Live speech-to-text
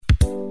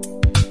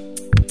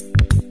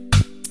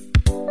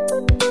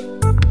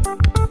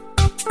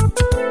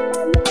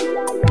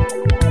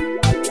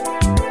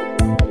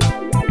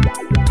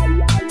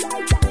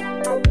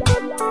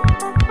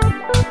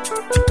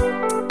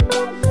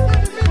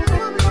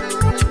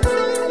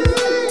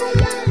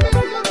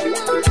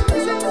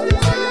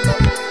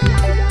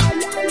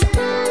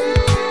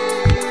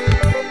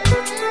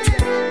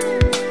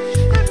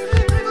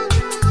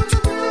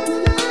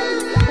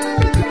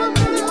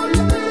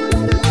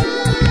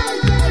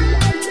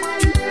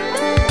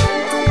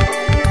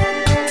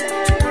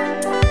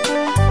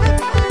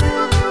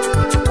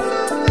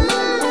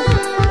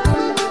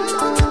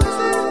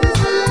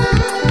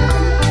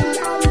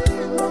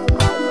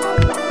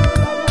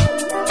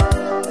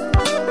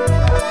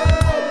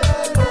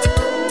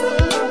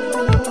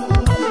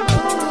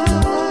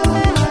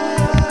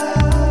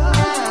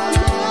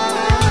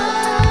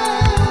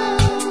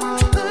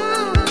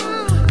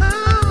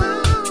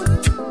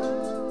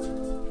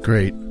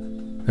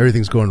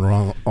Everything's going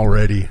wrong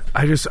already.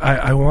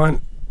 I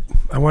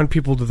want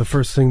people to, the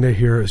first thing they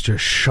hear is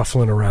just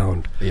shuffling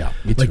around. Yeah,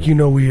 me too.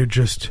 Like, we had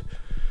just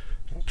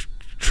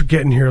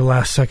getting here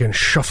last second,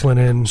 shuffling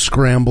in,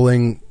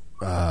 scrambling.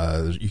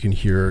 You can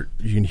hear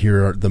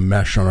the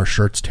mesh on our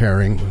shirts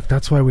tearing.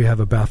 That's why we have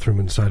a bathroom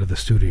inside of the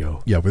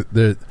studio. Yeah,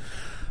 but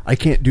I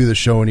can't do the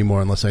show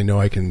anymore unless I know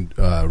I can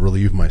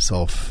relieve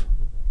myself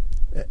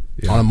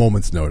on a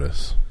moment's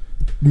notice,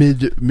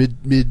 mid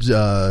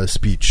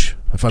speech.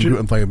 If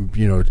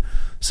I'm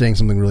saying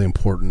something really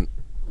important,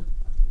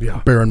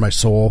 bearing my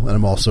soul, and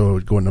I'm also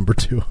going number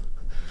 2.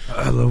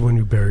 I love when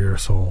you bare your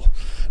soul,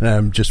 and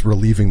I'm just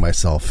relieving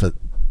myself.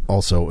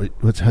 Also,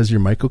 has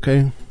your mic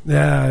okay?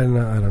 Yeah, I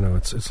don't know.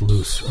 It's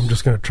loose. I'm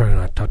just gonna try to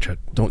not touch it.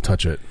 Don't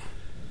touch it.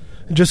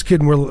 Just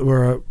kidding.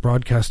 We're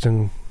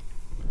broadcasting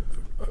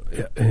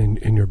in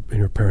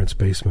your parents'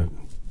 basement.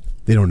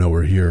 They don't know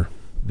we're here.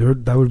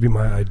 That would be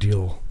my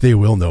ideal. They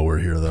will know we're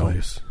here, though.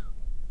 Place.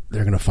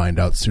 They're gonna find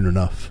out soon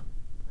enough.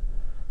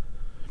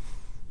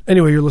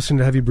 Anyway, you're listening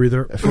to Heavy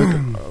Breather. I feel like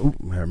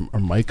our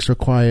mics are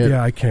quiet.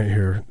 Yeah, I can't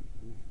hear.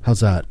 How's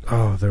that?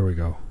 Oh, there we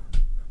go.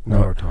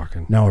 Now we're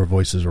talking. Now our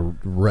voices are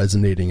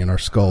resonating in our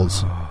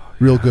skulls.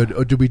 Real good.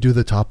 Oh, did we do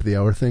the top of the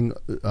hour thing?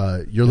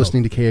 You're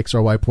listening to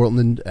KXRY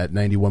Portland at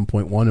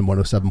 91.1 and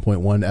 107.1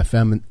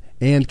 FM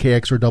and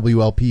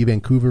KXRWLP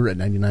Vancouver at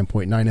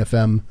 99.9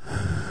 FM.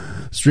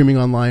 Streaming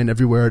online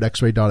everywhere at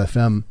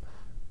xray.fm.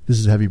 This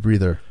is Heavy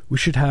Breather. We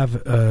should have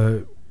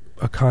a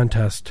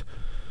contest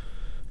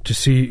to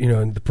see,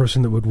 the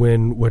person that would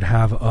win would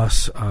have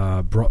us,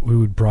 we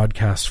would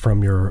broadcast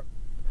from your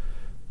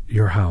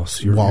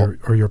house,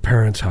 your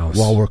parents' house.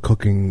 While we're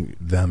cooking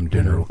them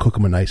dinner. We'll cook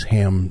them a nice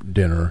ham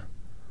dinner.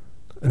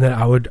 And then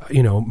I would,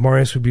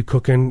 Marius would be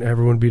cooking,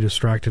 everyone would be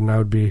distracted, and I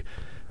would be,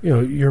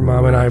 your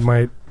mom and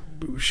I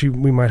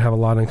we might have a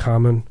lot in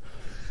common.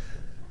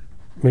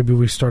 Maybe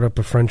we start up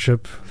a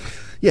friendship.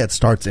 Yeah, it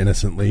starts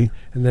innocently.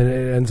 And then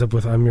it ends up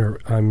with, I'm your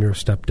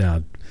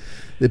stepdad.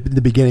 In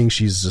the beginning,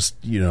 she's just,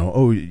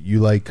 oh,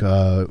 you like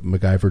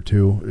MacGyver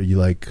too? You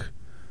like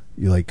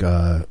do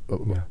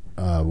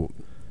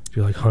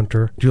you like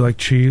Hunter? Do you like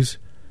cheese?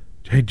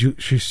 Hey,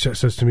 she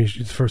says to me,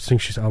 the first thing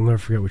I'll never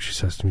forget what she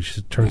says to me.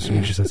 She turns to me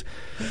and she says,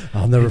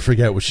 I'll never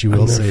forget what she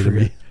will say to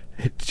me.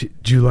 Hey,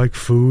 do you like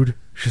food?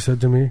 She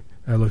said to me.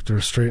 I looked her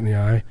straight in the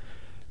eye,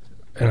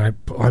 and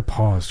I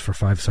paused for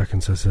 5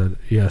 seconds. I said,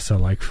 yes, I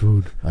like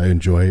food. I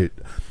enjoy it.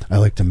 I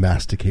like to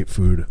masticate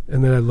food.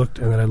 And then I looked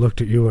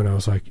at you, and I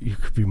was like, you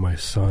could be my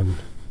son.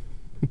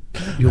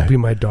 You'll be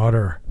my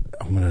daughter.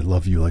 I'm going to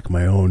love you like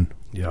my own.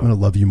 Yeah. I'm going to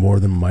love you more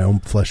than my own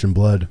flesh and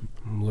blood.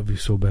 I love you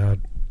so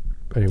bad.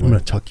 Anyway. I'm going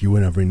to tuck you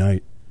in every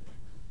night.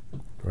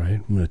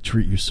 Right? I'm going to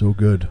treat you so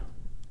good.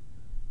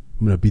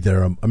 I'm going to be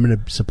there. I'm going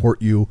to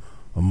support you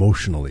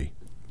emotionally.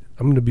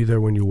 I'm going to be there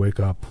when you wake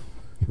up.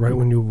 Right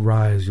when you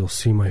rise, you'll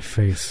see my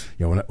face.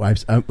 Yeah, when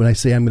I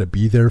say I'm going to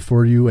be there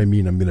for you, I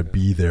mean I'm going to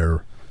be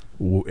there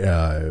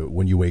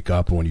when you wake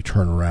up and when you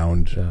turn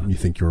around and you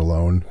think you're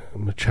alone.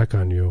 I'm going to check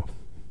on you.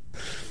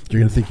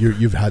 You're going to think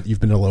you've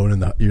been alone in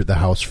the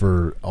house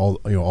for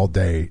all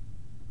day.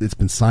 It's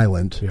been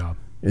silent. Yeah.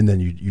 And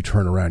then you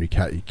turn around, you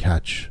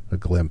catch a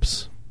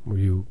glimpse. Where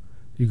you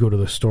go to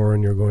the store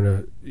and you're going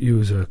to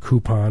use a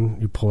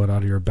coupon. You pull it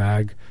out of your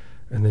bag,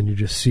 and then you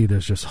just see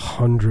there's just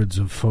hundreds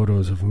of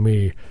photos of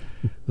me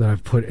that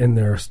I've put in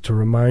there to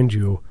remind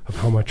you of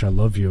how much I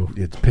love you.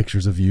 It's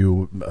pictures of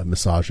you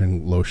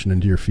massaging lotion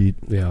into your feet.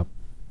 Yeah.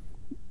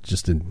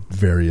 Just in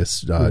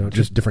various,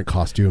 just different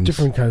costumes.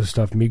 Different kinds of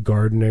stuff. Me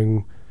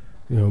gardening,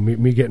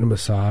 me getting a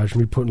massage,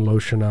 me putting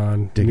lotion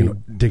on.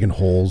 Digging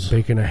holes.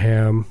 Baking a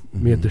ham.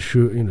 Mm-hmm. Me at the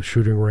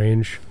shooting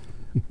range.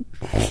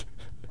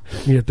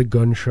 Me at the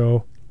gun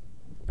show.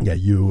 Yeah,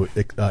 you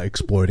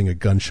exploiting a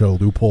gun show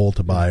loophole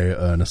to buy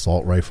an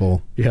assault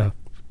rifle. Yeah.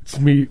 It's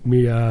me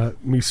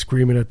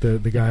screaming at the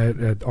guy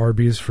at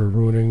Arby's for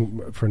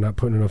not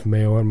putting enough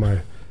mayo on my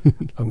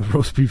on the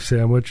roast beef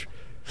sandwich.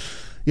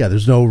 Yeah,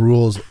 there's no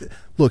rules.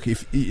 Look,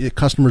 if the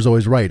customer's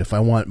always right. If I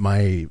want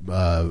my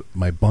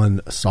bun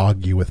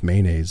soggy with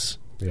mayonnaise,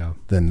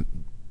 then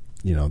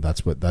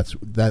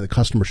the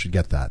customer should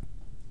get that.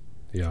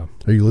 Yeah.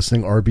 Are you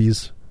listening,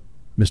 Arby's,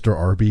 Mr.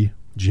 Arby,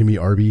 Jimmy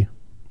Arby?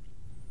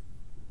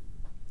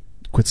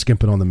 Quit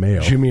skimping on the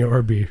mayo. Jimmy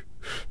Arby.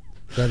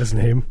 Is that his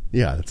name?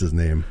 Yeah, that's his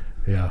name.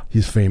 Yeah.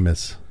 He's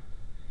famous.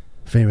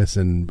 Famous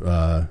in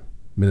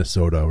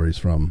Minnesota, where he's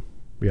from.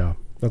 Yeah.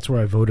 That's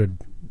where I voted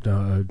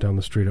down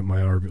the street at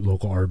my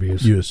local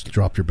Arby's. You just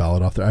dropped your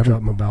ballot off there? I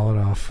dropped my ballot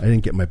off. I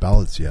didn't get my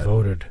ballots yet.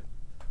 Voted.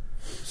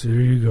 So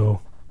there you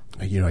go.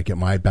 I get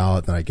my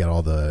ballot, then I get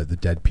all the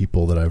dead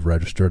people that I've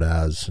registered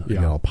as. I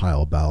get a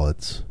pile of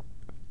ballots.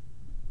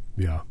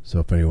 Yeah. So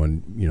if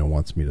anyone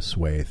wants me to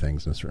sway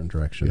things in a certain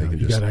direction, they can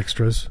you got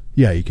extras.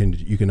 Yeah, you can.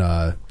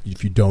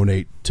 If you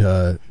donate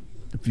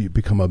if you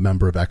become a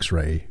member of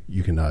X-Ray,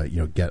 you can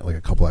get like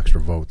a couple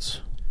extra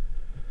votes.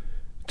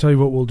 Tell you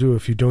what we'll do.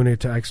 If you donate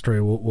to X-Ray,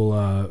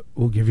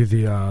 we'll give you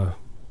the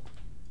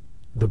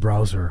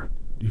browser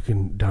you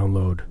can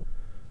download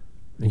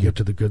and get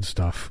to the good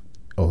stuff.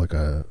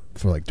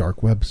 for like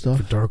dark web stuff.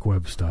 For dark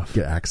web stuff.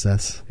 Get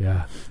access.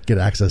 Yeah. Get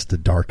access to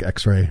dark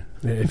X-ray.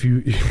 If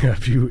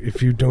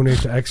you donate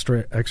to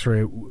X-ray,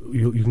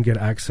 you can get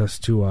access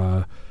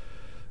to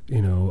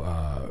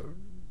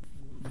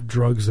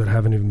drugs that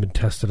haven't even been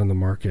tested on the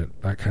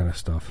market. That kind of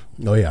stuff.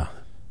 Oh yeah,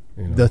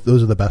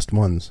 those are the best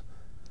ones.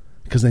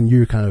 Because then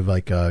you're kind of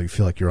like you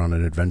feel like you're on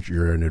an adventure.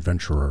 You're an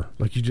adventurer.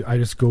 Like I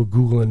just go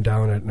googling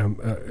down it,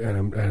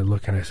 and I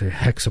look and I say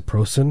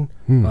hexaprosin.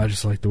 I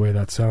just like the way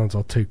that sounds.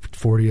 I'll take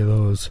 40 of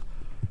those.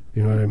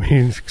 You know what I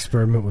mean?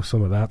 Experiment with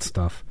some of that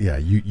stuff. Yeah,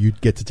 you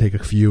get to take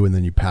a few, and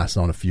then you pass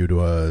on a few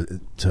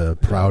to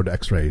proud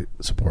X-ray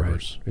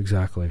supporters. Right,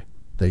 exactly.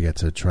 They get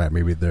to try.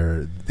 Maybe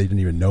they didn't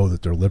even know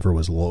that their liver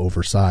was a little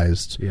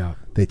oversized. Yeah,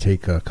 they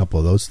take a couple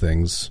of those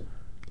things.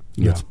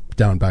 It's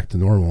down back to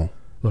normal.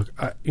 Look,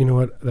 you know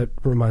what? That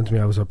reminds me.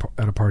 I was at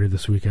a party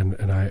this weekend,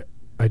 and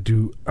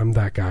I'm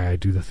that guy. I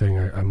do the thing.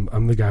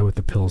 I'm the guy with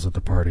the pills at the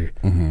party.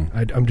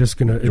 Mm-hmm. I'm just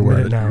gonna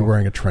admit it now. You're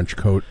wearing a trench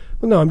coat.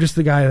 Well, no, I'm just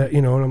the guy that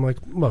and I'm like,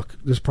 look,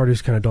 this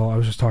party's kind of dull. I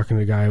was just talking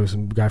to a guy. It was a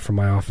guy from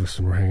my office,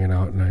 and we're hanging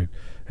out, and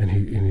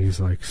he's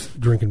like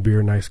drinking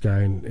beer, nice guy,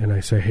 and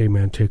I say, hey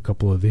man, take a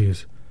couple of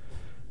these.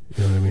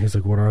 You know what I mean? He's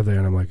like, what are they?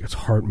 And I'm like, it's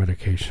heart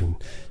medication.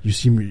 You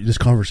seem this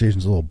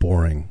conversation's a little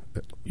boring.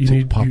 You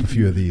need pop a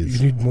few of these.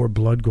 You need more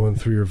blood going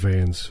through your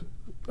veins,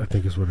 I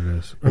think is what it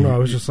is. Or no, I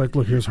was just like,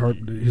 look, here's heart.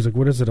 He's like,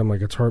 what is it? I'm like,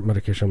 it's heart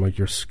medication. I'm like,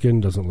 your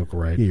skin doesn't look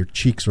right. Yeah, your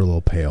cheeks are a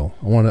little pale.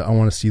 I want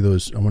to see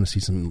those. I want to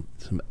see some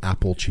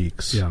apple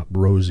cheeks. Yeah,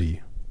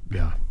 rosy.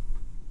 Yeah.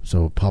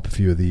 So pop a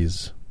few of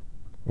these.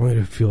 I want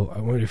you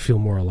to feel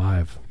more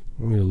alive.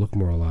 I want you to look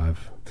more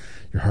alive.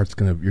 Your heart's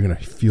you're gonna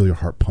feel your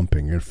heart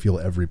pumping. You're gonna feel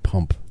every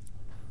pump.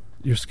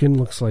 Your skin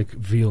looks like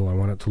veal. I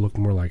want it to look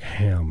more like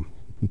ham.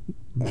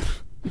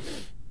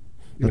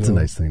 That's a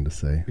nice thing to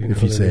say.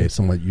 If you say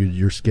something like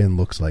your skin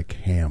looks like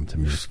ham to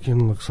me. Your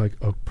skin looks like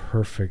a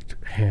perfect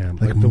ham.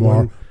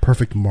 Like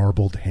perfect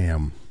marbled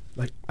ham.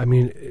 Like, I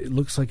mean, it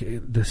looks like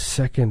the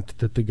second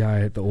that the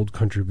guy at the Old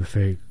Country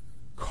Buffet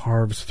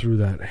carves through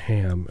that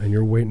ham and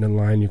you're waiting in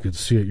line, you could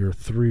see it. You're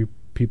 3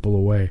 people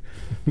away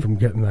from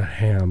getting that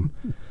ham.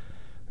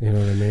 You know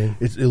what I mean?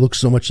 It looks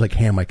so much like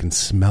ham, I can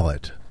smell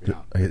it. Yeah.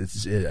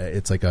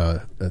 It's like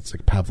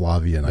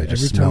Pavlovian. I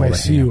just every time I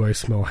see you, I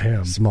smell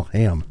ham. Smell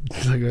ham.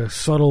 It's like a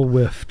subtle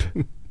whiff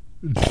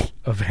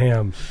of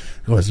ham.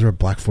 Oh, is there a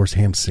Black Forest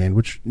ham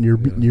sandwich near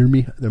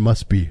me? There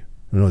must be.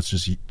 No, it's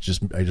just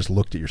I just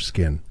looked at your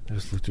skin. I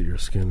just looked at your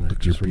skin. It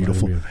just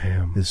beautiful. Me of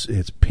ham.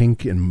 It's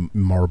pink and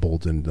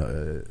marbled, and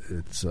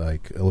it's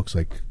like it looks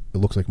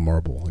like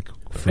marble, like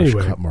fresh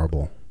cut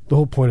marble. The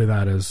whole point of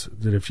that is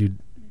that if you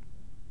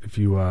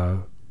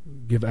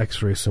give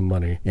X-ray some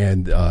money,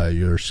 and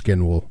your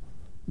skin will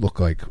look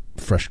like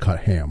fresh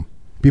cut ham.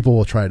 People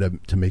will try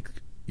to make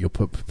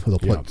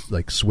put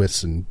like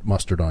Swiss and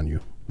mustard on you.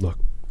 Look,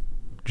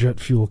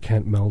 jet fuel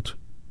can't melt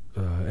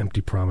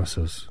empty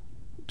promises.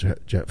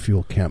 Jet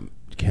fuel can't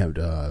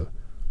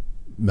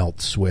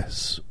melt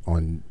Swiss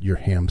on your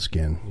ham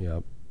skin.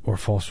 Yep. Or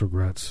false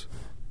regrets.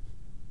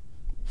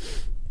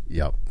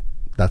 Yep,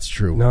 that's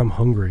true. Now I'm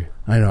hungry.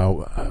 I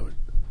know.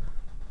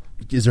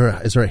 Is there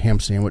a ham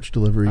sandwich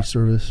delivery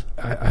service?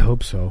 I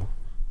hope so.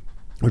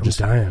 Or just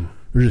dying.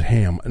 Or just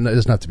ham. And it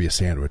doesn't have to be a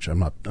sandwich. I'm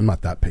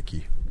not that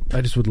picky. I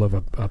just would love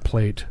a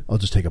plate. I'll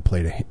just take a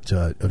plate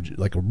of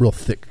like a real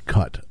thick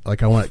cut.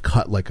 Like I want it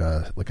cut like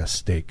a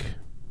steak,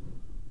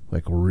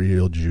 like a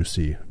real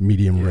juicy,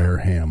 medium rare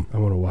ham. I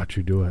want to watch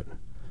you do it.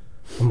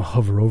 I'm gonna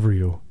hover over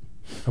you.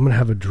 I'm gonna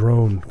have a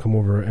drone come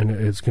over, and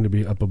it's gonna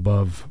be up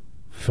above,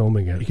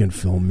 filming it. You can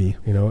film me,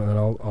 and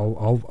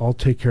I'll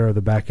take care of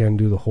the back end,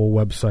 do the whole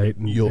website.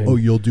 And,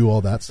 you'll do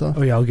all that stuff.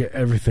 Oh yeah, I'll get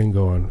everything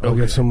going. I'll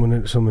get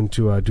someone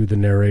to do the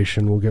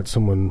narration. We'll get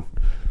someone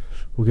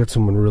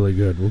really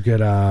good. We'll get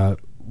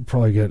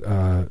probably get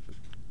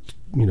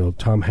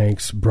Tom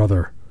Hanks'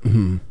 brother,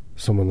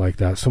 someone like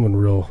that, someone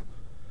real,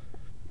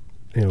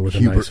 with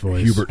a nice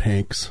voice. Hubert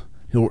Hanks.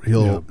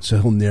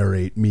 He'll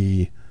narrate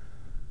me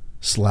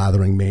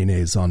slathering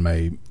mayonnaise on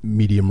my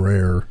medium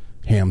rare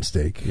ham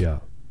steak. Yeah.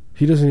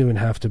 He doesn't even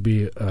have to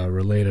be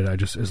related.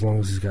 As long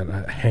as he's got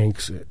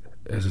Hanks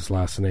as his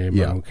last name,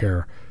 I don't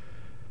care.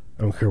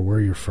 I don't care where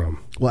you're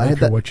from. Well, I don't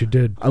care what you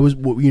did. I was,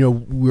 we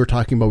were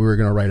talking about we were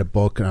going to write a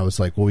book, and I was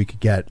like, well, we could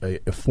get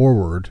a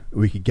forward.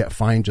 We could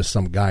find just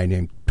some guy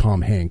named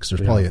Tom Hanks.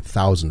 There's probably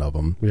 1,000 of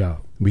them. Yeah.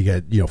 We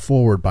get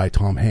forward by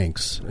Tom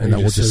Hanks, and then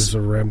we'll just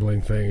a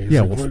rambling thing.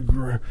 He's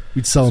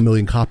we'd sell 1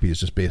 million copies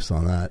just based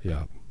on that.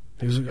 Yeah.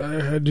 He's like,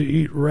 I had to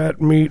eat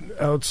rat meat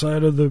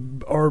outside of the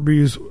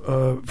Arby's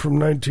from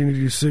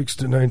 1986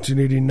 to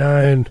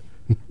 1989.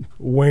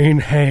 Wayne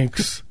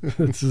Hanks.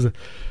 This is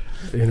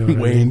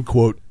Wayne,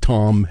 quote,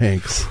 Tom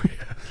Hanks.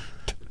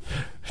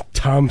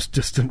 Tom's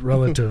distant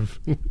relative.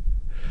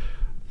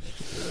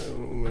 Oh,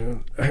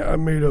 man. I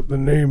made up the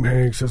name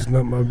Hanks. That's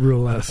not my real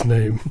last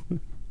name.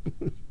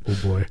 Oh,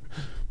 boy.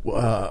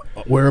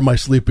 Where am I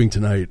sleeping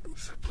tonight?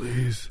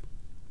 Please,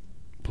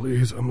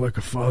 I'm like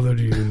a father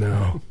to you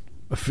now.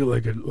 I feel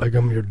like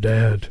I'm your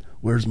dad.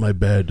 Where's my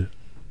bed?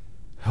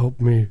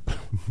 Help me.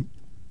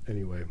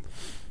 Anyway.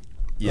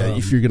 Yeah,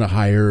 if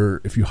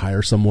you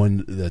hire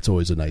someone, that's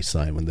always a nice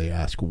sign when they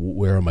ask,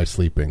 "Where am I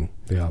sleeping?"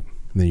 Yeah.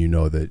 And then you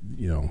know that,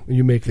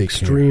 you make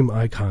extreme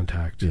eye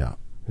contact. Yeah.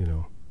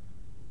 You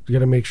got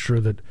to make sure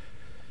that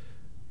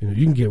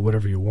you can get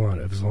whatever you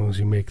want as long as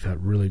you make that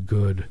really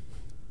good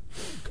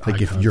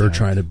like if you're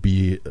trying to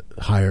be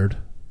hired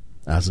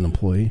as an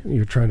employee,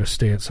 you're trying to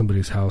stay at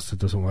somebody's house that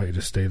doesn't want you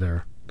to stay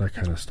there, that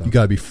kind of stuff. You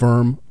got to be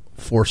firm,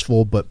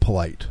 forceful, but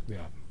polite.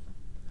 Yeah.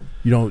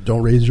 You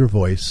don't raise your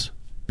voice.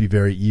 Be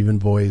very even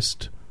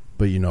voiced,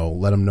 but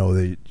let them know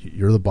that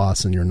you're the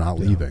boss and you're not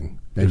leaving,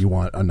 and you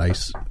want a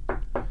nice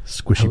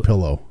squishy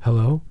pillow.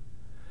 Hello?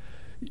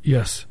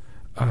 Yes,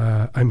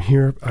 I'm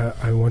here.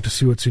 I want to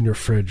see what's in your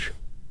fridge.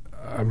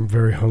 I'm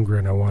very hungry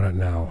and I want it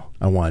now.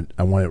 I want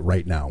it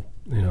right now.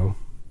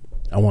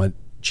 I want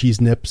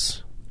cheese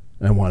nips,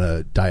 and I want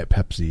a Diet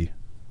Pepsi,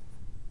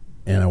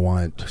 and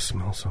I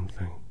smell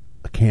something.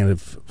 A can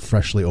of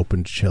freshly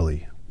opened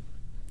chili.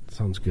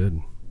 Sounds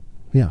good.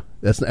 Yeah,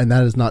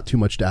 that is not too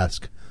much to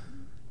ask.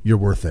 You're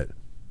worth it.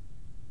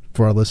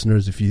 For our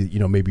listeners, if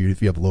maybe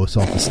if you have low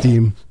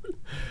self-esteem,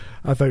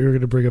 I thought you were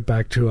going to bring it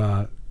back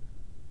to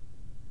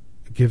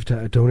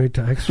donate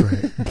to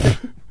X-Ray.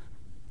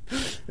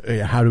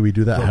 Yeah, how do we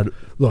do that?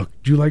 Look,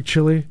 do you like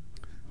chili?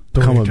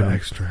 Donate to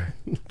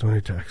X-Ray.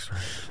 Donate to X-Ray.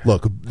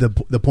 Look,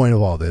 the point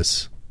of all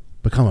this: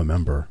 become a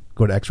member.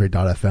 Go to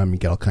xray.fm. You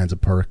get all kinds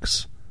of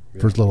perks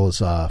for as little as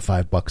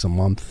 $5 a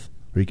month,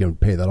 or you can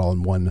pay that all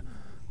in one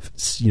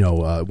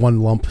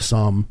lump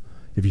sum.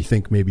 If you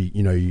think maybe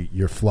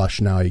you're flush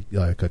now,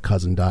 like a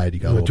cousin died, you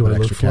got a little bit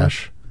extra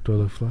cash. Do I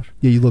look flush?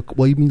 Yeah, you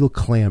look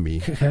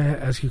clammy. Can I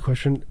ask you a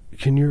question?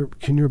 Can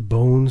your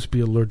bones be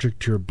allergic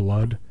to your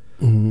blood?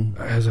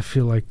 Mm-hmm. As I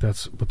feel like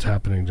that's what's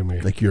happening to me.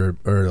 Like your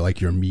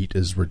meat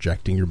is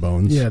rejecting your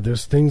bones. Yeah,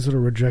 there's things that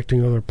are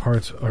rejecting other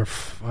parts, are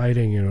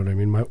fighting. You know what I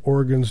mean? My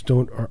organs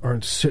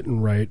aren't sitting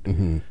right.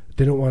 Mm-hmm.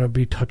 They don't want to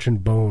be touching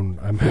bone.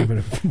 I'm having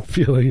a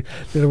feeling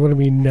they don't want to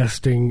be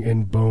nesting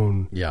in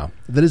bone. Yeah,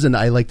 that is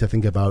I like to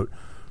think about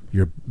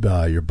your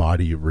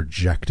body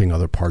rejecting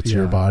other parts of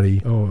your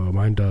body. Oh,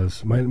 mine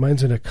does.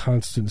 Mine's in a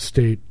constant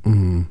state.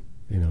 Mm-hmm.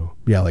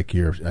 Yeah, like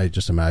I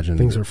just imagine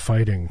things are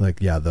fighting. Like,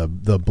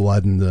 the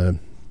blood and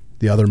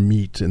the other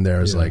meat in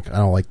there is like, I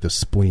don't like the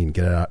spleen.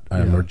 Get it out.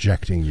 I'm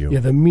rejecting you.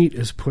 Yeah, the meat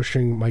is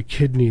pushing my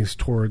kidneys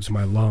towards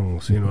my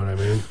lungs. You know what I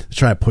mean? It's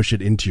trying to push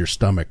it into your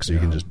stomach so you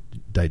can just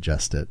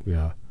digest it.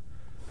 Yeah.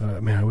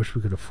 Man, I wish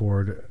we could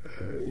afford,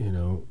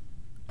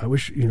 I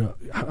wish,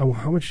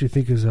 how much do you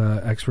think is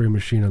a X-ray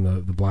machine on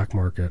the black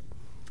market?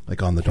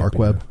 Like on the dark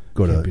web?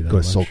 Go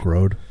to Silk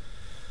Road.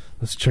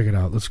 Let's check it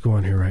out. Let's go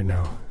on here right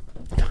now.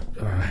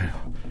 All right.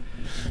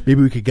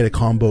 Maybe we could get a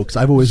combo, because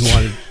I've always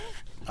wanted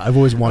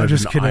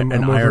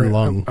an iron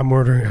lung. I'm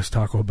ordering us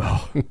Taco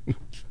Bell. This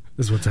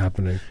is what's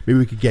happening. Maybe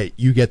we could get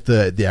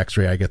the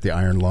X-ray, I get the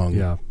iron lung.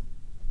 Yeah.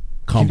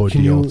 Combo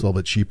deal. It's a little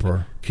bit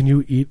cheaper. Can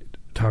you eat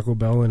Taco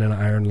Bell in an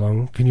iron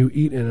lung? Can you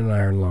eat in an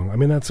iron lung? I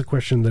mean, that's a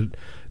question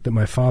that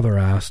my father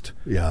asked.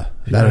 Yeah.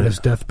 That on his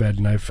deathbed,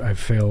 and I've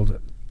failed.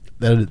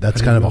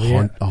 That's kind of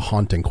a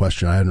haunting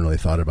question. I hadn't really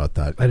thought about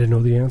that. I didn't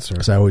know the answer.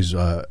 Because I always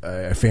I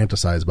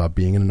fantasize about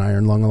being in an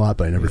iron lung a lot,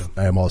 but I never.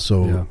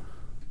 Yeah.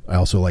 I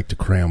also like to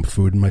cram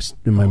food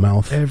in my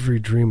mouth. Every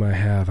dream I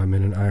have, I'm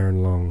in an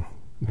iron lung.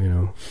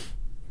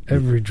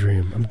 Every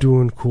dream, I'm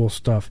doing cool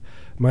stuff.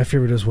 My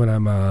favorite is when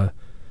I'm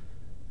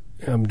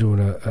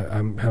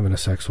having a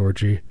sex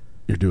orgy.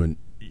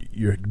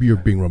 You're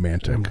being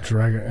romantic. I'm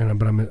dragging,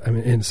 but I'm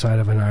inside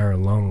of an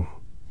iron lung.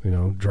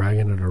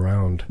 Dragging it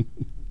around.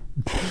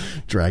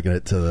 Dragging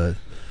it to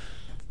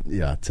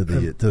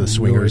the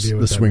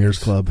swingers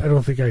club. I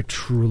don't think I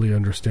truly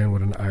understand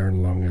what an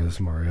iron lung is,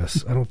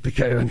 Marius. I don't think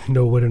I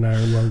know what an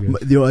iron lung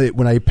is.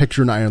 When I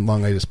picture an iron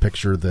lung, I just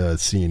picture the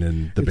scene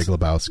in The Big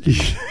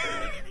Lebowski.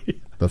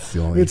 That's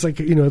the only. It's like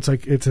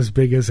it's as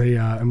big as a.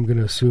 I'm going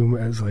to assume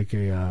as like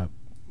a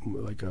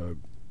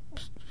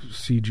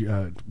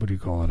CG. What do you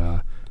call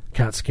it?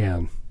 CAT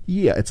scan.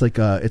 Yeah, it's like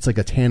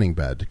a tanning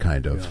bed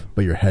kind of,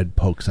 but your head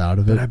pokes out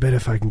of it. But I bet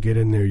if I can get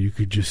in there, you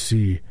could just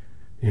see,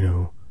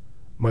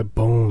 my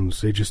bones.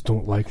 They just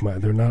don't like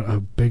they're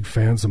not big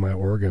fans of my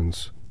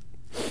organs.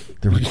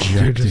 They're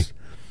rejecting.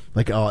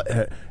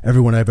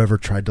 Everyone I've ever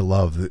tried to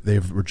love,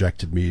 they've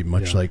rejected me.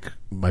 Much like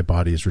my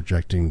body is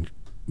rejecting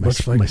my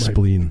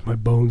spleen. My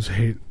bones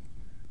hates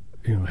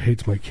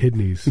my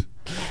kidneys.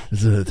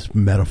 It's a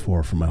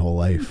metaphor for my whole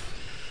life.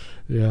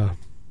 Yeah.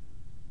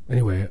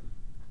 Anyway.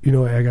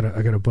 I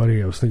got a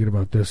buddy. I was thinking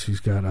about this. He's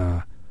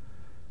got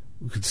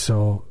we could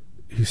sell.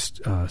 He's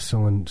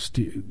selling.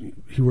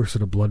 He works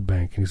at a blood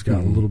bank, and he's got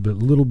a little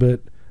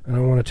bit. And I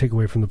don't want to take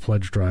away from the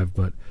pledge drive,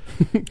 but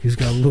he's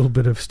got a little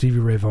bit of Stevie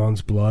Ray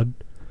Vaughan's blood,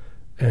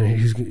 and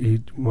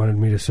he wanted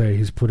me to say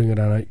he's putting it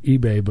on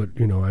eBay. But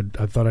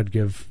I thought I'd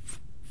give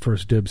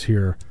first dibs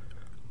here.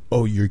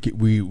 Oh, you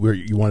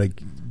want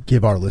to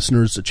give our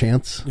listeners a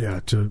chance? Yeah,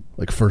 to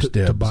first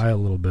dibs to buy a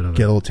little bit of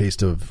get a little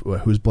taste of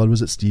whose blood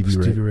was it? Stevie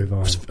Ray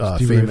Vaughan.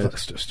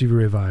 Stevie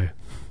Ray Vai.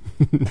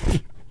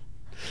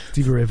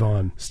 Stevie Ray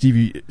Vaughan.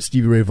 Stevie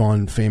Ray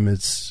Vaughan,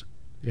 famous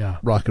Yeah.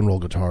 rock and roll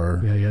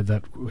guitar. Yeah, he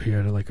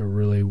had like a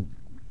really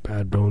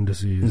bad bone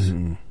disease.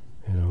 Mhm.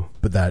 You know.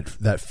 But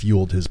that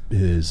fueled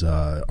his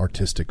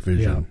artistic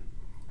vision.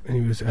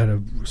 And he had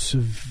a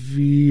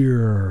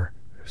severe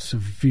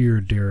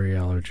dairy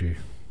allergy.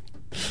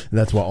 And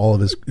that's why all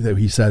of his that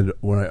he said,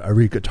 when I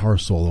read guitar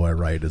solo I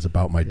write is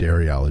about my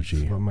dairy allergy.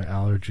 It's about my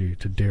allergy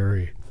to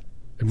dairy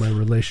and my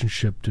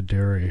relationship to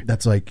dairy.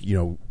 That's like,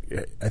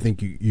 I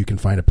think you can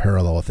find a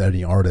parallel with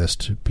any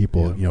artist.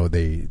 People,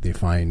 they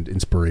find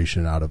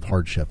inspiration out of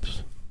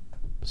hardships.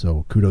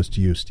 So kudos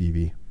to you,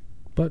 Stevie.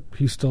 But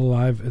he's still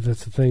alive.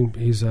 That's the thing.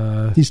 He's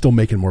still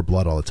making more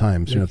blood all the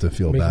time, so you don't have to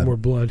feel making bad. more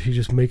blood. He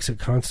just makes it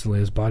constantly.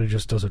 His body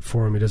just does it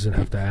for him. He doesn't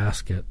have to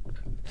ask it.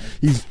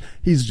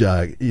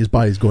 His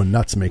body's going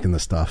nuts making the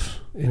stuff.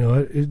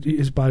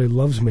 His body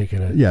loves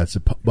making it. Yeah,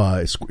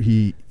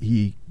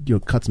 he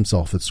cuts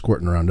himself. It's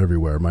squirting around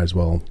everywhere. Might as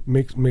well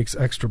makes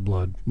extra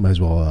blood. Might as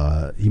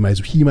well. He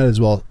might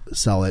as well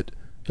sell it.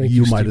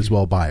 You might as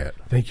well buy it.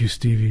 Thank you,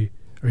 Stevie.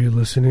 Are you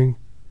listening,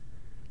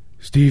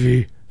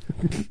 Stevie?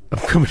 I'm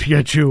coming to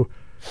get you.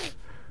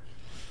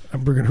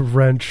 I'm bringing a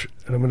wrench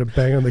and I'm going to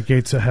bang on the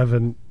gates of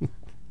heaven.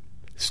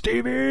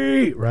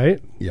 Stevie,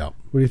 right? Yeah.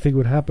 What do you think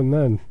would happen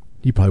then?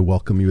 He'd probably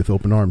welcome you with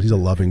open arms. He's a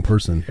loving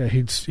person. Yeah,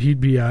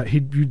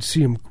 you'd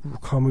see him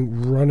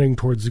running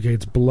towards the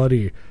gates,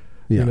 bloody,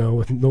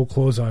 with no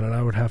clothes on, and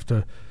I would have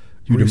to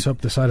race up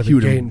the side of the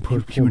gate and pull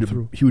him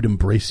through. He would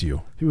embrace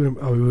you. He would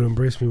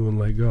embrace me and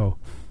let go.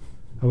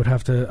 I would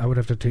have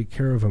to take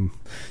care of him.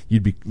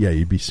 You'd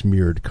be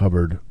smeared,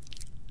 covered.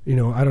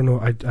 I don't know.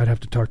 I'd have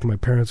to talk to my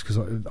parents because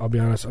I'll be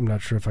honest. I'm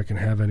not sure if I can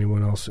have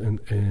anyone else in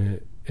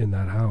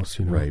that house.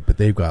 Right? But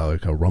they've got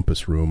like a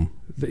rumpus room.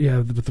 But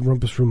the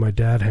rumpus room my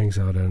dad hangs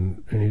out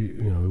in, and he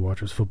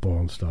watches football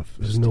and stuff.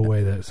 There's no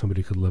way that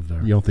somebody could live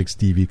there. You don't think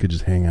Stevie could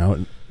just hang out?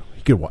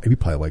 He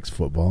probably likes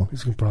football.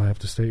 He's gonna probably have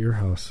to stay at your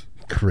house.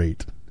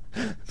 Great.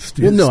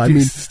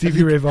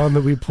 Stevie Ray Vaughan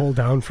that we pull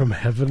down from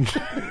heaven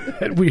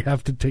and we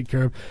have to take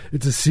care of.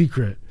 It's a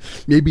secret.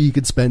 Maybe you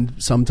could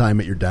spend some time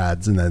at your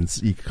dad's and then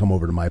you could come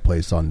over to my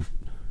place on,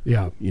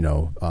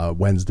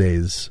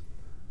 Wednesdays,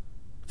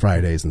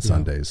 Fridays, and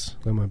Sundays.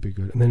 That might be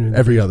good. And then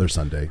every other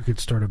Sunday, we could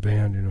start a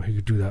band. He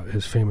could do that.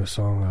 His famous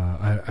song,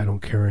 "I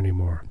Don't Care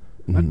Anymore."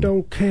 Mm-hmm. I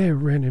don't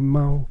care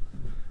anymore,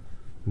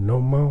 no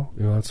more.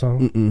 You know that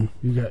song? Mm-mm.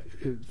 You got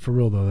for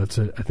real though. That's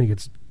it. I think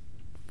it's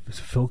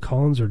Phil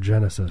Collins or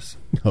Genesis.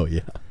 Oh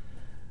yeah,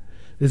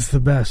 it's the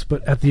best.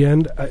 But at the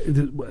end,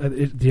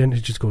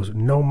 it just goes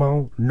no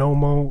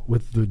mo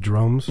with the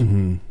drums,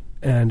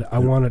 and I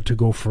want it to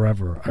go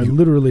forever. I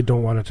literally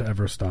don't want it to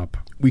ever stop.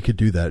 We could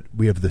do that.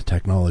 We have the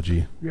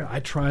technology. Yeah, I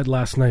tried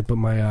last night, but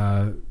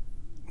my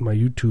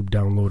YouTube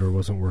downloader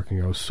wasn't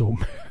working. I was so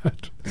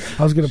mad.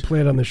 I was going to play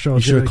it on the show.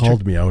 You should have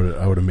called me. I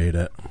would have made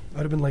it.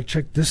 I'd have been like,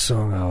 check this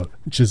song out.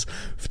 Just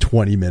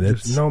 20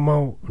 minutes. Just no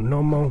mo,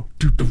 no mo,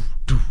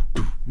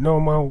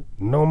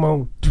 no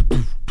mo.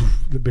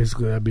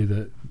 Basically, that'd be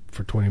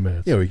for 20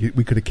 minutes. Yeah,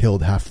 we could have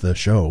killed half the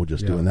show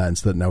just doing that.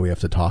 Instead, now we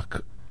have to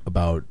talk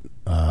about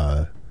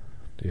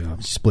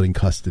splitting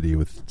custody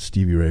with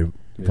Stevie Ray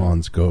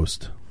Vaughan's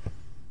ghost.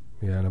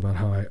 Yeah, and about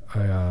how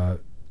I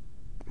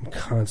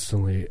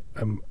constantly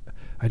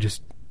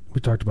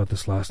we talked about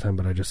this last time,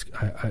 but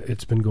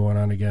it's been going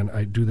on again.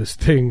 I do this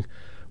thing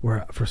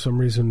where for some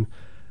reason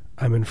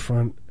I'm in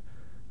front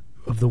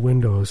of the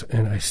windows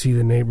and I see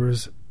the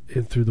neighbors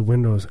through the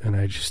windows and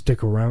I just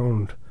stick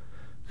around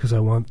because I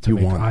want to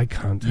make eye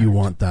contact. You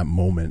want that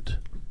moment.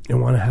 I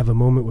want to have a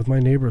moment with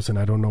my neighbors and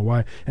I don't know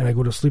why. And I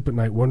go to sleep at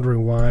night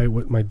wondering why,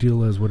 what my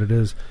deal is, what it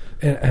is.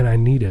 And I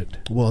need it.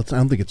 Well, I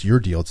don't think it's your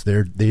deal. It's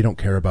they don't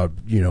care about,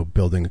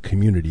 building a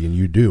community and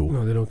you do.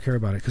 No, they don't care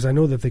about it because I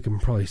know that they can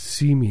probably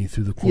see me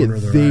through the corner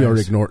of their eyes. They are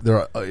ignored.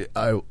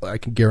 I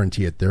can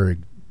guarantee it.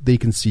 They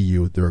can see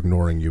you. They're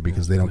ignoring you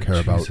because they don't care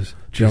about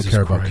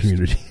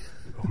community.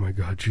 Oh my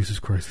God, Jesus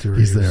Christ!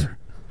 He's there.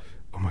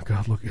 Oh my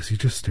God, look, is he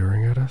just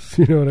staring at us?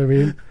 You know what I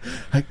mean?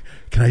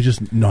 Can I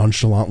just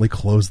nonchalantly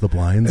close the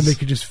blinds? And they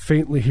could just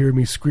faintly hear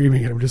me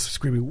screaming, and I'm just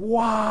screaming,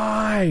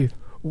 why?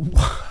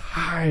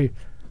 Why?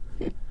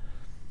 Do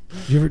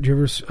you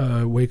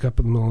ever wake up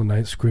in the middle of the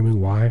night screaming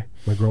why?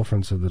 My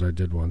girlfriend said that I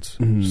did once,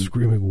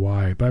 screaming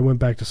why. But I went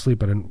back to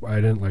sleep. I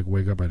didn't like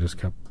wake up. I just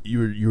kept.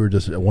 You were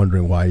just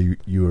wondering why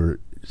you were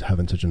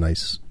having such a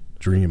nice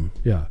dream.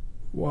 Yeah.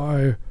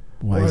 Why?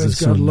 Why does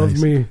God love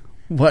me?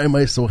 Why am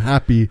I so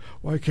happy?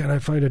 Why can't I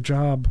find a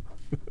job?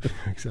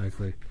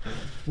 Exactly.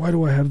 Why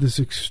do I have this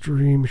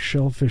extreme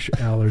shellfish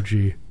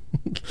allergy?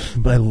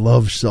 But I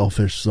love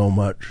shellfish so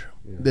much.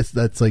 Yeah.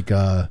 That's like.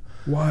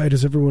 Why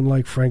does everyone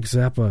like Frank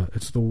Zappa?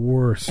 It's the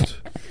worst.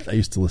 I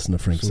used to listen to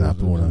Frank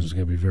Zappa when I was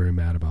going to be very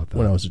mad about that.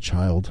 When I was a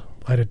child.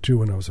 I did too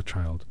when I was a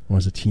child. When I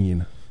was a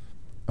teen,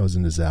 I was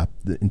into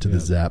the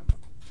Zap.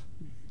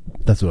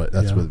 That's what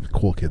the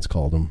cool kids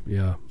called him.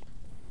 Yeah.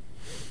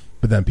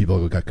 But then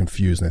people got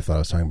confused and they thought I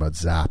was talking about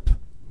Zap.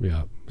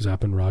 Yeah,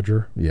 Zapp and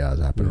Roger. Yeah,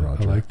 Zapp and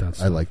Roger. I like that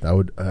stuff.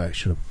 I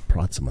should have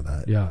brought some of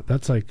that. Yeah,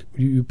 that's like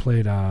you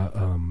played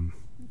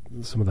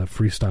some of that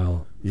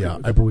freestyle. Yeah,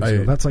 a couple weeks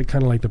ago. That's like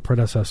kind of like the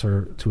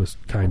predecessor to us,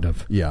 kind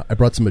of. Yeah, I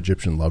brought some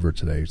Egyptian Lover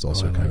today. He's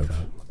also I kind like of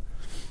that.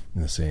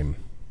 in the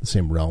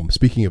same realm.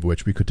 Speaking of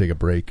which, we could take a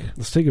break.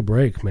 Let's take a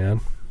break,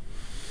 man.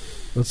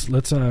 Let's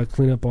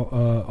clean up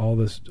all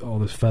this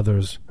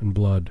feathers and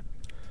blood.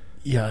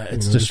 Yeah,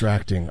 it's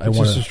distracting. It's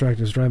just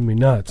distracting. It's driving me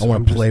nuts. I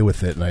want to play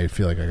with it, and I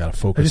feel like I got to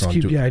focus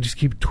on. I just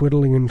keep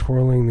twiddling and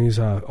twirling these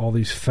all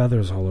these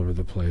feathers all over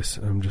the place.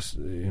 I'm just,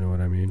 you know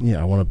what I mean.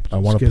 Yeah, I want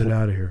to get it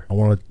out of here. I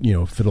want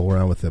to fiddle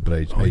around with it, but I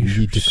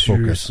need to focus.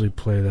 Seriously,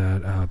 play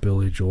that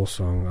Billy Joel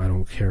song. I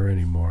don't care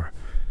anymore.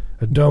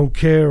 I don't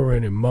care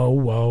anymore.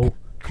 Whoa,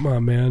 come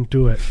on, man,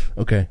 do it.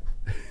 Okay.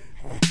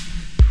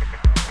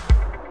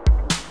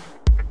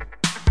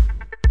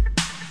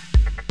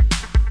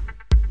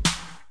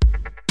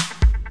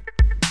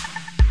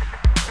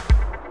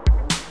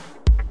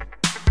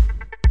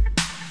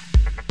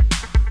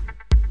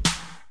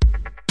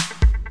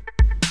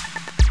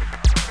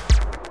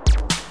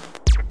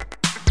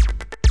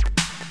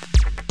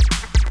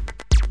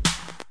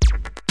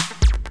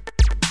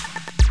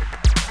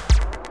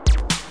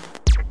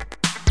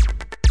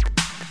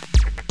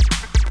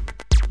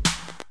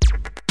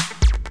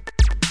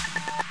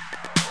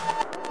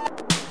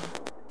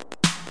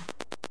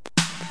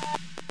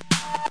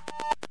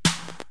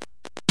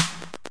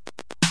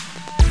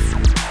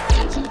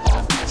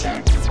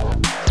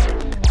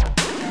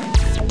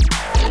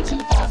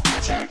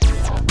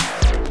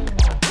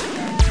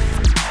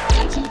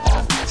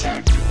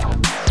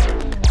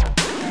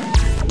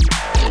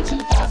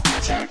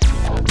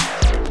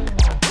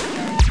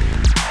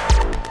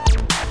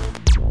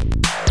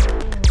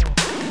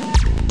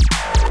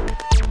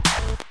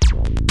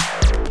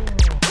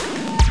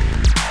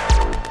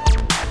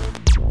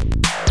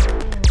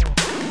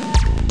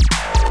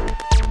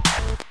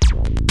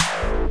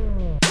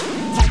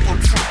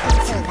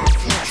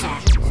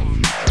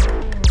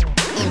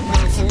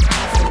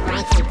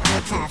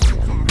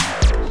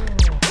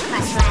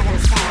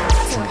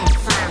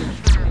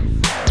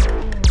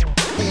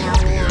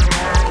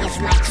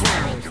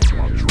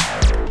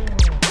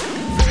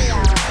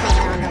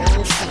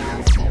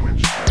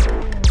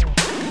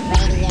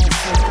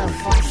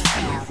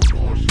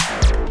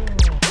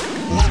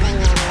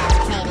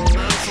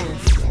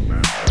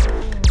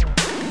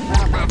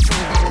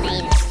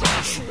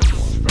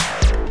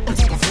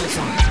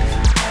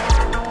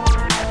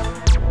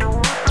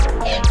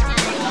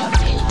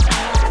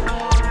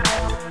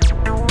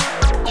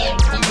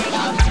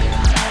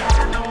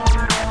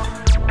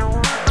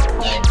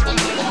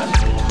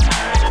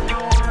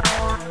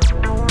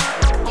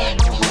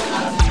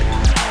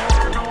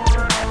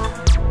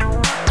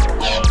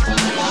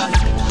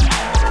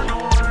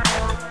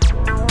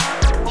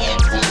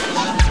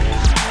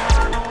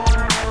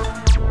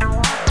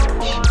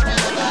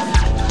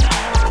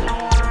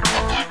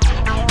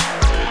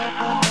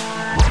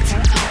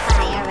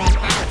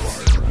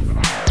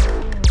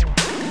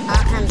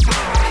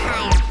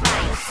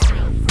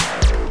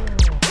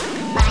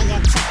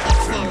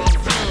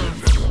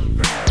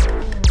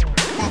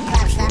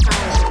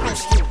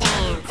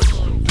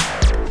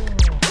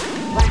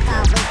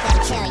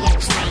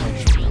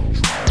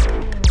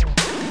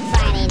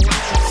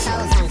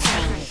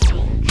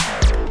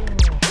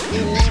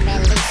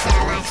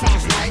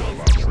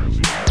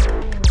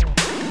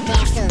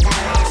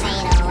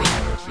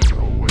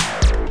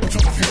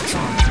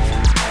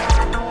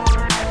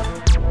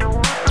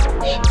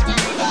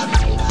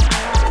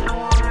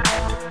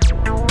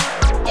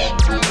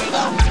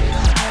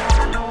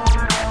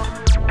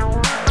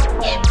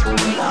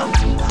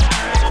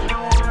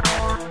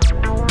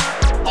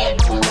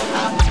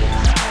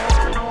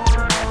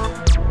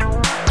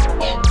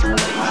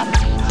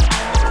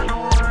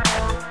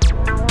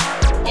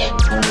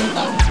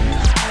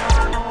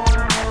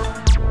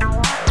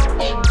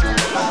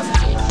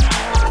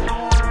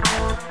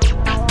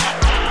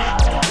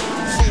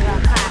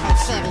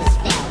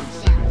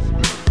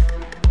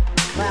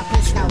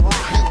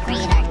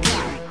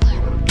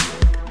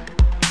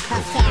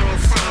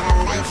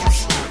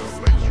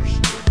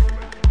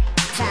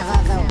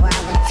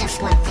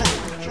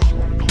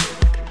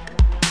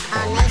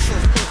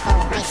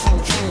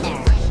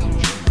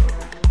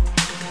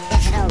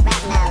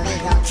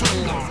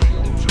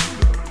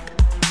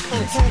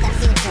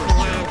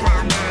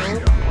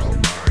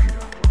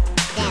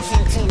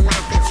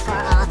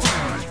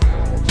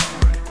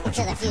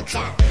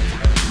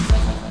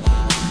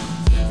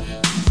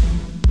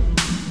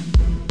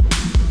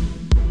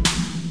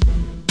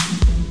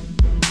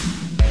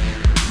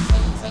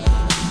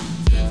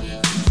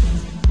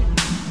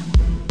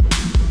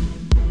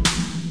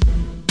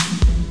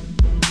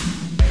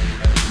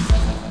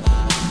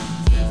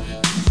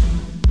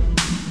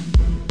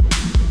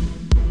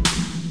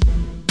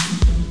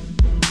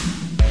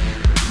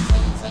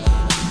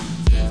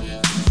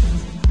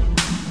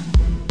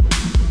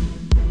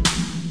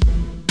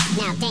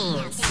 Now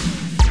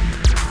dance.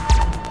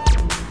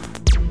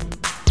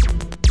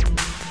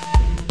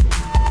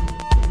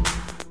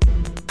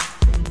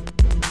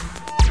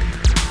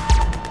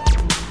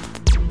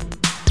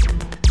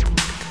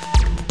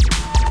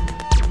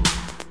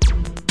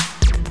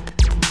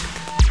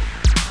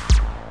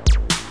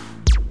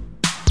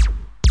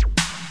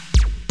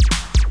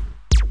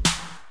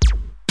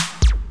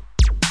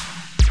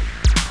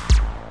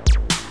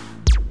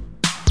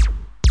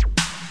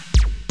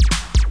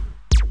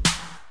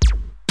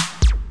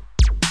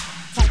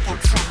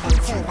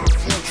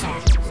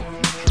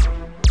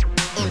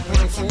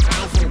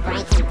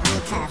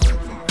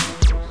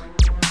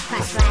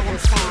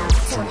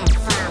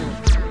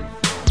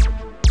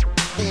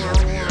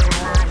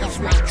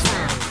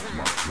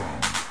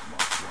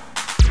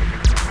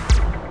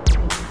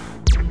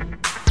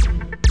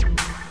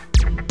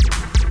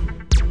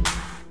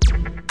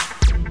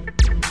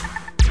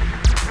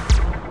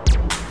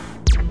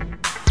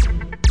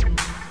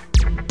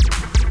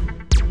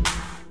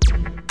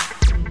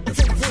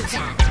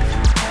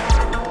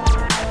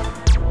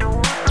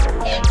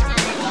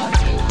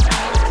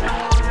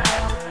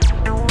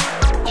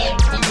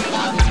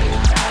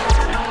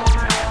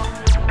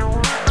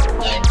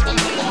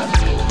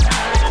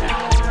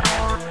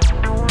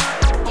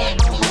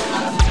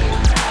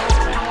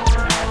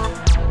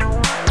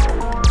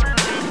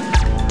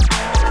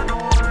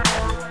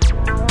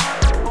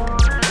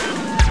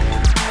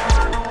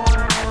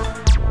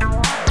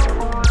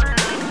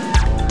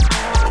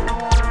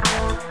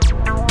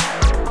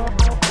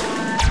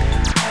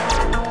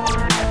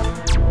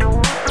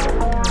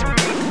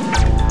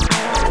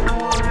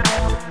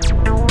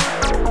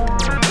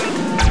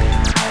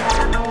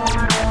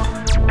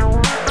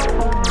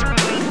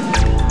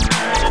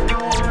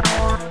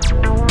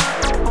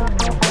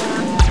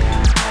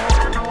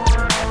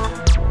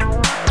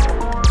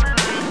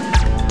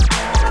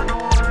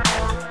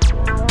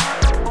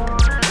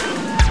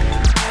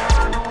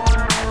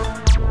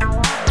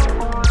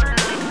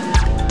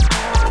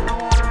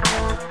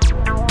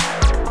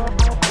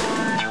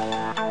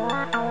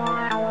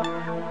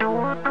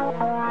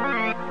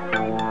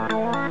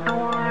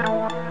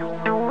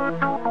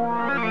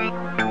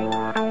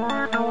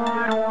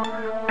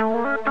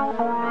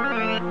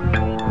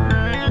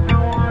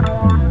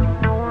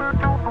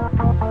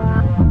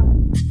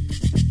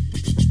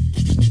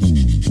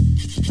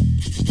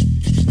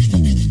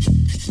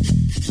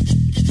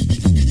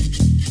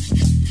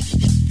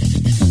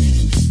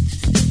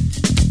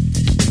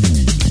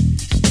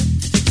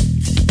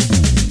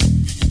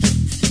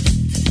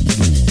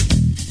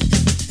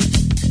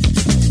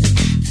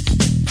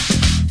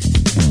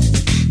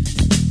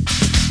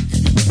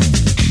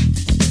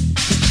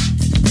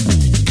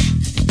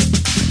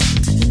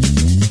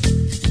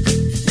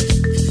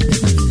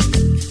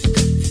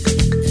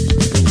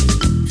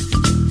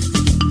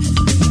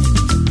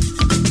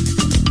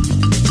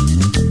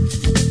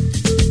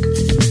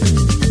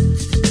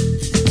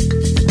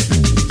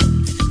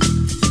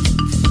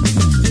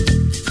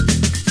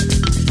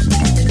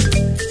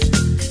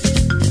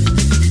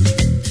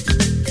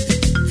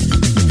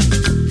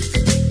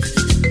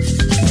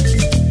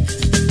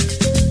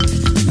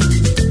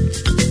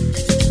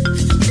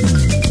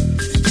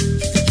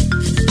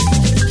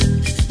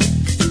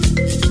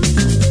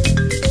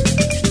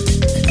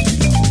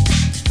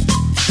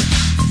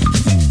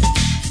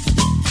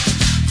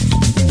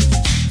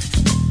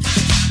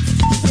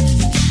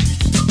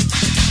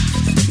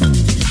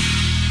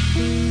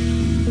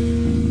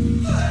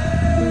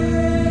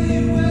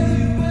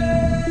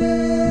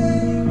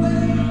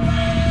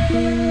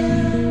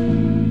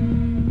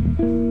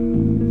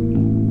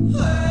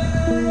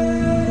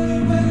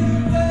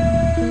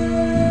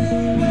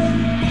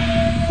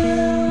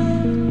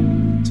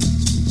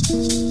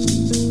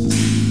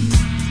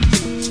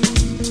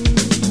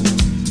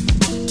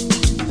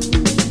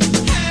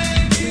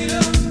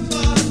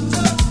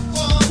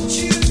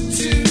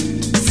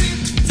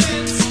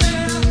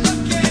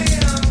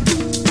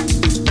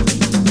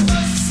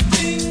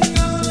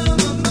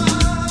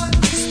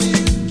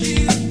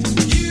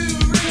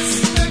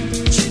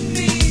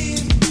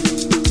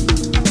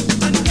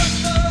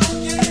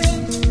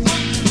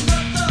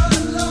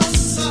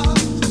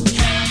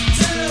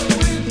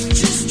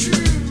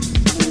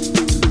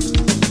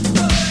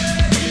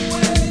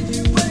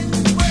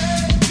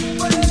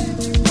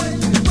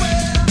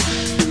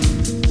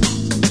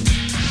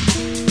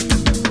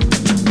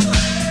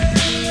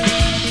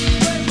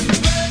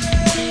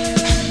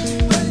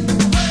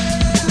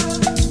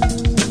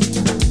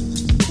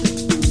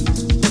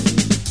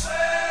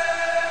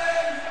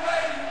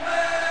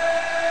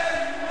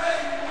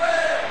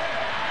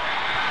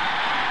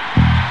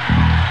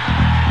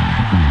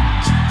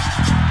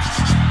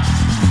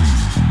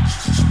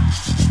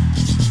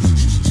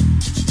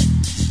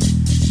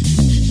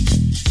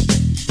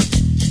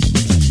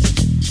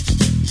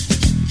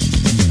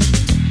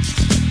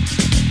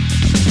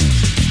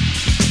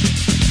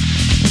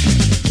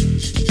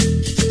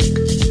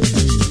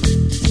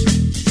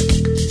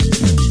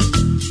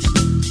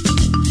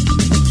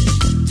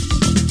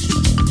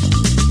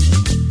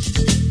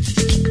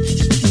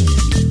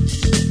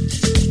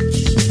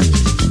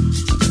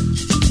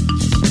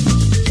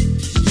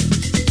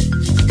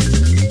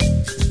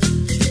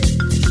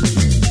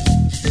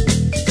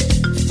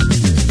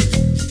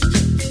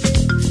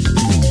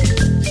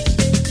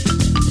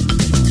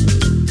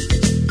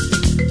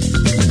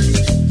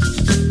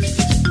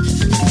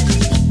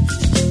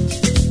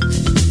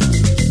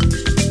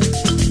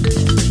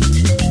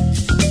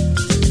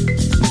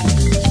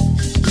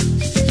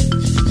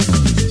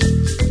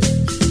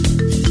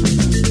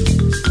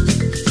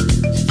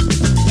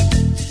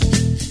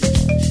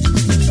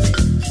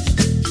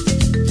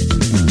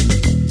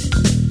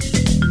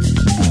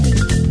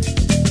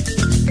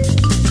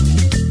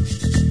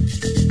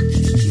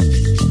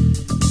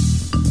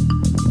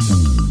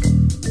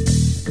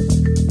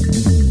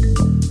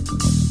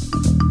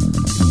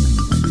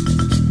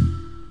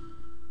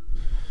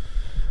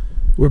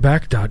 We're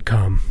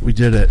back.com. We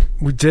did it.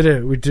 We did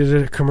it. We did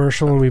a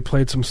commercial and we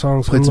played some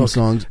songs.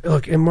 Songs.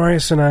 Look, and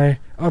Marius and I'm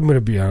going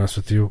to be honest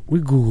with you.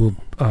 We Googled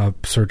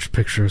search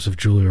pictures of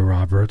Julia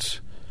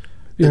Roberts.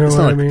 You know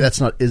what I mean?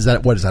 Is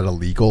that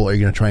illegal? Are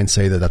you going to try and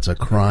say that that's a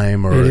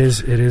crime? Or it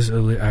is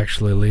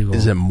actually illegal.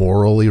 Is it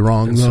morally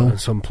wrong, though? In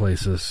some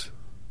places.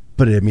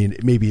 But I mean,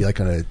 maybe like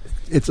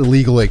it's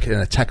illegal like in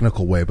a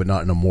technical way, but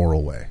not in a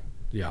moral way.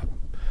 Yeah.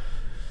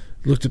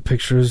 Looked at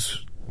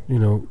pictures,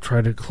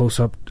 tried to close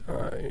up.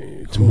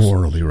 It's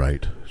morally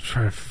right.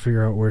 Try to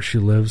figure out where she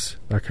lives,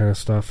 that kind of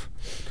stuff.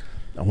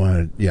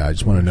 I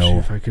just want to know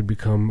if I could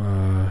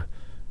become,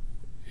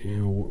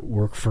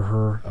 work for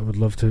her. I would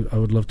love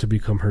to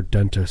become her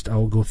dentist. I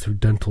will go through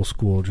dental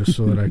school just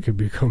so that I could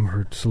become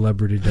her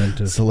celebrity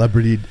dentist.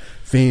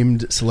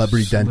 Famed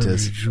celebrity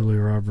dentist.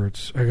 Julia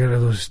Roberts. I got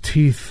those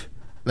teeth.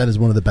 That is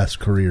one of the best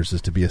careers, is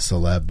to be a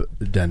celeb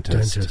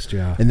dentist. Dentist,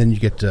 yeah. And then you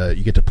get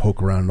to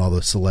poke around in all the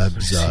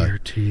celebs. See your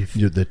teeth.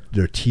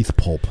 Their teeth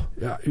pulp.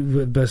 Yeah,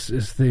 the best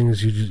thing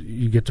is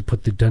you get to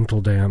put the dental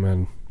dam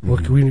in.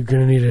 Look, we're going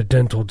to need a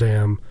dental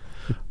dam.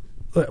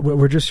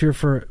 We're just here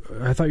for.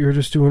 I thought you were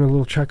just doing a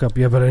little checkup.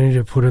 Yeah, but I need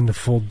to put in the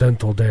full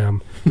dental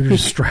dam. We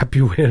just strap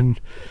you in.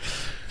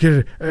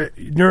 Get it,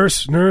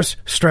 nurse,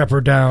 strap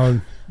her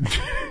down.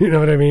 You know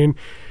what I mean?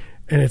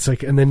 And it's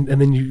like, and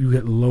then you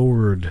get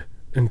lowered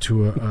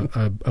into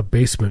a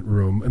basement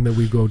room, and then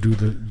we go do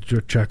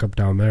the checkup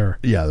down there.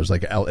 Yeah, there's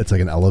it's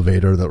like an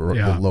elevator that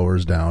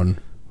lowers down,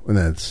 and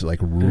then it's like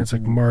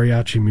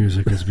mariachi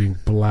music is being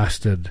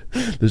blasted.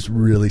 There's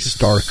really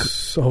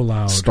so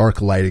loud,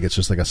 stark lighting. It's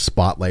just like a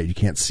spotlight. You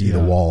can't see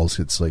the walls.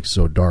 It's like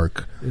so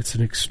dark. It's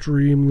an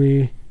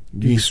extremely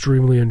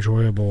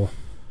enjoyable.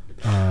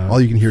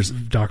 All you can hear is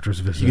doctor's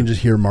visit. You can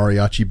just hear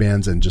mariachi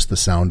bands and just the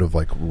sound of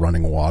like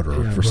running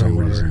water for some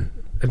reason.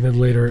 And then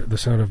later, the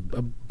sound of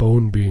a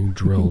bone being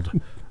drilled.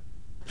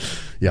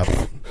 Yep.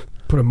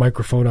 Put a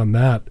microphone on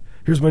that.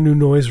 Here's my new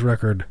noise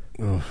record.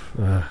 I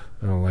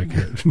don't like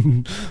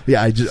it.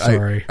 Yeah,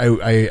 Sorry.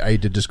 I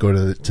did just go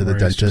to the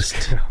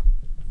dentist,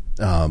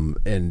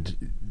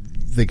 and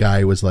the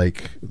guy was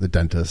like, the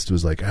dentist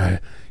was like,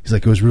 he's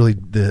like, it was really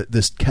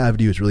this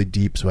cavity was really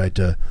deep, so I had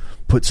to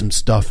put some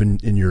stuff in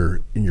your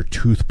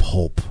tooth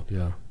pulp.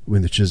 Yeah,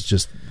 which is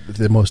just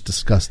the most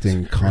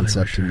disgusting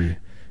concept to me.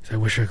 I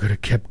wish I could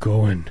have kept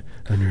going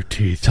on your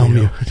teeth. Tell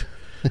me.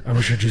 I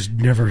wish I just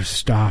never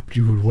stopped.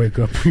 You would wake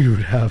up and you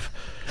would have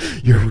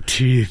your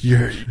teeth. You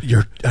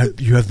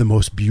have the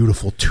most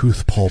beautiful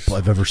tooth pulp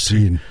I've ever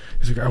seen.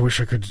 He's like, I wish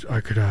I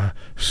could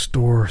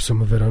store some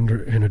of it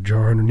in a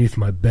jar underneath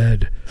my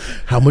bed.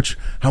 How much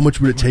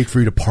would it take for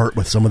you to part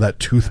with some of that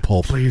tooth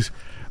pulp? Please,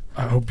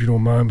 I hope you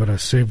don't mind, but I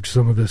saved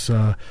some of this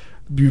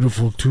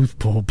beautiful tooth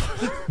pulp.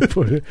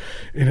 Put it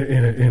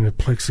in a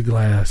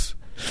plexiglass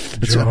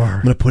jar.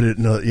 I'm going to put it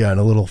in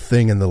a little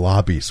thing in the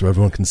lobby so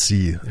everyone can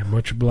see. Yeah,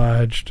 much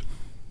obliged.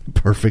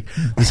 Perfect.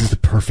 This is the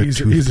perfect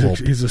tooth pulp.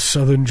 He's a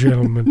southern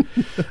gentleman.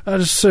 I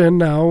just said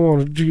now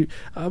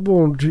I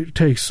want to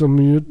take some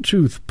of your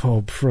tooth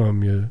pulp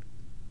from you.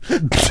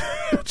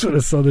 That's what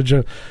a southern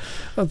gentleman.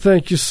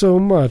 Thank you so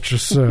much,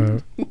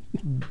 sir.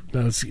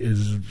 That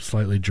is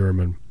slightly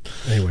German.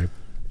 Anyway,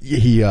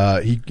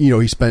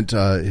 he spent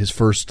his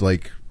first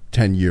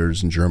 10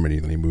 years in Germany,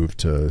 then he moved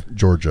to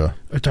Georgia.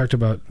 I talked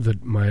about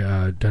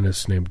my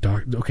dentist named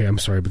okay, I'm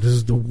sorry, but this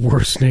is the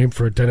worst name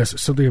for a dentist.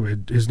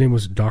 His name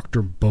was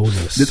Dr.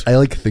 Bonus.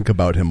 I think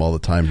about him all the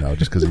time now,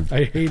 just because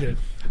I hate it.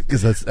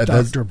 Because that's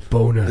Dr.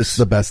 Bonus. This is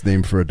the best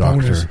name for a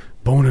doctor.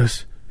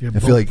 Bonus. Yeah, I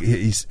feel like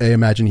I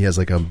imagine he has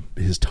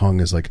his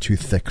tongue is too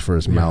thick for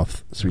his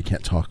mouth, so he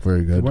can't talk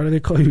very good. Why do they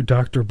call you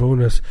Dr.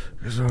 Bonus?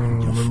 Because I don't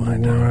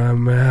remember where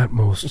I'm at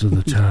most of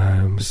the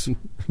times.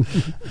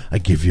 I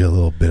give you a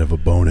little bit of a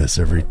bonus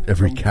every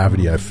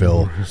cavity I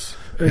fill.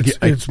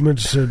 It's meant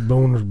to say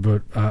bonus,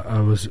 but I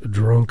was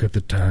drunk at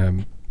the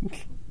time.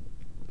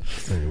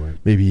 Anyway,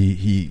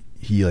 maybe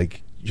he'll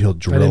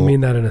drill. I didn't mean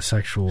that in a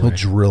sexual way. He'll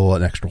drill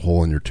an extra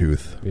hole in your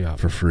tooth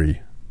for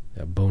free.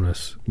 Yeah,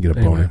 bonus. You get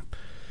a bonus.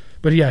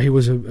 But yeah, he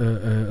was a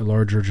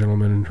larger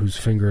gentleman whose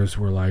fingers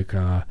were like,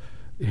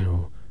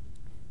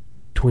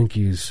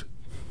 Twinkies,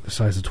 the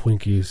size of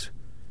Twinkies.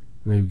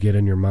 And they would get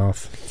in your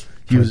mouth.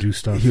 Do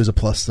stuff. He was a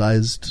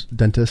plus-sized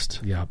dentist?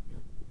 Yeah.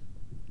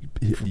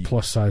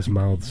 Plus-sized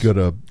mouths. Go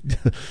to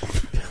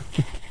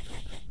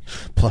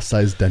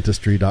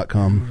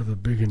plussizedentistry.com. Go to the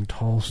Big and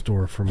Tall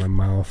store for my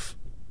mouth.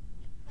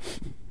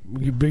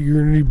 You're going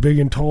to need big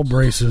and tall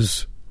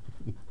braces.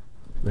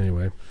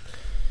 Anyway.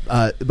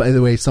 By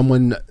the way,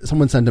 someone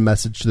sent a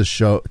message to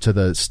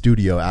the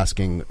studio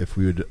asking if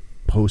we would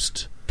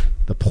post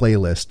the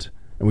playlist,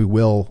 and we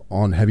will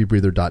on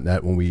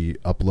heavybreather.net when we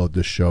upload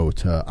the show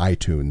to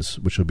iTunes,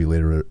 which will be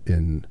later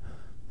in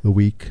the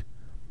week.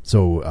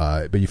 So,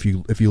 but if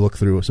you look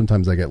through,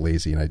 sometimes I get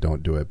lazy and I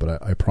don't do it,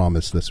 but I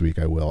promise this week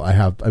I will.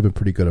 I've been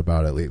pretty good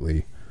about it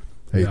lately.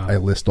 I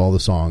list all the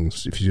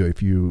songs. If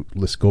you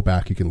go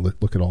back, you can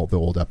look at all the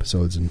old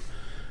episodes and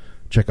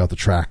check out the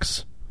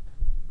tracks.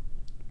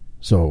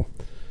 So,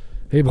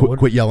 hey,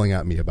 quit yelling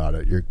at me about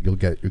it. You'll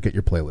get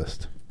your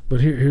playlist. But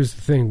here's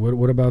the thing.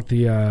 What about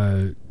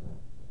the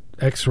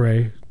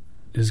X-ray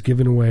is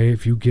given away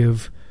if you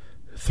give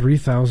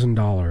 $3,000.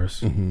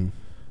 Mm-hmm.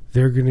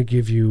 They're going to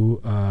give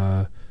you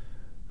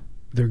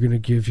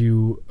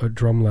a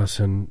drum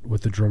lesson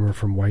with the drummer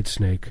from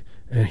Whitesnake,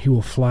 and he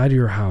will fly to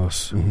your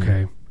house. Mm-hmm.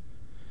 Okay,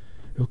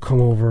 he'll come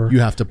over.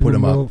 You have to put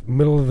him up.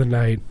 Middle of the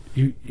night.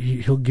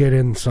 He'll get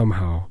in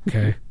somehow.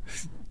 Okay.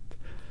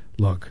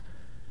 Look,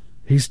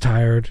 he's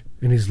tired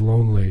and he's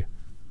lonely.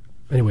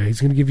 Anyway,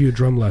 he's going to give you a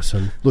drum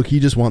lesson. Look,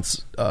 he just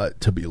wants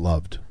to be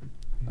loved.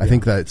 I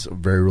think that's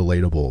very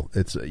relatable.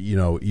 It's,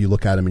 you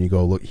look at him and you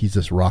go, look, he's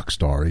this rock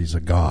star. He's a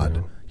god.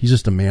 Yeah. He's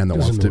just a man that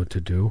Doesn't wants know what to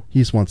do. He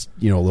just wants,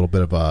 a little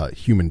bit of a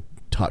human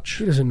touch.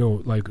 He doesn't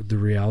know like the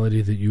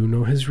reality that you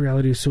know. His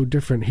reality is so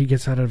different. He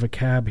gets out of a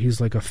cab.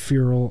 He's like a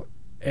feral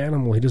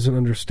animal. He doesn't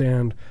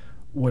understand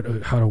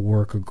how to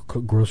work a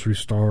grocery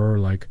store, or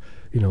like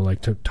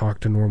to talk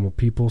to normal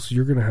people. So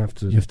you're going to have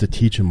to. You have to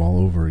teach him all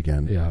over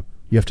again. Yeah.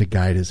 You have to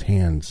guide his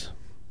hands.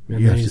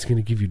 And then he's going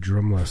to give you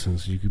drum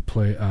lessons. You could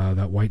play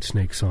that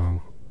Whitesnake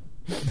song.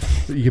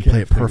 You can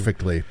play it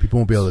perfectly. People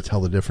won't be able to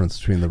tell the difference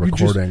between the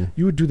recording.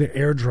 You would do the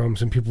air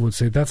drums, and people would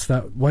say, "That's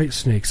that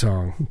Whitesnake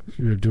song."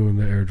 You're doing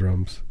the air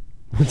drums.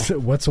 What's a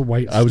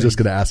Whitesnake? I was just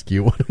going to ask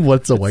you,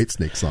 what's a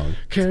Whitesnake song?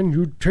 Can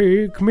you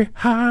take me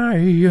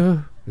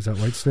higher? Is that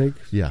Whitesnake?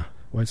 Yeah,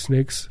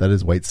 Whitesnakes. that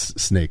is white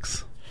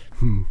snakes.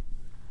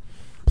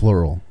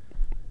 Plural.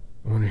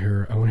 I want to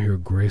hear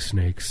Gray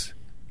Snakes.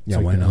 Yeah,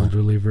 like why an not?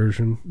 elderly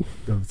version.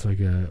 It's like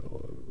a.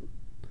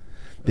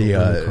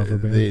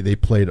 They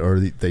played, or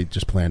they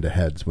just planned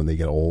ahead. When they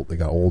get old, they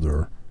got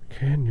older.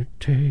 Can you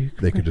take?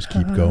 They could just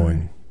keep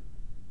going.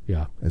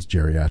 Yeah. As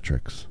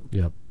geriatrics.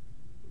 Yep.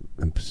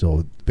 And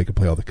so they could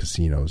play all the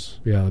casinos.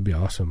 Yeah, that'd be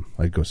awesome.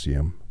 I'd go see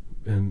him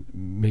and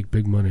make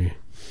big money.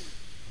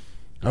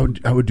 I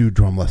would do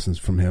drum lessons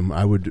from him.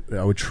 I would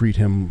treat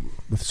him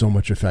with so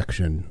much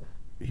affection.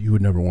 He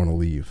would never want to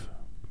leave.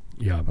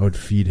 Yeah, I would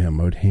feed him.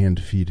 I would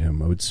hand feed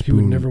him. I would spoon.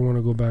 He would never want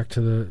to go back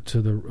to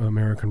the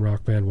American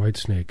rock band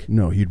Whitesnake.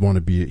 No, he'd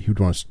want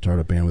to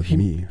start a band with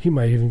me. He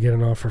might even get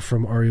an offer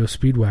from REO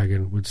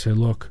Speedwagon. Would say,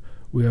 "Look,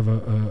 we have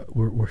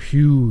we're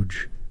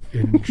huge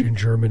in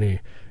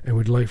Germany, and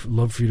we'd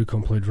love for you to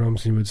come play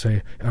drums." And he would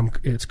say,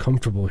 "It's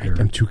comfortable here.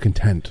 I'm too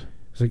content."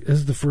 It's like, this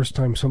is the first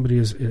time somebody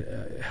has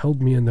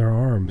held me in their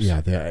arms.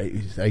 Yeah,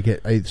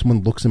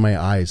 someone looks in my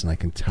eyes and I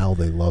can tell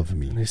they love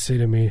me. And they say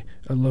to me,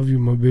 "I love you,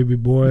 my baby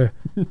boy,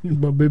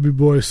 my baby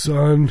boy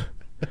son.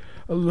 I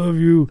love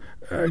you.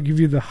 I give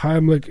you the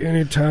Heimlich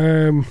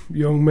anytime,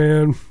 young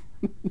man.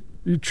 Are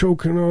you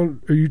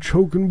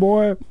choking,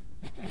 boy?"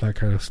 That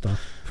kind of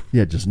stuff.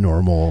 Yeah, just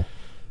normal,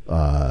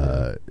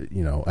 a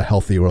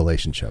healthy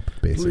relationship,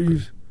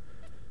 basically.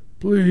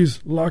 Please,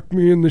 lock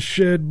me in the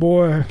shed,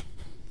 boy.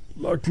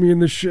 Lock me in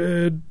the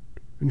shed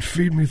and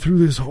feed me through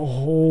this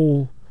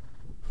hole.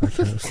 That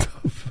kind of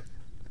stuff.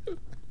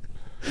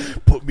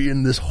 Put me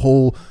in this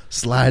hole,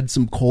 slide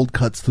some cold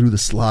cuts through the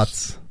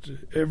slots.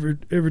 Every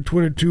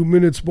 22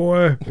 minutes,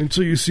 boy,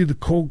 until you see the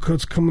cold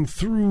cuts coming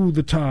through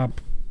the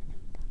top.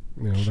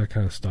 That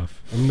kind of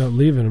stuff. I'm not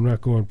leaving. I'm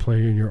not going to play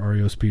in your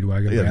REO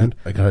Speedwagon band.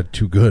 I got it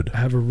too good. I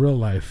have a real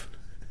life.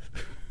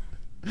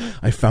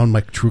 I found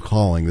my true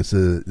calling. This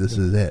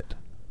is it.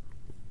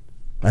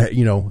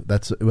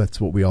 That's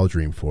what we all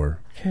dream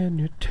for. Can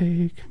you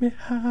take me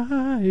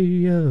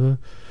higher?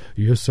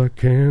 Yes, I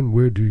can.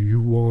 Where do you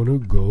want to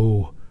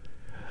go?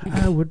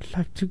 I would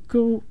like to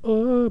go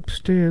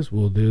upstairs.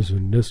 Well, there's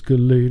an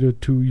escalator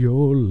to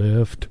your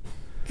left.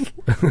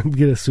 I'm going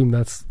to assume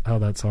that's how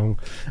that song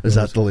goes. Is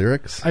that the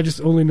lyrics? I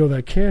just only know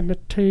that. Can I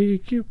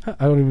take you?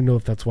 I don't even know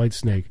if that's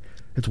Whitesnake.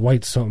 It's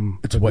white something.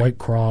 It's like White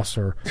Cross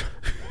or,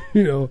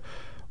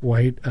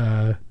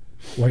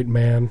 White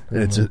Man.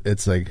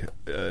 It's like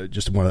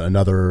just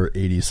another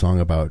 80s song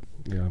about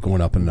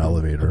going up in an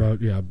elevator.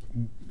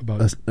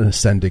 About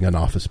ascending an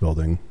office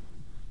building.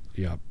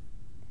 Yeah.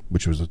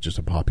 Which was just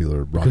a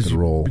popular rock and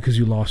roll. Because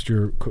you lost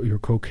your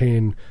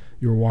cocaine.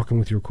 You were walking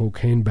with your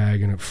cocaine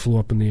bag and it flew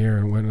up in the air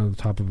and went on the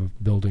top of a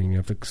building, and you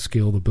have to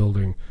scale the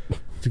building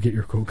to get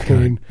your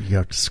cocaine. You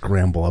have to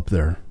scramble up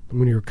there.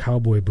 One of your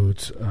cowboy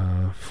boots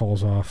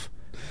falls off.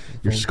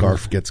 Your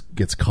scarf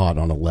gets caught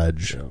on a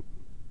ledge. Yeah.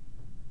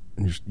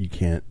 And you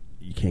can't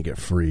get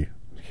free.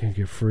 You can't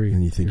get free.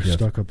 And you think you're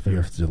stuck up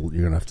there. You're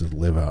going to have to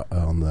live out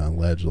on the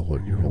ledge your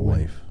whole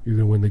life. You're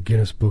going to win the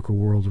Guinness Book of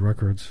World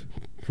Records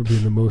for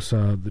being the most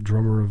the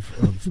drummer of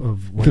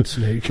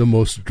Whitesnake. The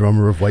most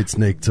drummer of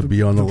Whitesnake to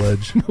be on the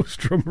ledge. Most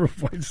drummer of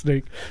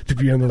Whitesnake to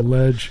be on the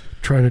ledge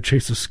trying to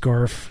chase a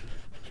scarf.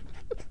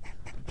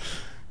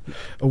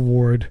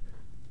 Award.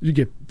 You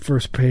get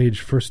first page,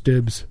 first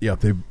dibs. Yeah,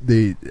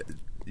 they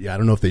I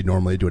don't know if they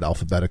normally do it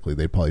alphabetically.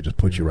 They probably just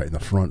put you right in the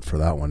front for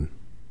that one.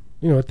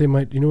 You know what they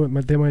might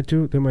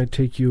do? They might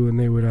take you and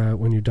they would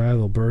when you die,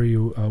 they'll bury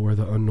you where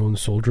the unknown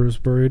soldier is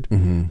buried.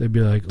 Mm-hmm. They'd be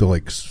like, they'll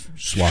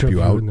swap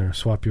you out in there,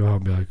 swap you out,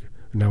 and be like,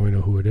 now we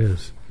know who it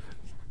is.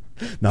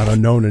 Not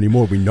unknown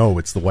anymore. We know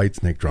it's the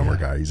Whitesnake drummer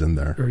guy. He's in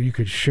there. Or you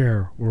could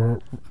share.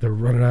 They're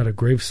running out of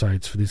grave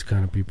sites for these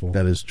kind of people.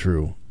 That is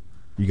true.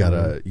 You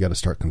gotta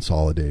start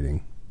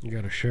consolidating. You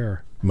got to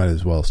share. Might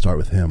as well start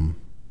with him.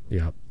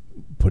 Yeah.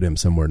 Put him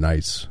somewhere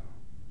nice.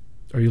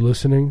 Are you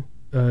listening,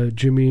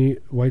 Jimmy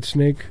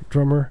Whitesnake,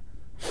 drummer?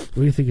 What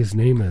do you think his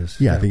name is?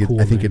 Yeah, I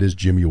think it is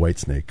Jimmy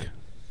Whitesnake.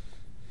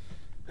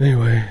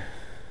 Anyway,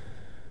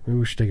 maybe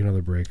we should take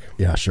another break.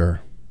 Yeah,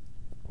 sure.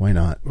 Why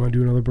not? Want to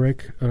do another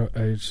break?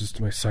 It's just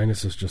my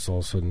sinuses just all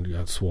of a sudden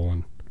got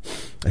swollen.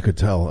 I could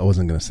tell. I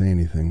wasn't going to say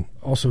anything.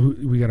 Also,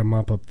 we got to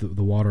mop up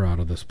the water out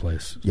of this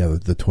place. Yeah,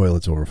 the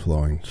toilet's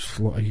overflowing.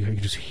 You can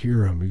just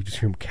hear them. You can just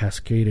hear them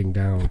cascading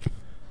down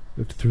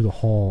through the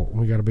hall.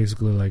 We got to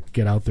basically like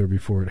get out there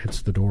before it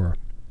hits the door.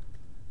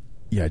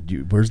 Yeah,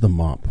 where's the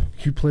mop? Can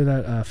you play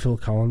that Phil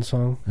Collins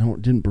song? I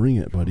didn't bring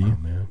it, buddy. Oh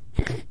man,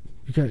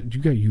 you got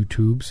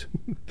YouTubes.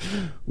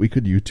 We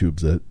could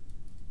YouTube's it.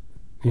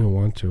 You don't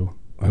want to.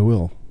 I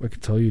will. I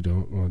could tell you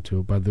don't want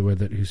to. By the way,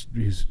 that he's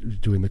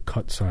doing the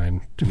cut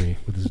sign to me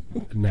with his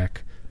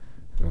neck.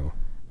 Oh.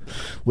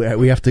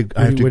 We have to. What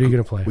are you going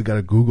to play? We got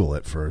to Google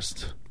it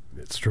first.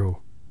 It's true.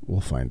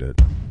 We'll find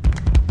it.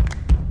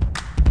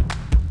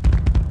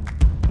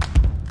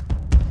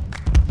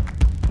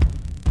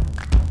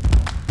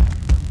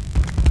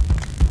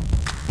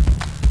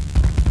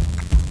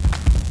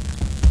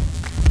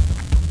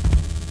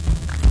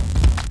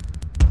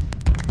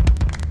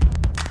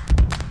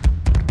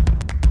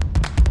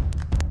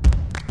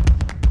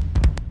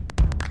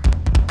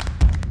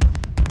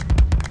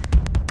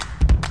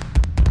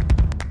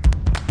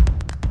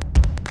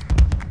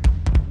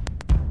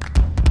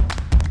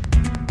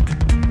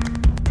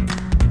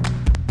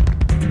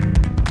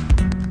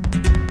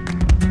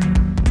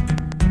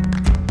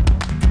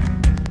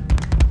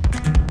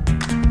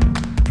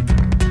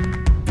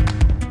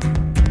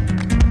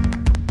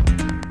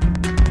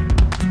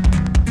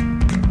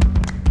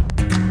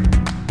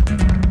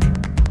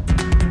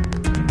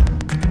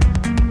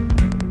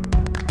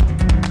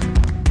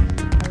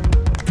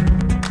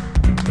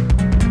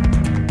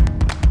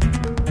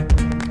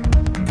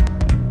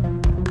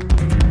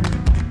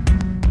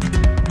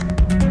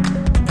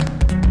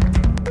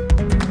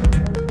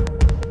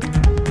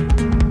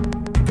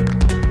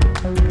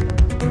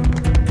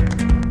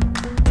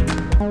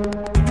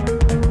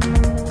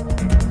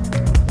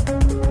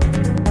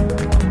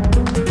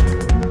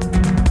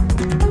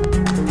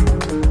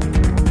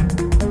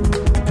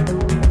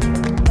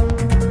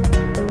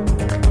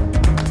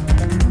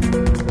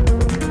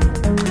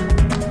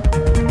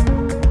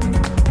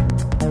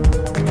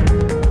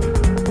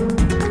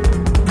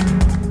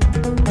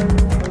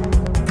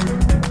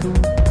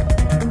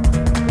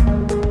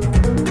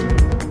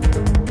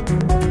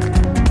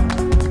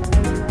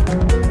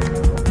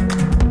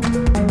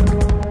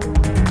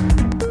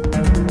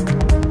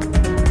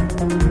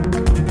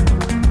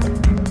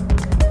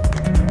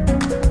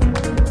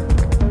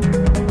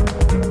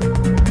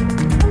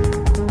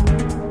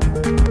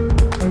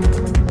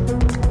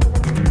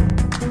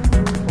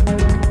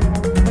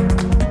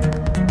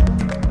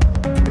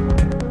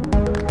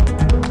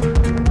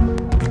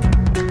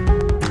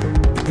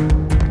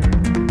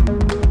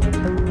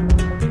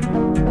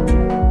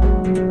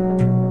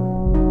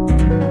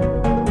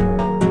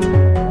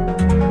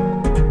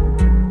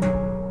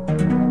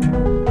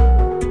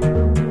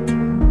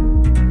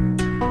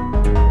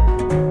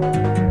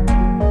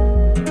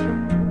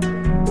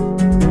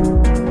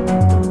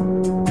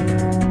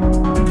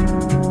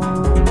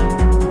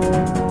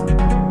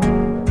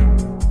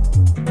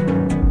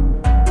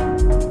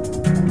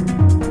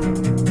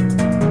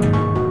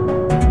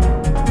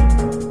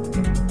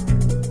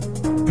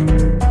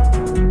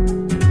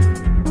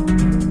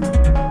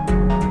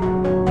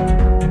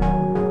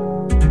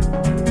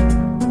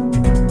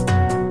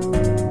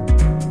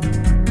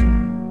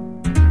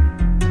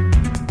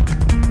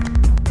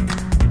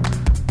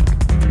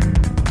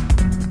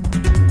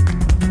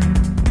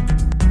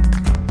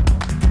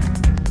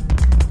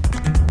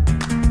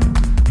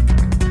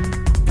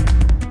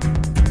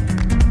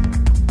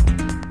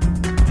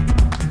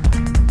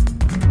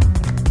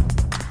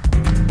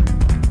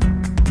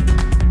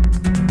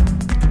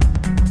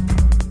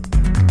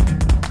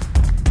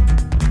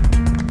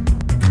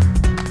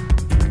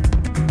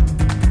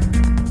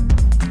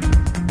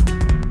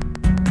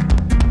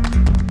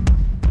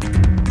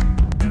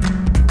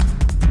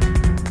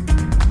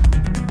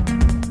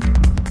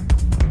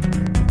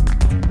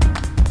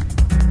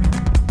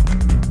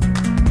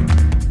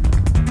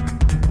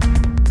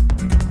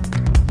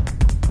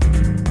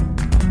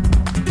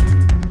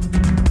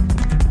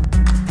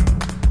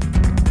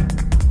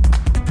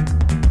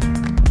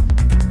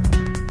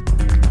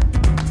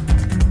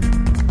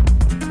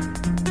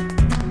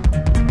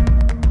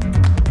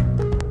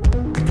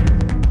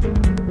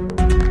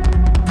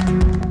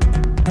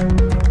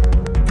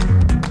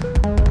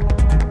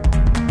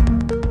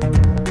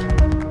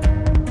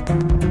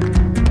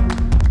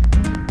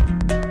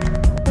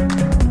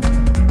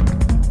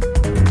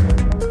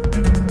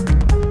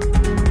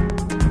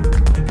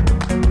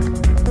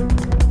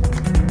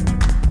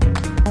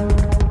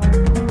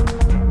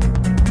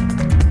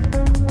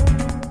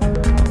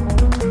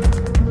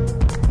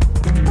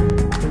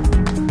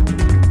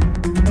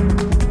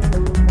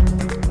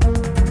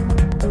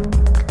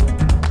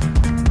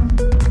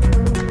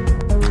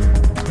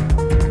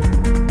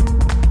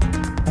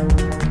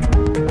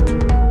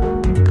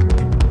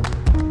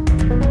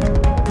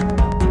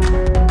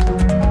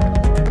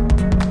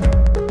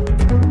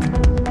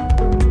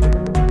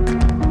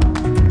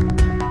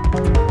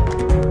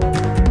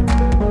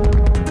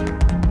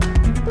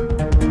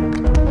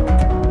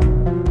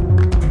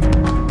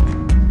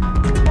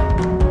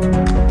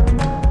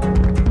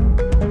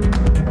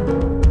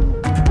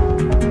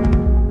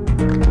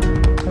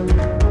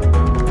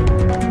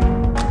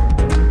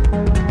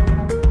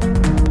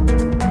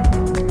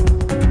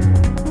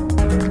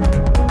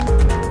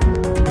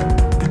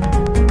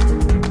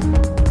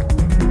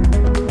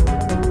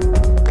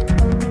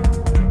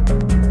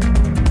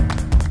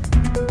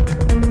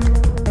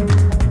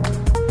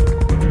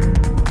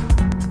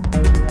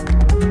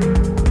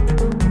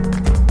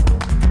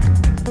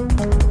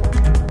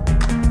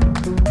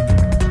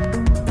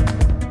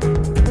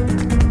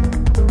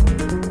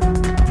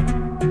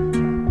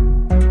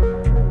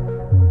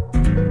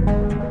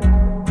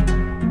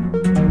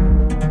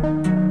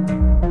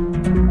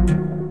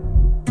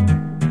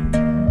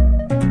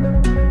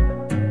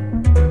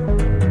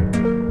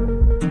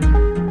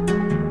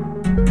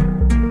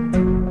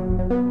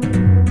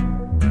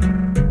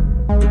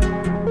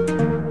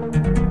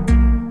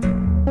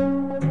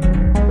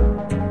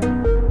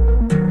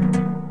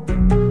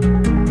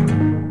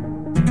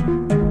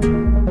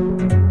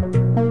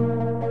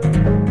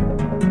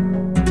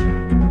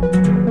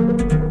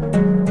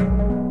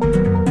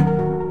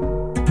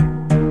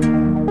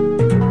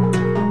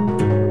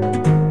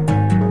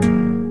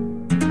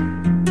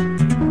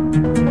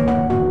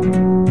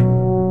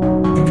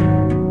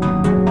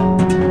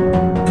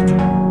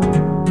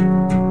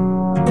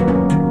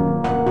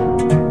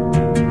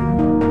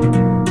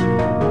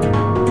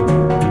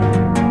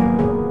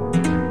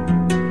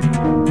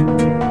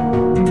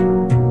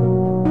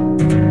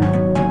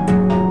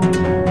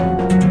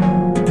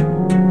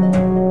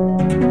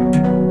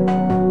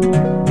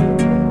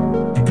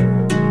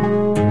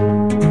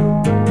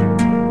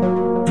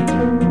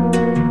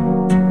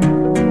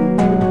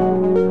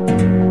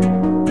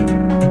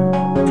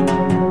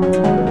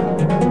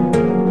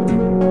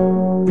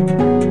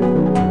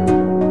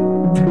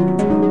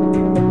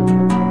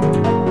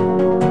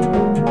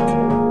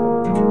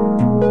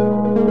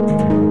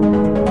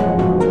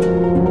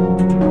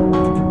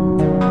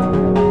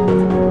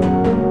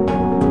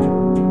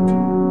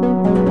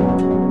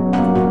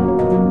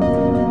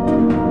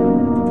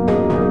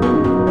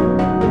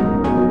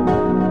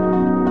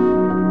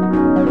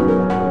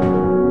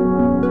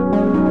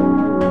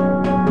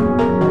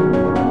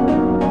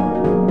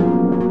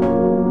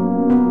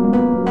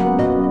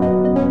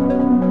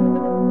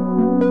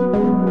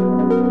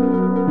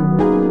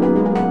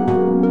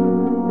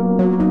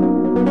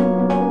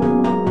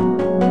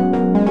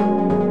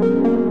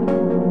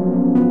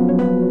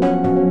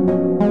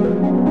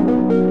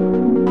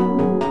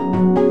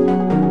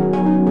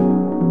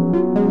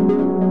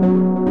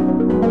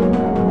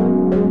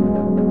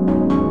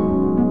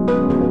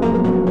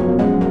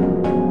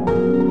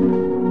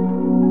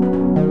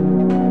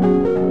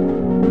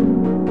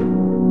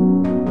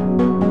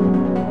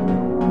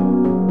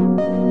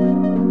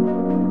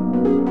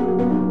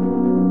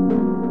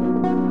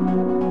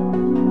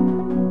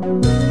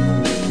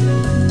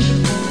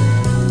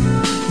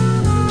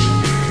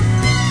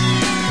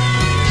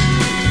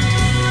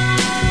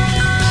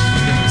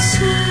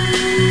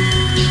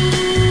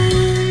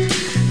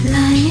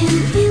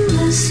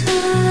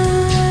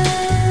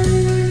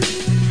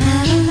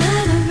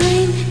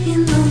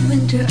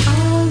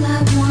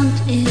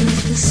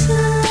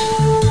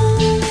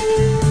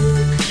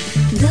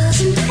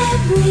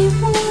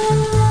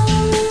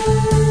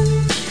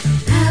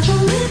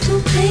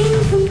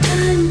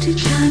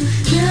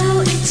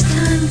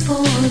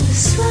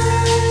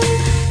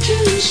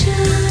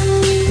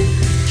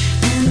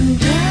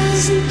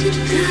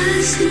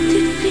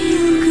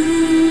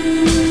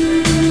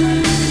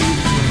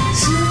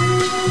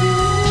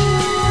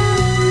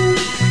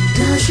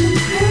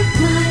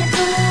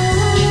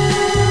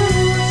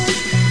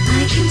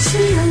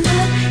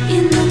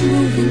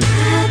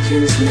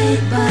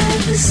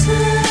 the sun.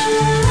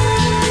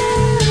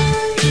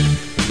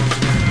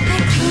 I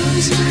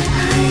close my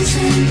eyes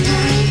and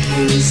I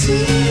can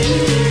see.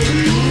 The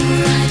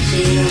more I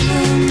feel,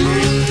 the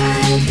more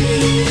I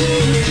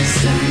bleed. The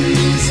sun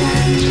is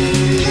an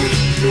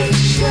electric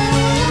show.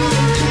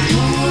 The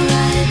more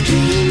I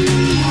dream, the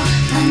more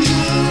I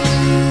know.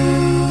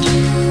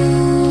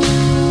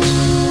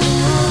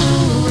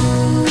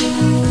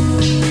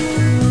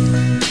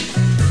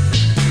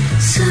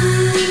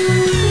 Sun,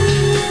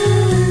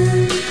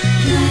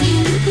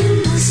 lying in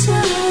the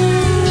sun.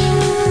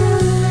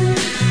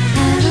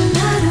 Had a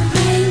lot of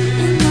rain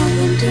in the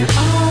winter.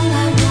 All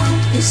I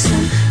want is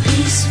some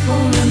peace for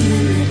a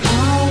minute.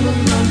 All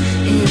alone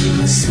in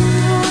the sun.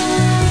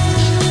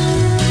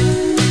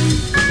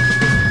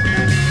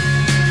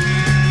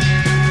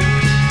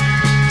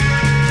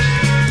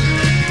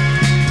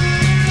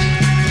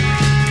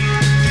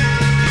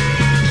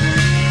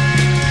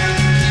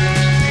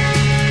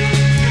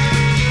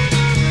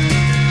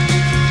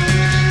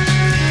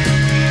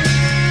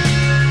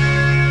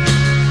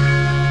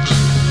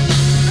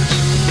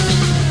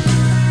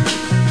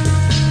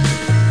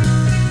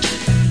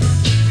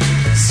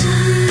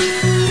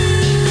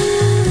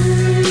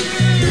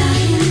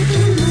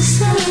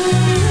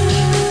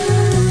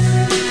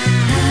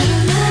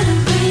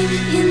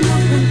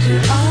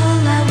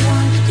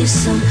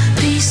 Some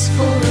peace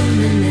for a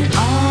minute,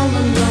 all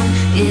alone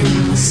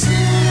in the sun.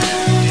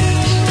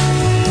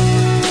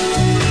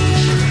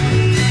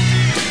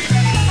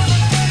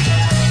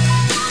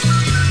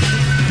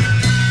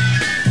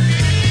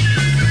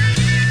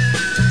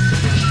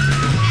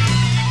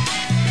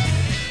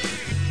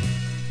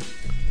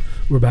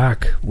 We're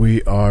back.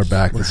 We are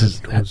back. This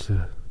is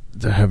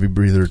the Heavy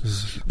Breather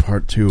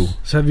Part 2.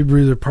 It's Heavy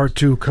Breather Part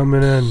 2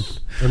 coming in.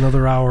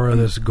 Another hour of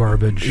this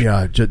garbage.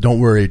 Yeah, don't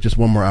worry. Just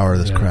one more hour of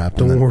this crap.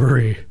 Don't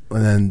worry.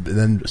 And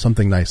then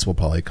something nice will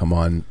probably come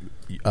on.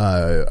 We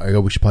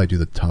should probably do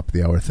the top of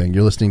the hour thing.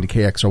 You're listening to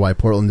KXRY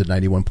Portland at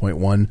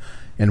 91.1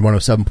 and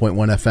 107.1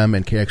 FM,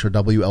 and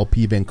KXRW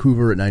LP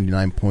Vancouver at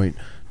 99.9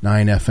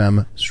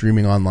 FM,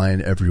 streaming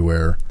online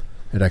everywhere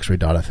at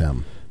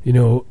xray.fm. You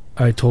know,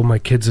 I told my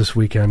kids this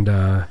weekend,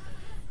 I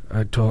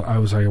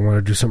was like, I want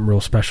to do something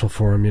real special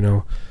for them, you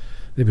know.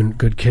 They've been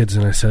good kids,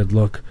 and I said,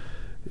 look,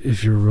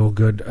 if you're real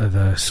good,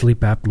 the sleep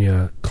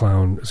apnea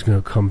clown is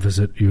going to come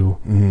visit you.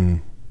 Mm-hmm.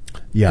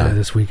 Yeah,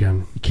 this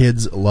weekend.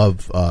 Kids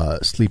love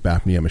sleep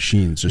apnea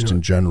machines just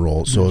in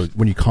general. So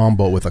when you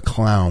combo it with a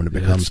clown, it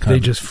becomes kind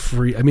of... just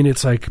free. I mean,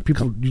 it's like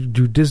people you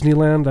do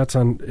Disneyland. That's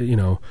on, you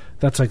know,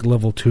 that's like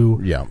level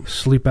 2. Yeah.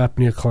 Sleep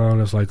apnea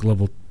clown is like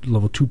level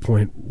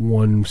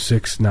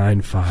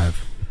 2.1695.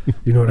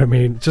 You know what I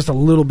mean? Just a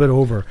little bit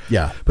over.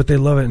 Yeah. But they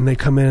love it, and they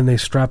come in and they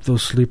strap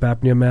those sleep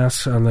apnea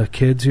masks on the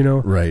kids, you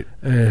know? Right.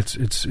 And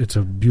it's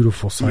a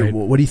beautiful sight. Yeah,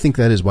 what do you think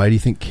that is? Why do you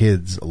think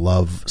kids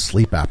love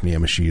sleep apnea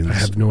machines? I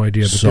have no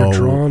idea, but they're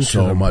drawn to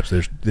them. So much.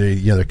 Their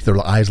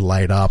eyes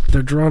light up.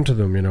 They're drawn to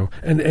them, you know.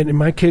 And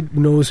my kid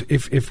knows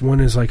if one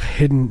is like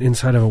hidden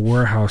inside of a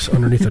warehouse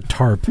underneath a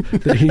tarp,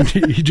 that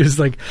he just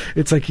like,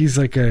 it's like he's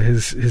like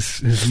his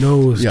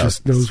nose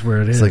just knows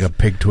where it is. It's like a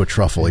pig to a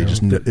truffle. You He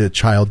just a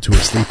child to a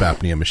sleep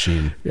apnea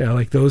machine. Yeah,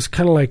 like those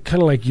kind of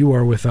like you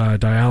are with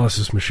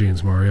dialysis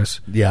machines,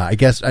 Marius. Yeah, I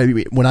guess I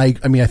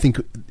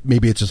think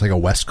maybe it's just like a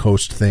West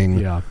Coast thing.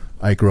 Yeah.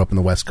 I grew up in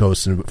the West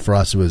Coast, and for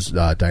us it was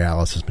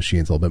dialysis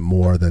machines a little bit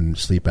more than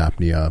sleep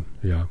apnea.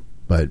 Yeah,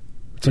 but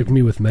it's like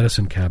me with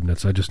medicine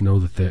cabinets. I just know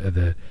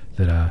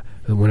that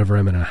whenever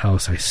I'm in a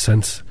house, I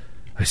sense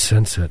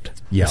it.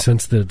 Yeah. I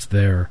sense that it's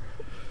there.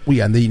 Well,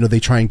 yeah, and they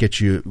try and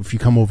get you, if you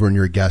come over and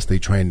you're a guest, they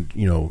try and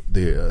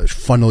they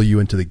funnel you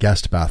into the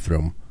guest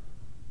bathroom.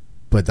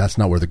 But that's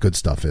not where the good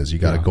stuff is. You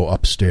got to go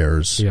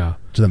upstairs to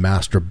the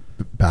master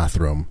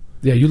bathroom.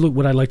 Yeah, you look.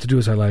 What I like to do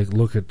is I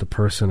look at the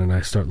person and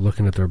I start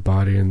looking at their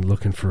body and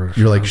looking for.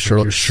 You're like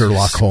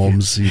Sherlock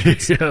Holmes.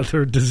 Yeah,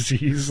 their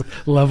disease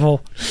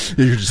level.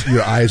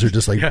 Your eyes are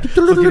just like. Yeah.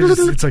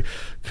 It's like,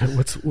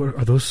 what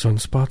are those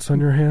sunspots on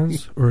your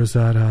hands, or is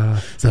that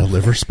a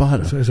liver spot?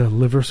 Is that a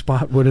liver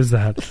spot? What is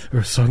that? Or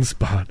a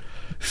sunspot?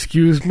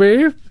 Excuse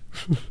me.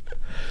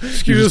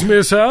 Excuse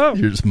me, sir.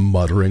 You're just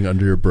muttering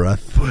under your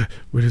breath.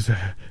 What is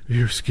that?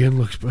 Your skin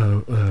looks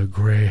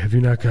gray. Have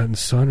you not gotten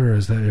sun, or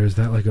is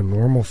that like a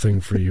normal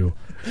thing for you?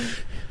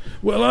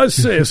 Well, I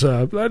say,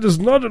 sir, that is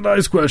not a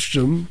nice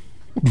question.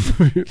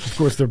 Of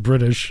course, they're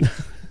British.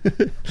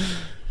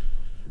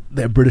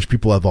 The British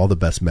people have all the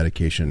best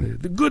medication.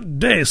 Good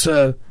day,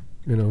 sir.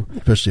 You know,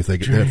 especially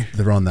if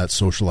they're on that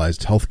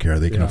socialized health care,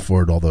 they can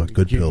afford all the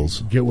good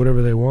pills. Get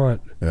whatever they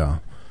want. Yeah.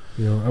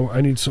 You know,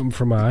 I need something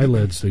for my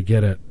eyelids. They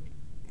get it.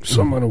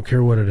 Something, I don't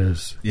care what it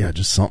is. Yeah,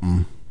 just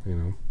something. You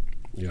know.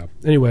 Yeah.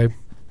 Anyway,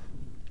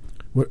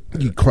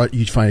 you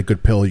find a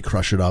good pill, you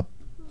crush it up,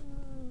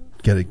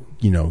 get it.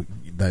 You know,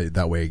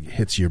 that way it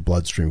hits your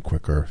bloodstream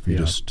quicker. If you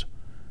just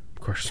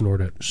snort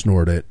it.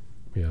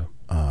 Yeah.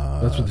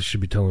 That's what they should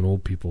be telling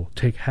old people.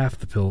 Take half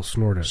the pill,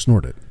 snort it.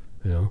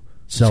 You know.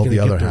 Sell the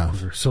other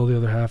half. Sell the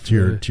other half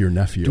to your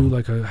nephew. Do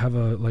like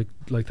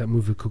that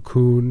movie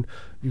Cocoon.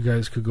 You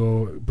guys could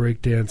go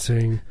break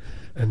dancing.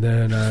 and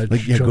then yeah,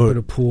 jump go- in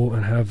a pool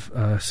and have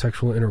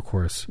sexual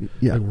intercourse.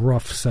 Yeah. Like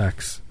rough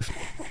sex.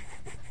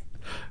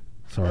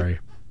 Sorry.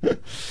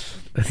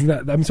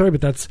 I'm sorry, but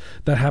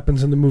that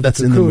happens in the movie. That's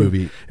in the Cocoon.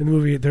 movie. In the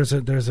movie, there's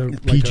a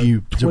PG.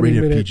 like It's a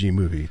rated 20-minute PG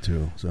movie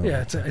too. So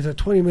Yeah, it's a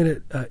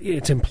 20-minute.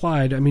 It's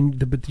implied. I mean,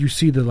 but you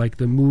see the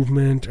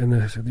movement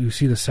and you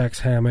see the sex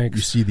hammocks,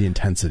 you see the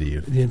intensity.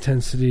 the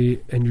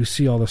intensity, and you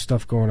see all the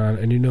stuff going on,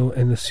 and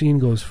and the scene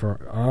goes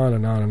for on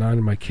and on and on.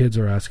 And my kids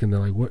are asking,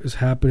 they're like, "What is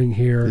happening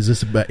here?" Is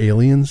this about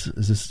aliens?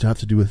 Is this have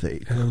to do with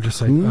And I'm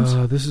just like,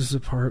 cocoons? this is the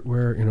part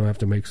where I have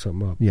to make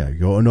something up. Yeah, you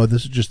go. Oh no,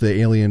 this is just the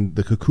alien,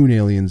 the cocoon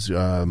aliens.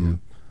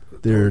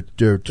 They're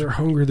They're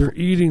hungry. They're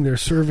eating. They're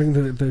serving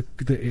the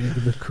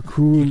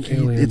cocoon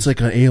aliens. It's like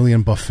an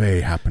alien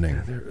buffet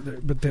happening.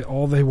 But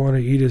all they want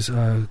to eat is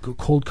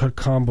cold cut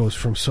combos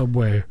from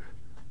Subway.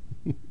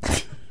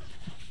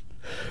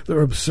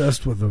 They're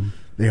obsessed with them.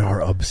 They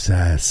are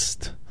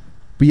obsessed.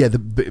 But yeah,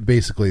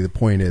 basically the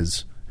point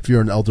is, if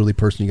you're an elderly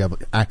person, you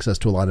have access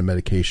to a lot of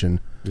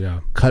medication. Yeah.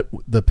 Cut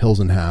the pills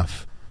in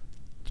half,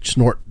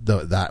 snort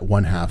that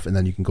one half, and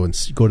then you can go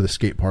to the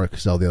skate park,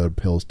 sell the other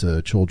pills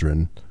to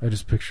children. I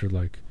just pictured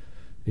like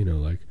you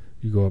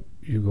go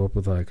up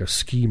with like a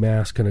ski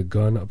mask and a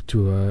gun up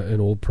to an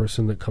old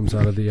person that comes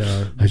out of the.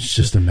 I was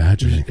just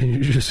imagining. And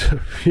you just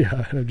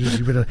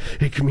you be like,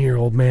 hey, come here,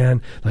 old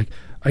man. Like,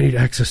 I need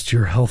access to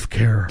your health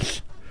care.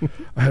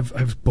 I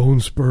have bone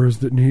spurs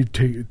that need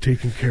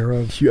taken care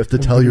of. You have to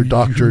tell your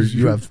doctor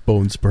you have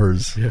bone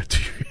spurs. Yeah,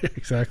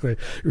 exactly.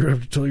 You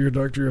have to tell your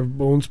doctor you have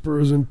bone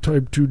spurs and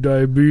type 2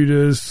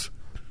 diabetes.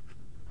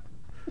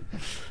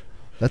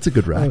 That's a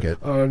good racket.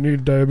 I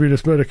need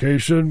diabetes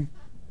medication.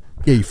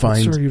 Yeah, you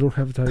find Sir, you don't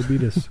have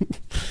diabetes.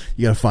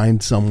 you got to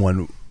find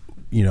someone,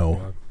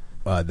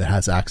 that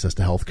has access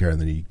to healthcare,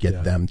 and then you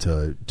get them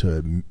to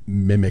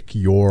mimic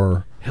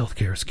your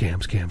Healthcare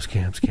scam.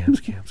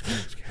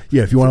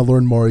 Yeah, if you want to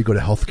learn more, you go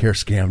to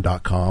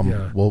healthcarescam.com.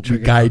 Yeah, We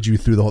check it guide you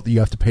through the whole. You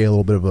have to pay a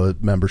little bit of a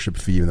membership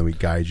fee, and then we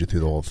guide you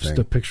through the whole thing. Just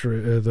a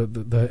picture,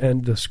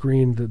 the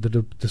screen, the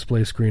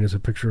display screen is a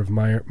picture of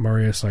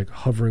Marius like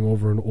hovering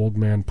over an old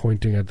man,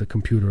 pointing at the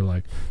computer,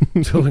 like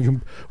telling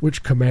him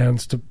which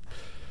commands to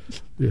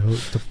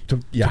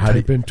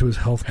type into his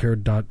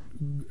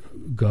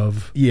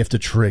healthcare.gov. You have to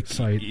trick.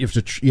 Site. You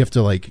have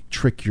to like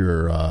trick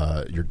your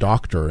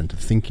doctor into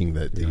thinking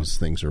that these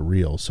things are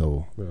real.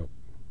 So. Well,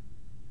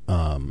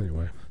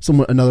 anyway,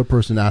 Another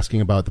person asking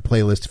about the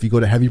playlist. If you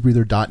go to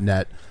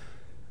heavybreather.net,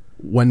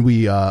 when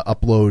we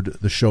upload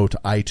the show to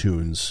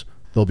iTunes,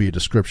 there'll be a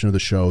description of the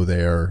show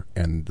there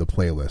and the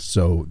playlist.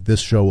 So this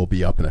show will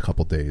be up in a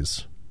couple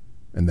days,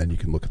 and then you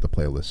can look at the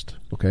playlist.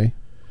 Okay,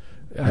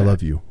 I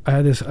love you. I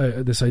had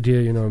this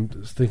idea. I'm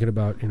thinking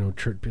about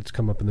church. It's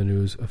come up in the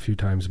news a few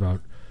times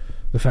about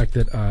the fact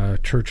that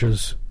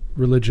churches,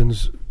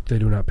 religions, they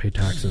do not pay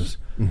taxes,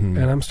 and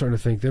I'm starting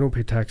to think they don't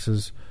pay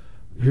taxes.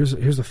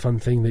 Here's a fun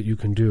thing that you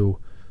can do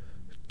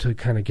to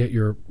kind of get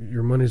your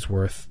money's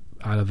worth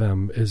out of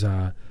them is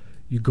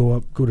you go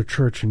to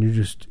church and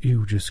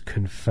you just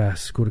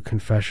confess, go to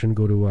confession,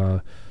 go to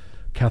a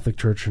Catholic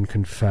church and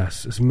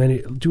confess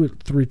do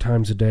it 3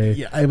 times a day.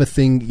 Yeah, I have a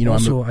thing.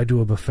 Also, I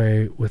do a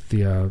buffet with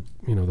the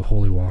the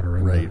holy water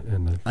and right.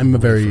 I'm a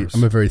very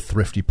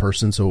thrifty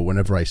person, so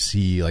whenever I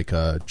see like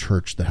a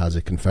church that has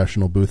a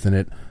confessional booth in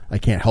it, I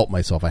can't help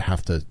myself. I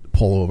have to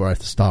pull over. I have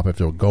to stop. I have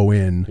to go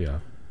in. Yeah.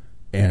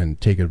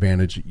 And take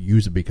advantage,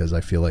 use it because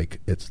I feel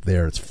like it's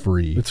there. It's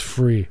free. It's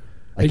free.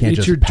 I can't it's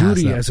just your pass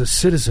duty that. as a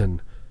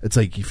citizen. It's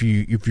like if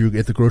you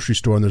at the grocery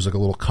store and there's like a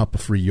little cup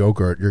of free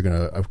yogurt, you're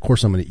gonna. Of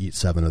course, I'm gonna eat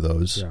 7 of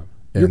those. Yeah. And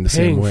You're in the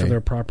same paying way, for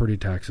their property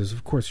taxes.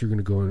 Of course, you're going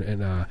to go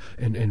in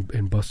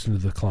and bust into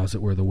the closet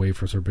where the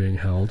wafers are being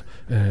held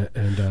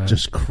and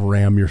just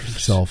cram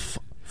yourself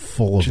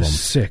full of them.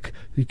 Just sick.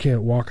 You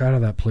can't walk out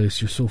of that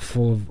place. You're so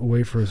full of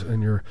wafers,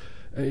 and you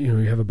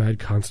have a bad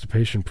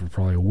constipation for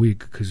probably a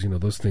week because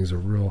those things are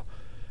real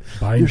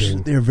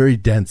binding. They're very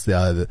dense.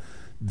 You'd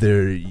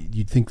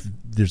think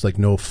there's like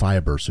no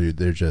fiber, so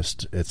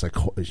it's like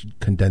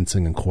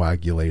condensing and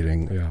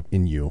coagulating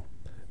in you.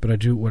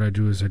 But what I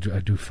do is I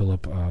do fill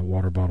up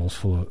water bottles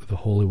full of the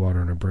holy water,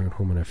 and I bring it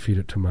home and I feed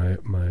it to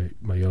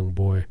my young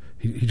boy.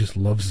 He just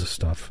loves the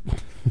stuff.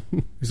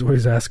 He's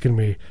always asking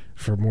me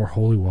for more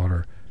holy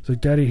water. It's like,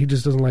 Daddy, he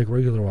just doesn't like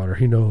regular water.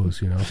 He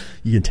knows,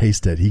 You can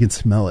taste it. He can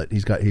smell it.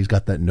 He's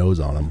got that nose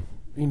on him.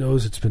 He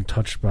knows it's been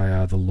touched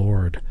by the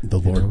Lord. The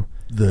Lord,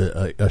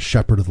 a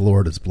shepherd of the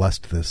Lord has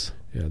blessed this.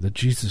 Yeah, that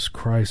Jesus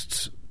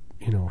Christ's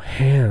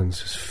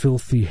hands, his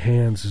filthy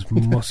hands, his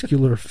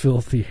muscular,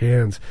 filthy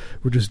hands,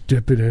 were just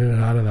dipping in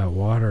and out of that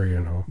water.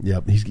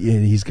 Yep,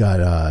 he's got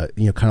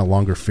kind of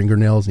longer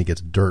fingernails, and he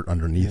gets dirt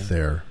underneath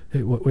there.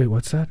 Hey, wait,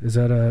 what's that? Is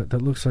that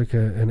that looks like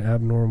an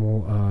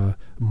abnormal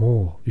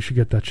mole? You should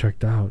get that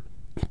checked out.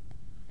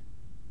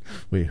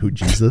 Wait, who?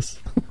 Jesus?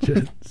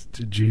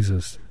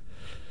 Jesus.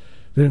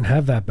 They didn't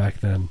have that back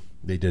then.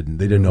 They didn't.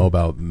 They didn't know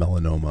about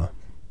melanoma.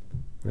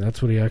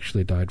 That's what he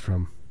actually died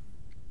from.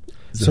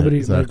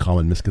 Is that a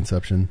common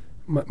misconception?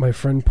 My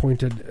friend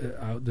pointed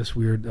out this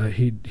weird.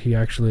 He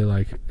actually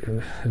it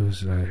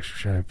was.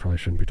 I probably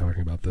shouldn't be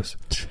talking about this,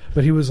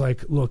 but he was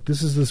like, "Look,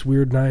 this is this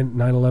weird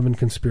 9/11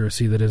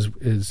 conspiracy that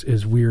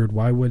is weird.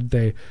 Why would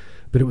they?"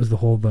 But it was the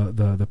whole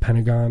the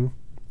Pentagon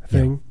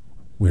thing. Yeah.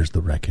 Where's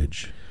the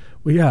wreckage?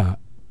 Well, yeah,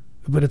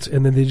 but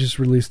and then they just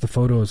released the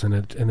photos and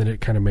then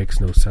it kind of makes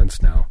no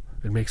sense now.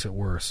 It makes it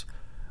worse.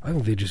 I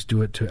think they just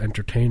do it to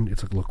entertain.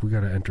 It's like, look, we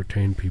got to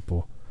entertain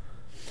people.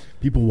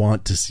 People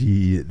want to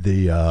see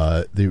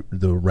the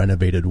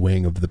renovated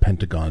wing of the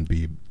Pentagon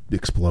be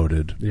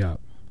exploded. Yeah,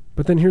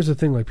 but then here's the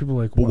thing: like people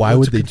are like, but why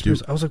would they do?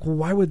 I was like, well,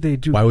 why would they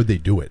do? Why would they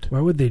do it? Why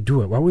would they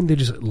do it? Why wouldn't they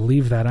just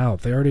leave that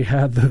out? They already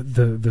had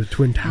the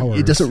Twin Towers.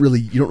 It doesn't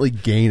really. You don't really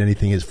gain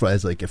anything as far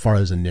as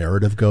a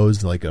narrative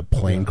goes. Like a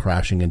plane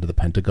crashing into the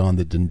Pentagon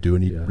that didn't do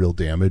any real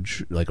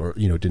damage, or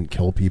didn't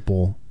kill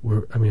people.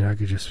 I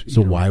could just.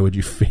 So why would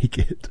you fake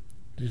it?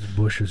 These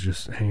Bush is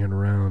just hanging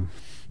around.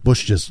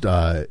 Bush just,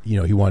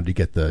 he wanted to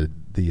get the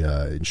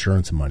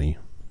insurance money.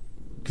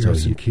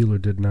 Garrison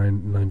Keillor did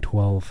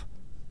 9/12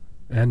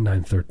 and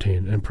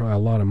 9/13, and probably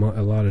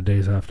a lot of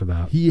days after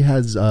that. He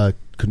has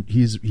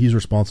he's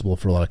responsible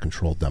for a lot of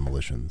controlled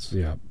demolitions.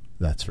 Yeah,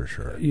 that's for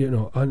sure.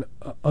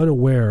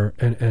 Unaware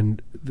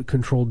and the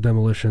controlled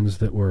demolitions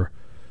that were,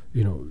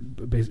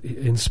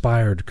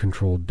 inspired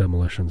controlled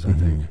demolitions. I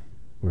think.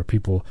 Where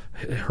people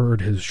heard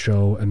his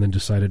show and then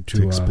decided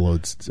to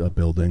explode a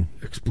building,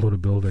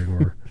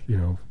 or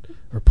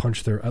or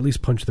punch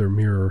their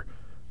mirror,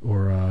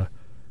 or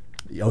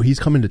he's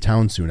coming to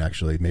town soon.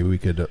 Actually, maybe we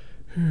could. Here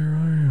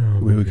I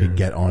am. Maybe we could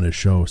get on his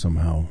show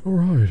somehow. All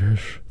right,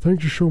 Ish.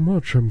 Thank you so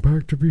much. I'm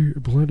glad to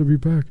be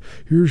back.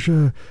 Here's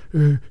a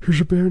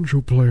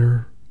banjo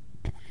player.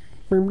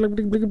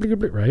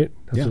 Right?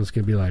 That's what it's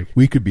gonna be like.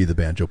 We could be the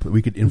banjo player.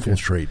 We could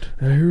infiltrate.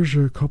 Here's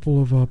a couple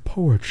of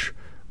poets.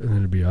 And then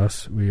it'd be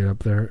us. We get up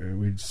there and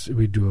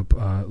we'd do a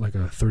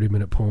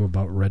 30-minute poem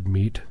about red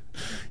meat.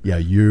 Yeah,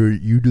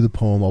 you do the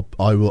poem.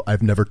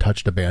 I've never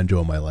touched a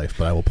banjo in my life,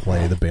 but I will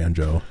play the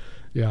banjo.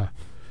 Yeah,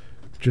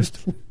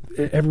 just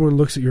everyone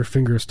looks at your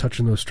fingers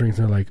touching those strings,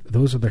 and they're like,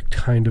 "Those are the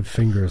kind of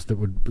fingers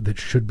that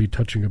should be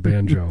touching a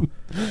banjo."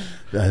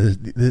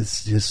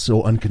 This is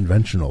so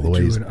unconventional. The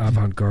way he's an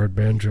avant-garde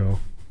banjo.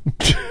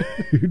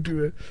 You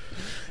do it,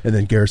 and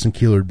then Garrison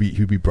Keillor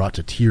he'd be brought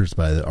to tears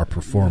by our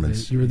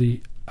performance. You're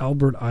the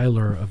Albert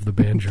Eiler of the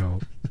banjo.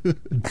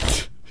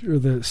 You're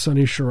the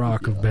Sonny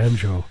Chirac of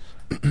banjo.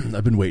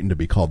 I've been waiting to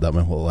be called that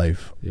my whole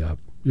life. Yeah,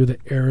 you're the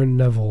Aaron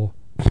Neville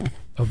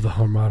of the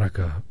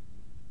harmonica,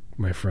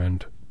 my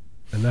friend,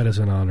 and that is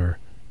an honor.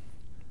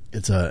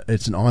 It's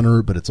an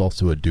honor, but it's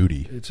also a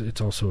duty.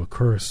 It's also a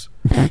curse.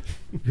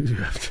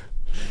 Because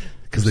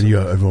then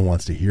everyone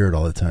wants to hear it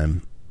all the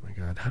time. Oh my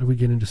God, how do we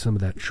get into some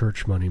of that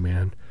church money,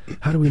 man?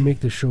 How do we make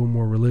the show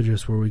more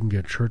religious where we can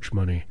get church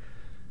money?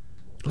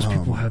 Those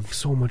people have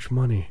so much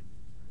money.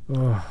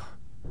 Oh.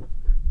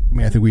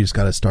 I think we just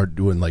got to start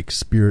doing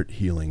spirit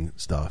healing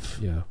stuff.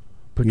 Yeah.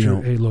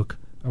 Hey, look,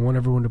 I want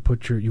everyone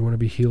to you want to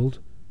be healed?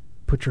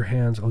 Put your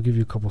hands, I'll give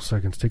you a couple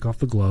seconds. Take off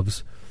the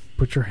gloves.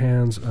 Put your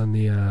hands on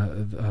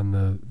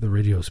the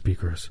radio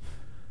speakers.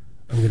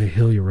 I'm going to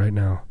heal you right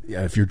now.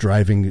 Yeah, if you're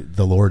driving,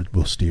 the Lord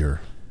will steer.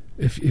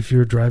 If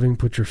you're driving,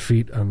 put your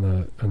feet on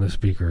the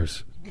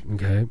speakers.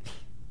 Okay?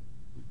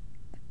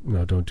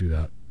 No, don't do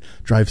that.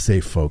 Drive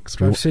safe, folks.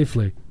 Drive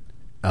safely.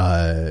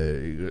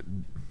 God's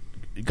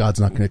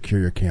not going to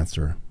cure your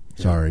cancer.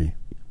 Sorry.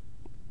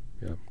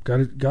 Yeah.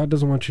 God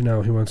doesn't want you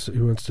now. He wants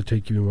to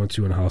take you. He wants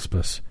you in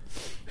hospice.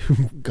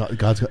 God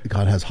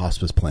has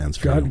hospice plans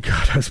for you.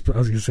 I was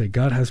going to say,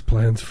 God has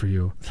plans for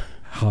you.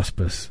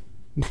 Hospice.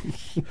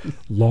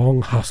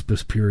 Long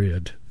hospice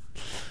period.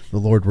 The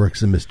Lord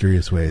works in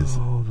mysterious ways.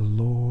 Oh, the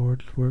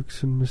Lord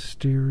works in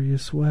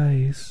mysterious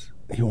ways.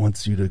 He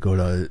wants you to go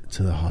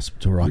to the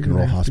hospital, Rock and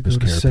Roll Hospice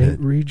Care Pit. St.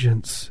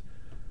 Regent's.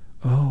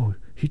 Oh,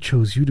 he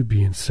chose you to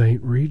be in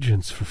St.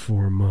 Regent's for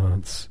 4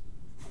 months.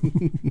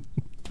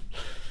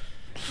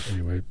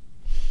 Anyway.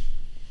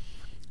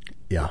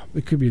 Yeah.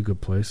 It could be a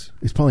good place.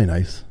 It's probably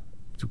nice.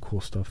 Do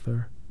cool stuff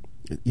there.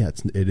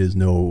 It is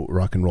no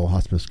Rock and Roll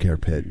Hospice Care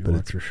Pit, but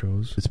watch your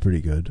shows. It's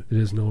pretty good. It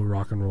is no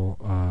Rock and Roll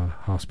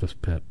Hospice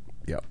Pit.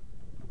 Yeah.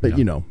 But,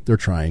 they're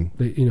trying.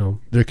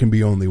 There can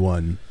be only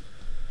one.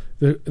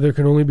 There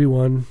can only be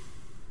one.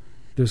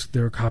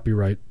 There are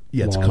copyright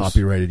laws. It's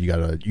copyrighted.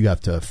 You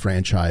have to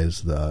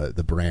franchise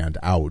the brand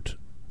out,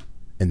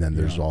 and then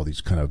there's all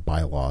these kind of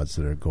bylaws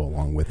that go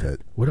along with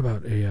it. What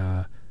about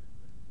a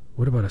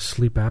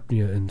sleep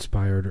apnea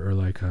inspired or a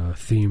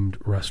themed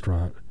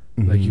restaurant?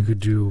 Mm-hmm. You could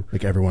do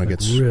everyone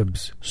gets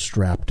ribs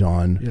strapped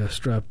on. Yeah,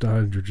 strapped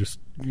on. You're just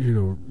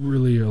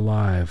really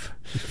alive.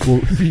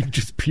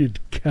 Just being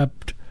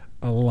kept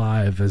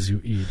alive as you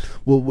eat.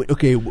 Well,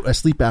 okay, a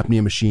sleep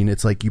apnea machine,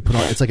 it's like you put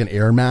on, it's like an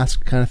air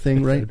mask kind of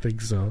thing, right? I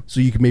think so. So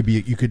you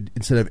could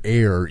instead of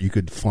air, you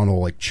could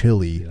funnel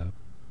chili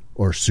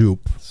or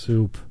soup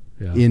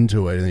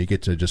into it, and then you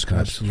get to just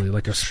absolutely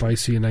like a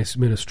spicy, nice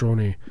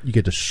minestrone. You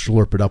get to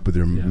slurp it up with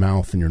your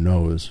mouth and your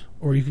nose.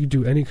 Or you could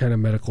do any kind of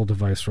medical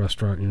device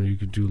restaurant. You know, you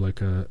could do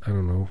like an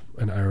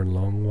iron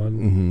lung one.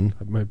 Mm-hmm.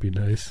 That might be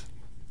nice.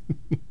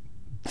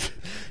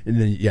 And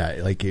then,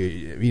 like,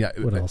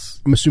 What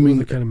else? I'm assuming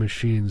What are the kind of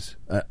machines.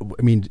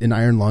 in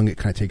iron lung, it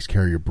kind of takes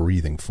care of your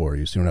breathing for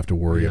you, so you don't have to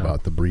worry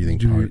about the breathing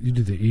part. You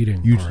do the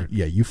eating part.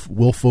 Yeah,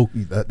 will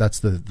focus. That's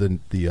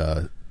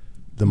the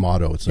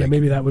motto. It's like,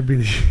 maybe that would be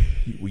the.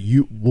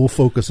 you will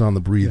focus on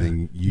the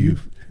breathing.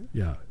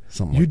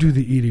 Something You like do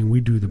the eating,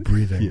 we do the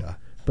breathing. Yeah.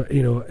 But,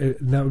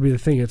 that would be the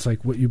thing. It's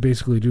like what you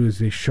basically do is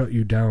they shut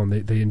you down.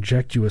 They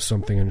inject you with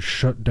something and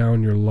shut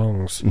down your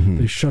lungs. Mm-hmm.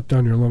 They shut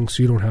down your lungs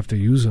so you don't have to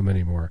use them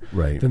anymore.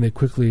 Right. Then they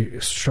quickly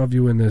shove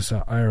you in this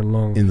iron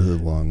lung. into the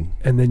lung.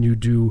 And then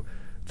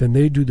then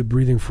they do the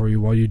breathing for you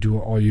while you do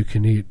all you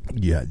can eat.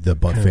 Yeah, the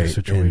buffet Kind of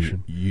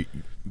situation.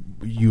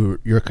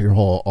 And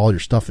all your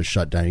stuff is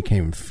shut down. You can't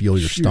even feel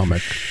your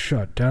stomach,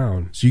 shut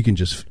down. so you can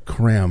just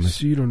cram.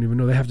 So you don't even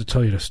know. They have to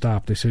tell you to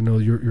stop. They say, no,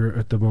 you're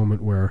at the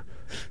moment where...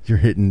 You're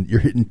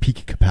hitting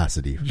peak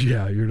capacity.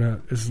 Yeah, you're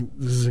not... This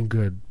isn't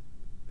good.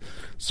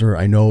 Sir,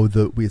 I know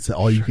that it's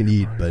all you can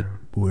eat, but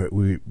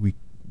we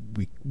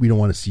don't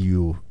want to see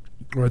you.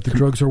 All right, the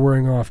drugs are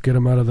wearing off. Get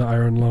them out of the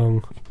iron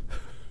lung.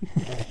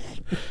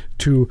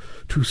 Two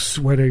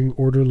sweating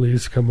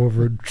orderlies come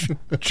over, and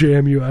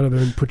jam you out of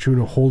there, and put you in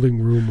a holding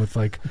room with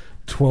like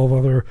 12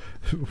 other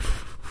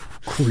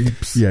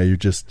creeps. Yeah, you're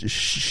just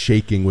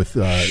shaking with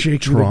Shaking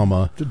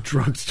trauma. The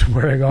drugs are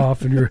wearing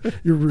off, and you're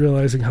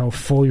realizing how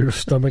full your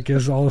stomach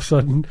is all of a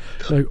sudden.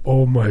 Like,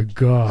 oh my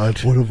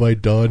god, What have I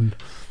done?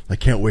 I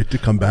can't wait to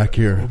come back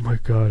oh here. my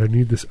god, I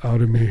need this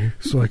out of me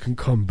so I can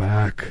come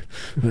back.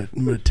 I'm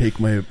gonna take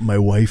my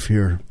wife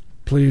here.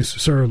 Please,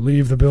 sir,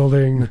 leave the I'm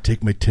building. gonna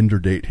take my Tinder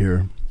date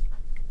here.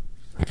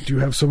 Do you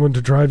have someone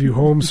to drive you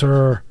home,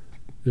 sir?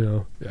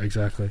 Yeah,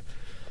 exactly.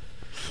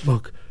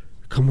 Look,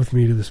 come with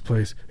me to this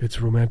place.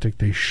 It's romantic.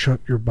 They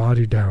shut your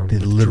body down. They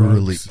with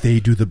literally drugs. they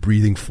do the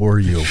breathing for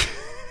you.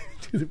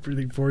 Do the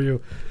breathing for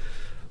you.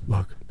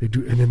 Look, they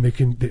do, and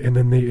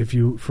then if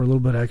you, for a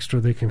little bit extra,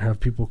 they can have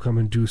people come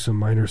and do some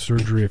minor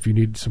surgery if you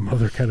need some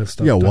other kind of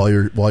stuff. Yeah,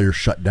 done. while you're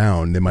shut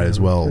down, they might as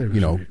well,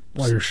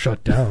 while you're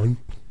shut down.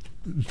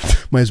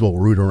 might as well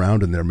root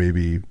around in there,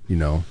 maybe,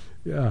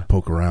 Yeah,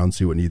 poke around,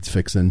 see what needs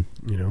fixing.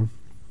 I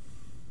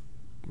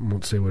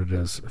won't say what it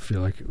is. I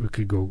feel like it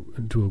could go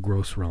into a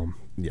gross realm.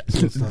 Yeah,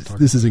 Let's not talk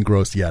this isn't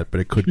gross yet, but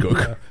it could go.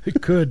 Yeah,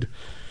 it could.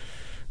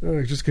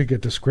 It just could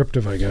get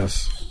descriptive, I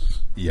guess.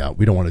 Yeah,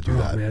 we don't want to do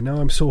Oh that. man, now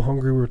I'm so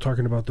hungry. We were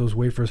talking about those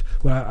wafers.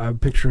 Well, I'm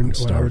picturing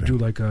I would do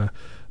like a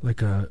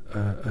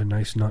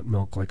nice nut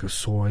milk, like a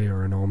soy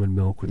or an almond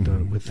milk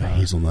with A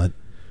hazelnut.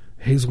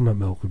 hazelnut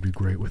milk would be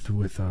great with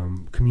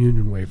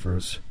communion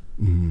wafers.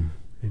 Mm.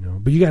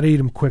 But you got to eat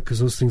them quick because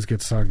those things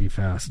get soggy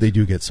fast. They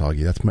do get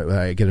soggy.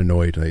 I get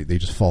annoyed. They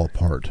just fall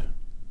apart,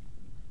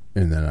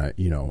 and then I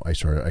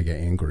get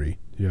angry.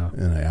 Yeah,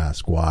 And I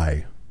ask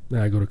why.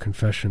 then I go to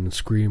confession and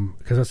scream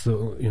because that's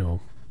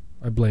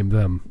I blame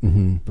them.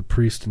 Mm-hmm. The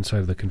priest inside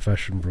of the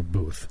confession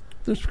booth.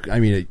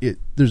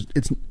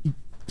 It's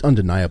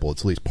undeniable.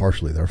 It's at least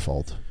partially their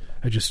fault.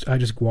 I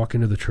just walk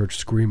into the church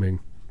screaming,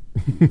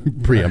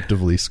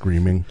 Preemptively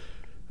screaming.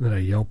 and then I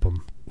yelp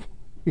them.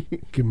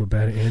 Give them a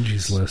bad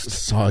Angie's List.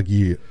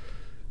 Soggy.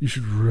 You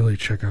should really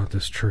check out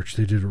this church.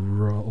 They did a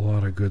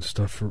lot of good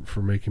stuff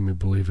for making me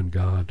believe in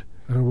God.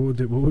 I don't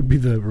know what would be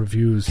the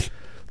reviews.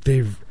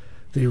 They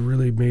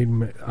really made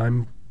me.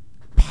 I'm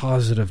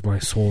positive my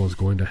soul is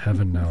going to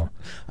heaven now.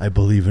 I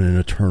believe in an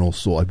eternal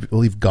soul. I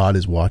believe God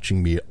is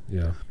watching me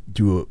Yeah.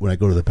 do it when I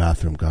go to the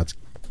bathroom. God's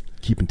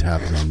keeping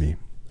tabs on me.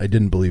 I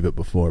didn't believe it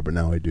before, but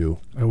now I do.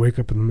 I wake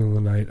up in the middle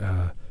of the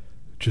night,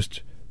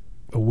 just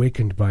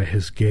awakened by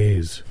His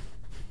gaze.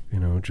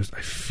 Just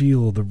I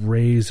feel the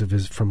rays of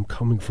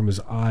coming from His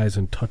eyes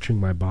and touching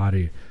my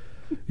body.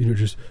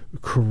 Just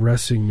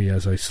caressing me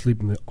as I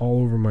sleep, and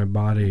all over my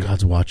body.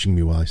 God's watching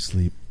me while I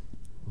sleep.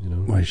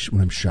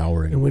 When I'm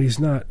showering. And when He's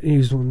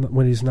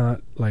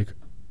not like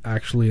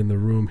actually in the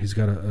room, He's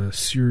got a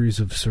series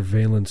of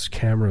surveillance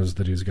cameras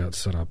that He's got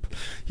set up.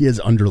 He has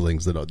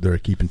underlings that are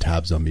keeping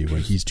tabs on me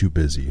when he's too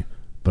busy.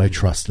 But I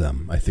trust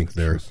them. I think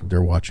they're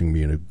watching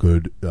me in a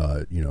good,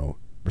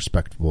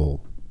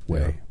 respectful way.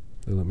 Yeah.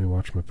 They let me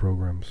watch my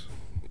programs.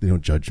 They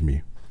don't judge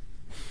me.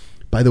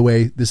 By the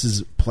way, this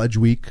is Pledge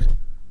Week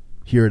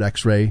here at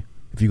X-Ray.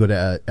 If you go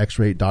to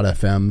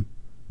xray.fm,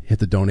 hit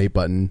the donate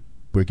button.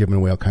 We're giving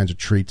away all kinds of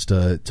treats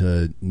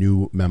to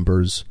new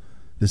members.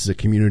 This is a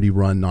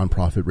community-run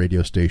nonprofit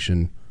radio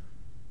station.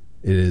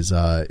 It is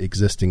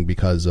existing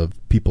because of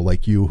people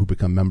like you who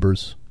become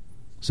members.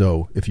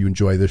 So if you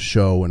enjoy this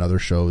show and other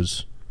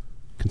shows,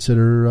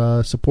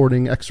 consider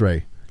supporting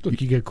X-Ray. Look,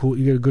 you get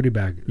a goodie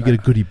bag. You get a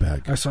goodie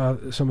bag. I saw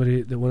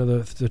somebody that one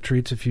of the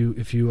treats. If you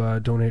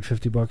donate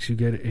 $50, you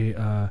get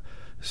a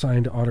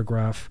signed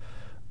autograph,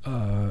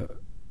 a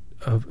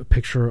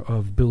picture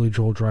of Billy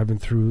Joel driving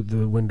through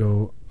the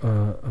window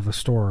of a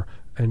store,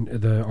 and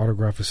the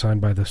autograph is signed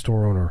by the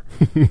store owner.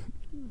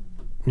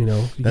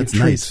 That's get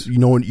nice.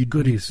 treats.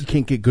 Goodies. You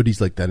can't get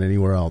goodies like that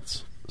anywhere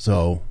else.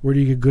 So where do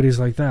you get goodies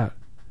like that?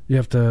 You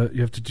have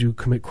to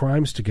commit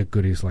crimes to get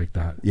goodies like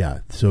that. Yeah,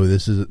 so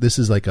this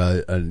is like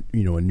a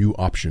new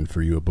option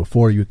for you.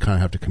 Before, you kind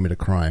of have to commit a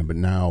crime, but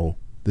now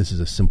this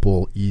is a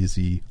simple,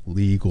 easy,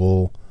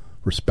 legal,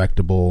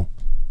 respectful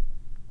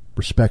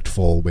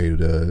way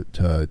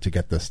to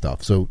get this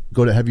stuff. So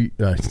go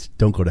to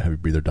don't go to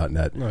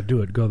heavybreather.net. No,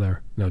 do it. Go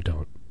there. No,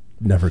 don't.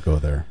 Never go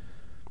there.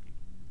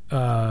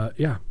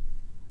 Yeah.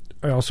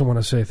 I also want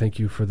to say thank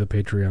you for the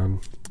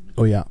Patreon.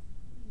 Oh yeah.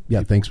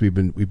 Yeah, thanks. We've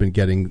been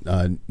getting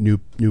new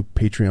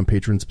Patreon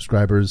patron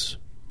subscribers.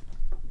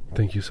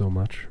 Thank you so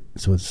much.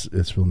 So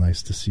it's real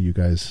nice to see you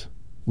guys.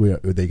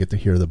 They get to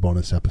hear the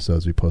bonus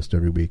episodes we post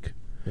every week.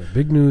 Yeah,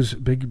 big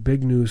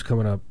news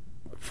coming up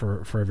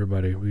for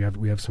everybody.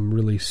 We have some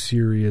really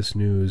serious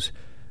news.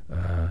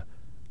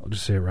 I'll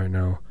just say it right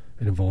now.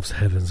 It involves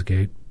Heaven's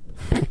Gate.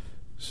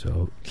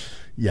 So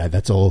yeah,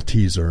 that's a little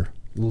teaser.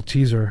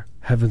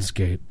 Heaven's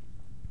Gate.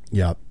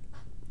 Yeah.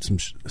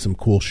 Some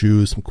cool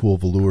shoes, some cool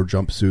velour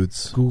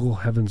jumpsuits. Google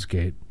Heaven's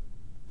Gate.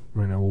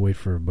 Right now, we'll wait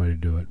for everybody to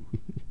do it.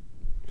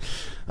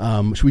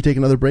 Should we take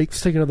another break?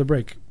 Let's take another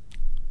break.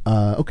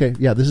 Okay,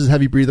 yeah, this is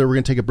Heavy Breather. We're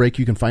going to take a break.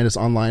 You can find us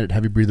online at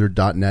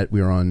heavybreather.net.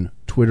 We are on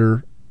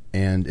Twitter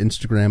and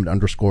Instagram at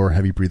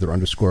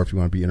 _heavybreather_ if you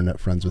want to be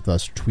internet friends with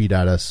us. Tweet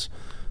at us.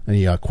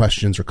 Any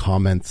questions or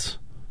comments?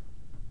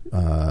 We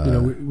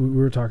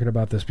were talking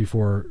about this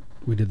before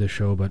we did this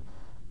show, but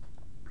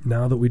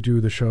now that we do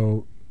the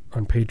show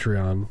on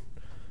Patreon,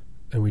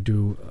 and we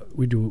do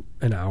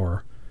an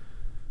hour.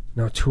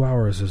 Now 2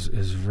 hours is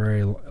a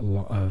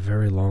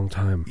very long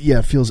time. Yeah,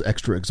 it feels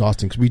extra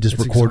exhausting because we just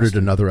recorded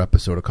exhausting. Another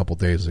episode a couple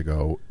days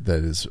ago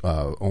that is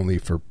only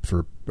for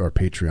our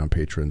Patreon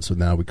patrons. So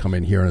now we come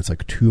in here and it's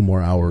like 2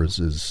 more hours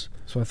is.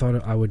 So I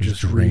thought I would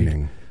just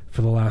draining. read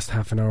for the last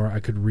half an hour. I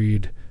could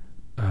read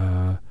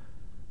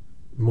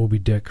Moby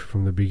Dick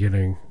from the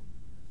beginning.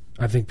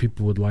 I think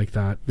people would like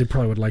that. They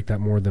probably would like that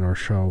more than our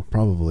show.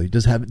 Probably.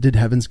 Did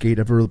Heaven's Gate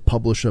ever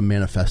publish a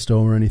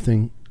manifesto or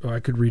anything? Oh, I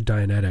could read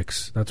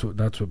Dianetics. That's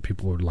what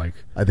people would like.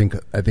 I think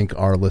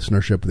our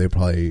listenership, they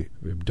probably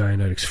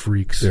Dianetics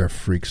freaks. They're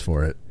freaks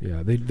for it.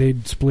 Yeah,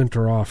 they'd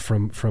splinter off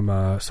from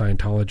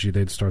Scientology.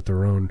 They'd start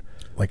their own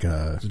like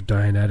a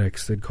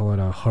Dianetics. They'd call it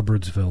a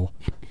Hubbardsville.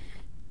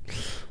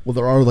 Well,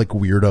 there are like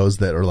weirdos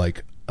that are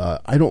like,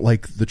 I don't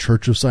like the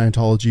Church of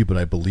Scientology, but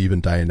I believe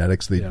in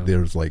Dianetics.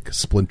 There's like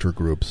splinter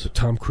groups.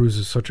 Tom Cruise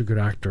is such a good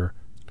actor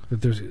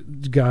that this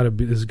has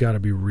got to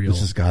be real. This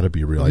has got to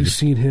be real. Have you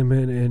seen him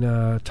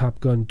in Top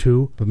Gun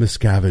 2? But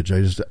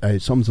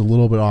Miscavige, something's a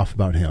little bit off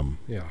about him.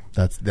 Yeah,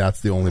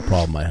 that's the only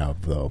problem I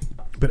have though.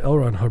 But L.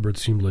 Ron Hubbard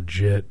seemed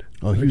legit.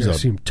 Oh, he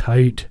seemed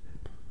tight.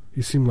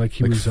 He seemed like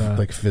he was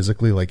like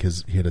physically, like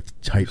he had a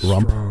tight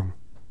rump. Strong.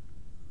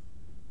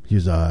 He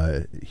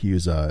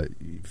was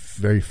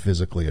very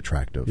physically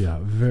attractive. Yeah,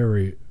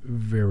 very,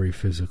 very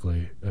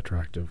physically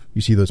attractive.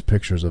 You see those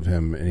pictures of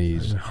him,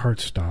 and my heart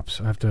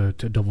stops. I have to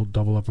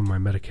double up on my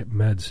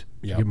meds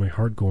to get my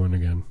heart going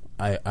again.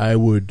 I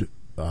would.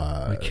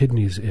 My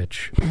kidneys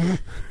itch.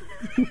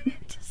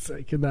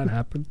 Can that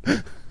happen?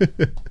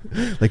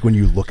 Like when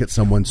you look at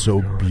someone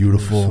so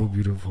beautiful,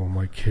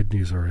 my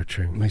kidneys are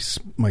itching.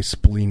 My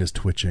spleen is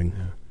twitching.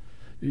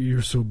 Yeah.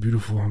 You're so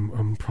beautiful.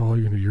 I'm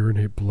probably going to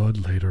urinate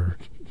blood later.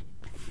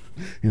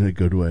 In a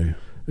good way.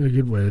 In a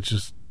good way.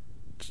 It's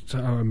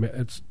how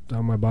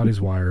my body's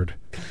wired.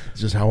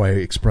 It's just how I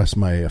express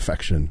my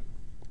affection.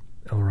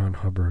 L. Ron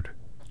Hubbard.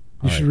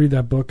 You should read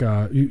that book.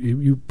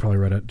 You probably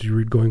read it. Did you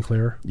read Going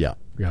Clear? Yeah.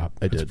 Yeah.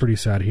 I did. It's pretty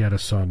sad. He had a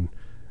son,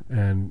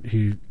 and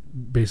he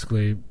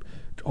basically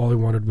all he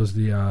wanted was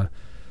the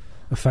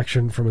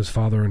affection from his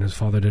father, and his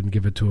father didn't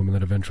give it to him, and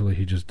then eventually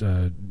he just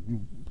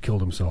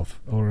killed himself.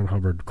 L. Ron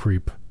Hubbard,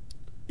 creep.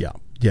 Yeah.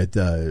 Yeah.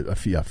 I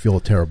feel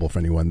terrible for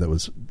anyone that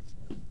was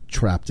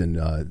trapped in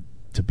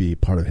to be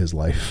part of his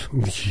life.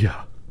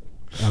 Yeah,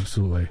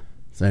 absolutely.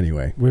 So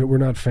anyway, we're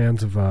not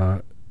fans of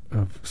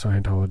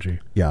Scientology.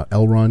 Yeah,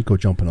 L. Ron, go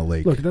jump in a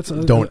lake. Look,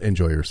 don't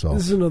enjoy yourself.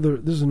 This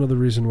is another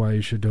reason why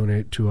you should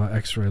donate to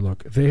X-Ray.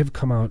 Look, they have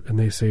come out and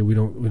they say we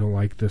don't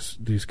like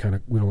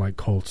we don't like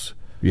cults.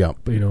 Yeah,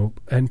 but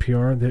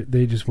NPR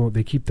they just won't.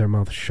 They keep their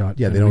mouth shut.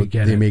 Yeah, they don't.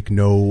 They make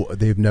no.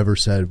 They've never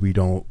said we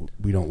don't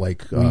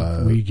like.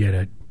 We get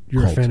it.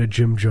 You're cult. A fan of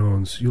Jim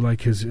Jones. You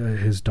like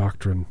his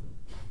doctrine.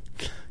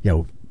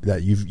 Yeah,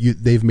 that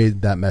they've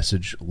made that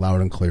message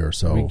loud and clear.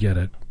 So we get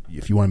it.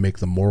 If you want to make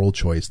the moral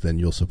choice, then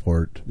you'll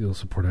support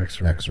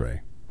X-Ray.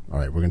 X-Ray. All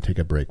right, we're going to take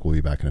a break. We'll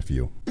be back in a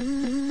few.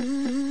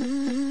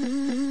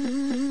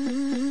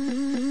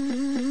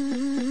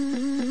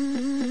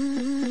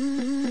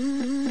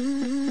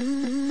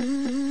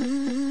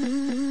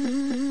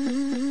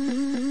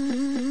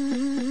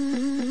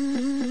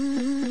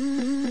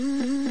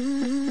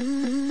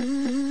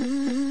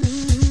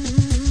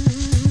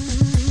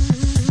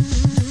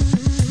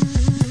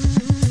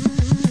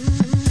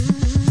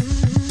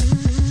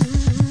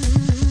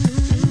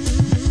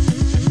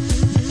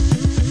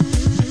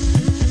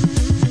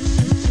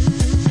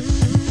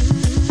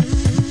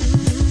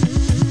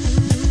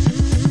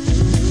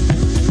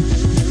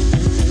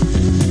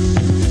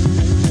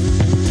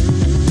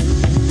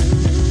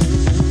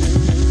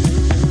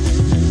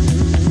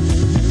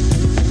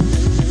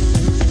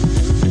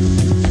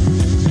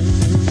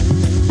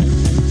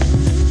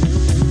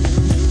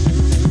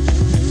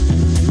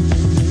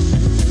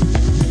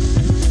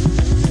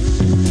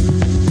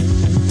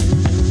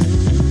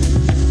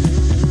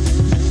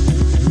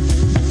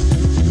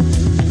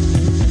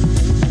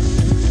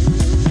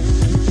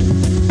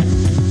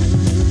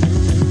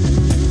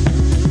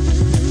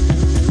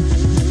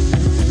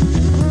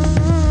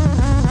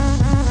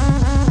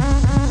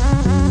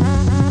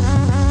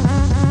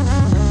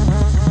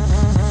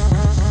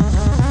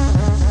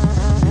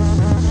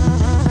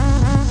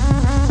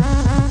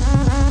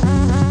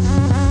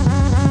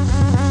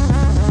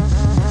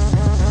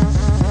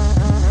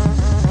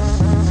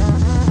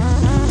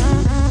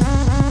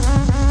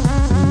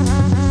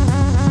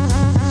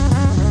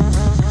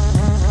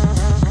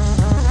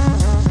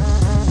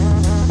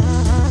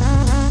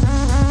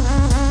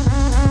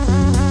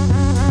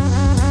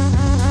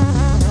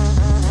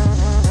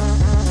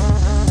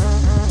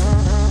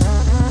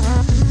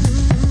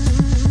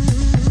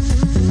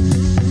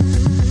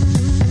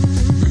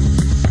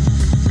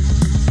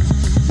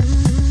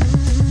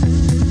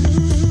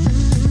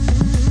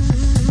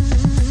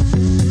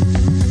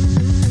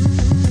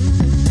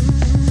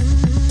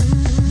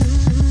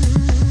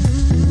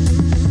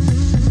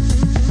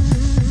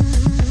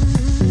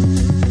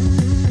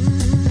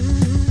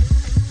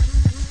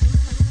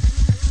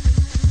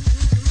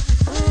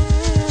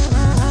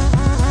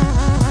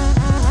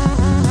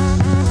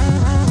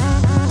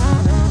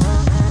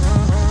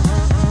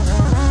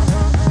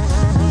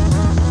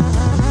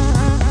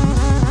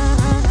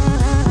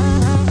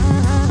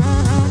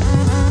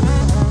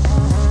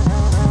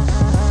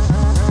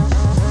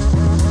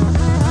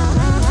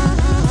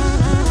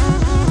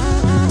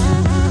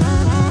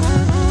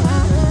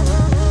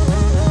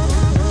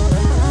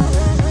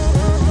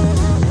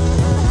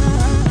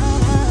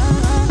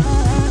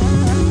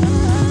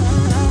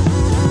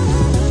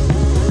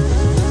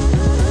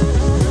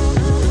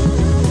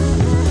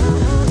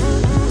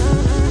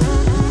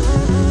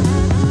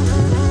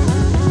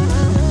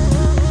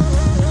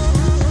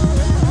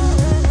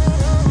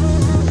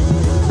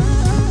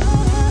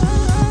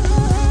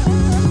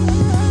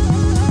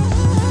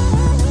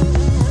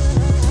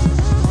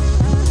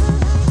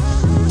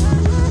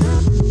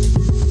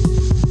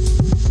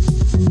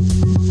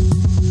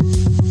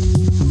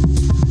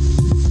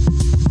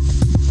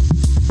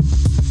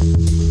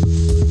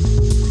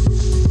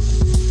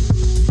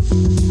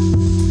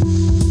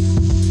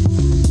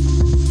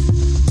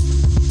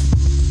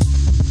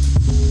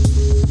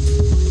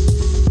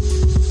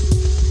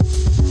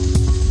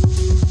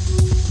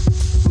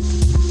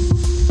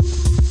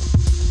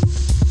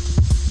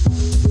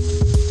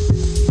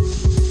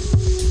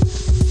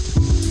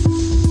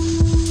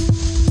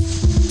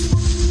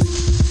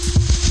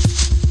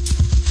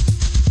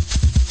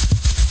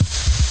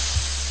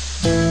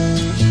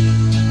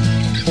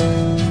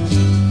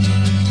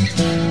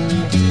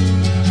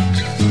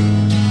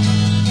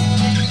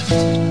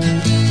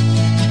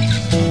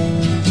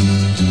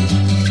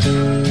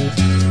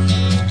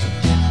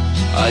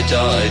 I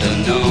died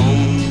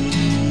unknown,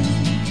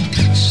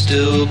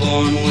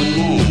 stillborn one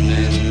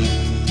morning.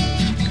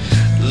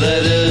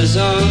 Letters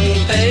on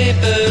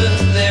paper,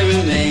 they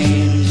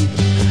remain.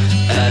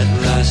 At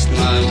last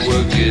my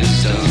work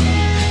is done,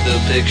 the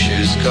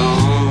picture's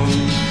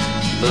gone,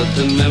 but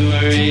the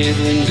memory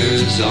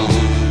lingers on.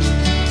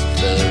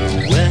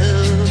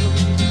 Farewell,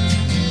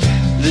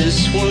 this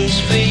one's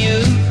for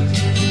you.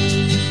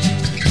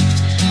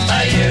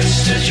 I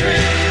used to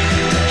dream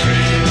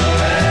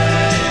away,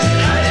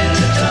 hide in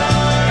the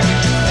dark,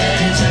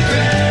 fade into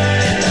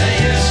gray. I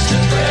used to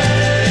pray,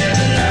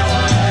 but now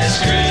I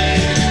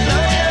scream.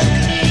 Lord help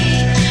me,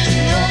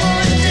 no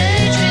more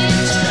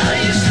daydreams. I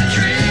used to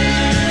dream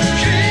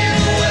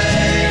away,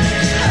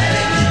 hide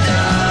in the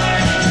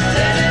dark,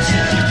 fade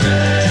into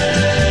gray.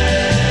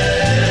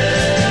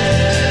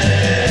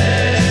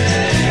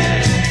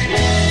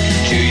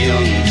 Too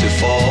young to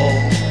fall,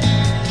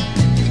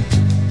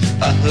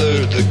 I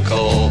heard the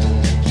call.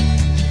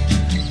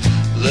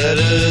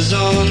 Letters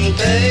on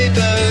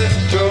paper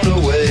thrown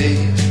away.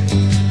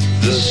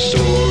 The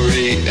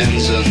story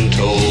ends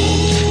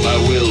untold. My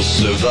will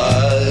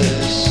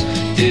survives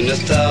in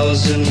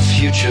 1,000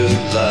 future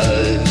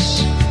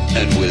lives.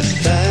 And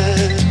with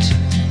that,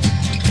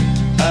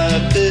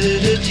 I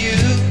bid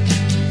adieu.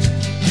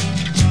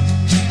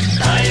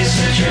 I used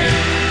to dream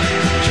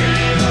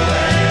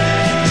away,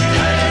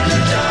 hide in the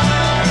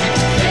dark,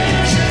 fade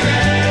into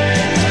gray.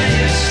 I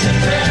used to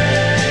pray,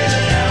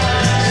 but now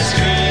I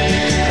scream.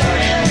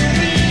 Lord help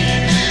me,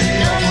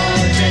 no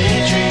more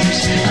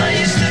daydreams. I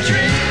used to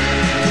dream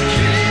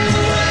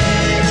away,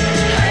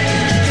 hide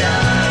in the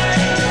dark,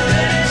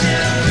 fade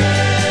into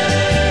gray.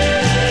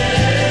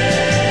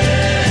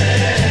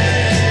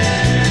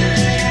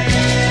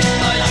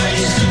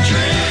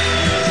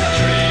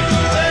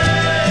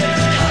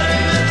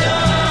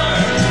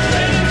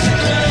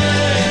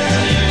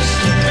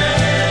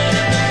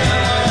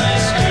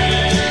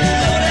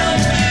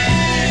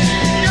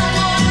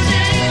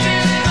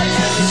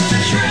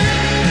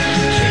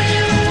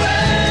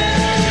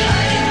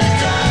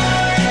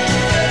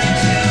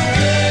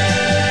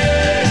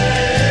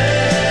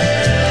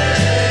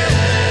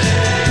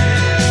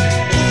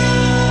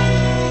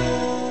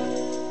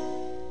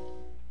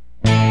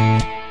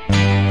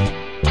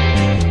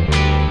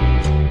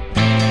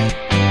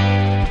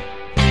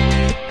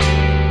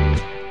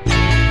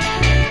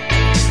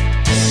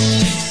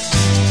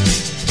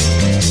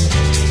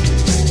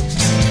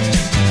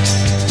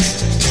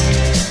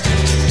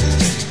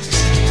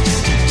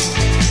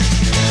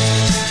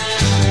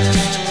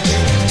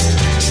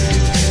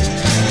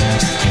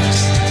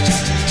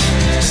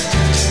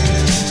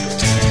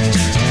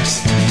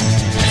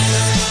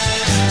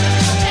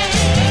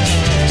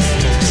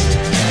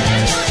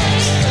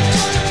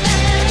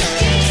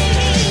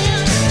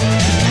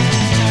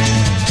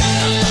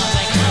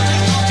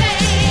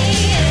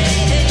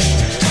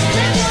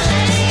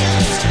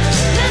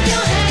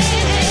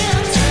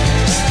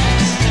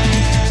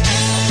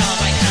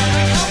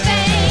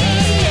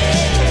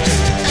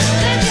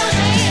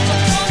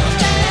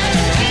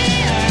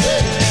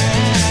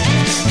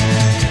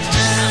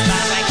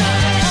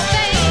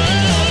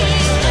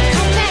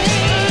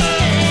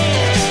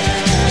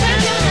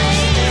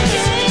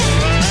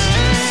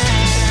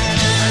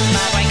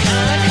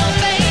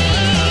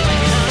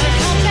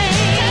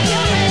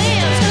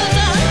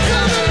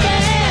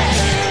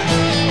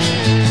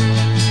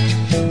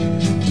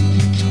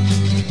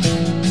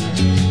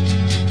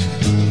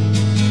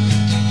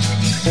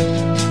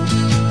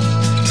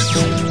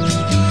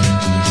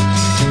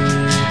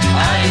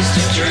 I used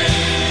to dream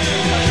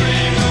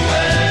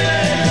away,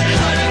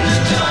 hide in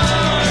the dark,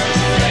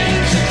 fade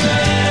into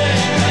gray.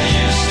 I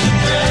used to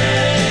pray,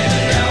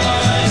 now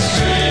I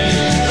scream.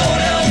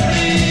 Lord help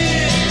me,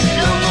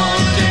 no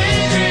more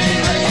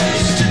daydreams. I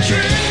used to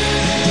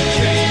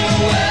dream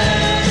away,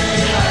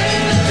 hide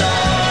in the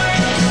dark,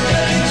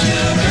 fade into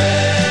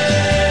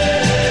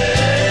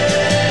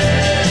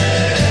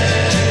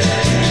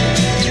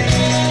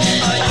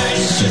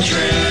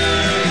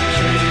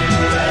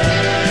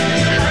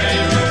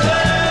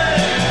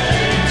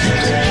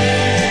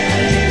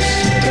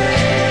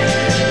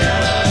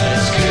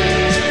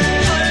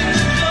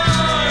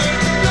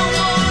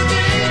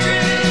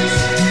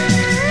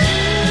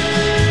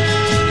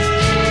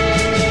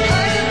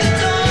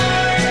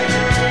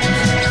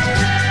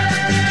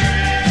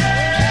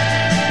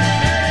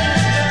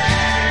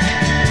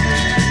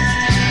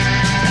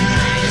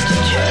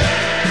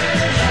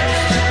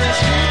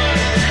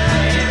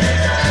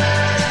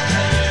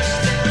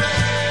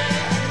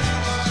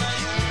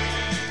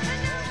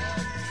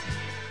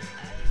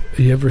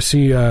You ever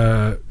see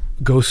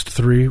Ghost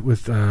 3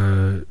 with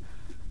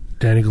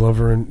Danny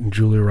Glover and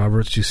Julia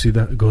Roberts? Did you see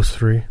that, Ghost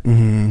 3?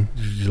 Mm-hmm.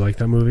 Did you like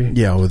that movie?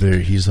 Yeah, well,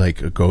 he's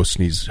like a ghost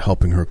and he's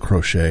helping her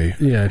crochet.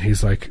 Yeah, and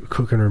he's like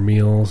cooking her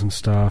meals and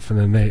stuff, and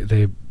then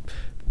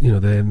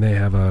they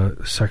have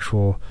a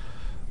sexual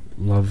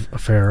love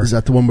affair. Is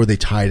that the one where they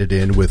tied it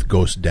in with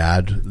Ghost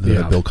Dad,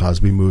 the Bill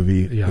Cosby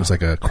movie? Yeah. It was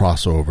like a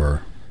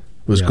crossover.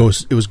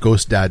 It was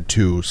Ghost Dad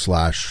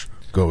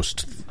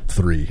 2/Ghost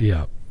 3.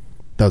 Yeah.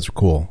 That's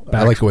cool.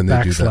 I like it when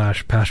they do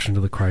that. / Passion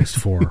of the Christ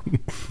 4.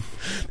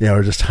 Yeah,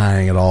 we're just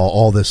tying it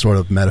all this sort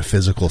of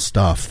metaphysical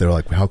stuff. They're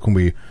like, how can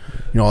we, you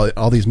know,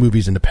 all these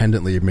movies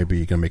independently, maybe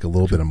you can make a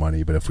little bit of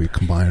money, but if we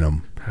combine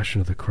them.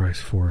 Passion of the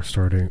Christ 4,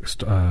 starring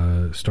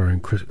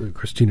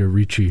Christina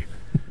Ricci,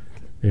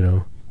 you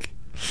know.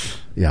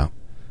 Yeah.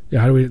 Yeah,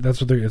 how do we? That's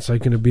what it's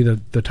like going to be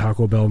the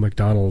Taco Bell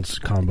McDonald's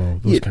combo.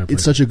 Those kind of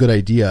it's such a good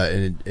idea,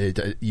 and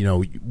it you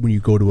know, when you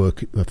go to a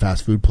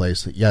fast food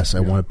place, yes,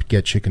 I want to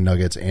get chicken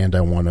nuggets, and I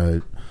want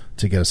to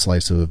get a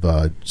slice of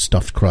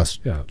stuffed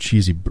crust,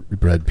 cheesy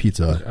bread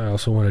pizza. I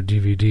also want a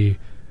DVD,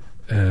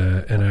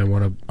 and I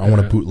want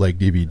a bootleg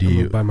DVD. I'm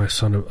gonna buy my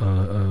son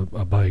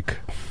a bike,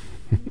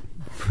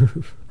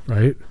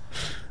 right?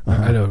 I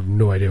have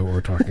no idea what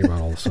we're talking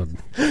about all of a sudden.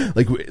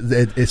 Like,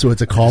 so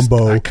it's a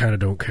combo. I kind of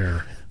don't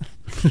care.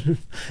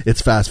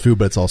 It's fast food,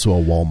 but it's also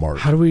a Walmart.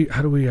 How do we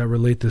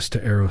relate this to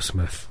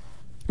Aerosmith?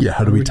 Yeah,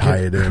 how do we tie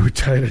it in? How do we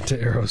tie it into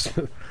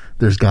Aerosmith?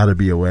 There's got to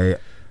be a way.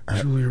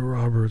 Julia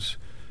Roberts,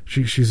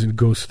 she's in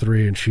Ghost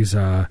 3, and she's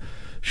a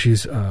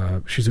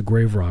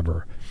grave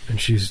robber, and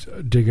she's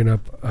digging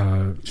up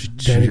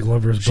Danny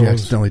Glover's bones. She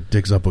accidentally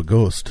digs up a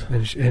ghost,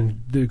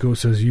 and the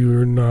ghost says,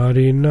 "You're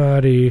naughty,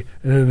 naughty,"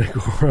 and then they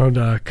go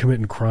around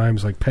committing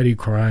crimes, like petty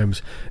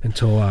crimes,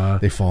 until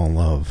they fall in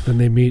love. Then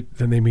they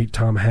meet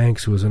Tom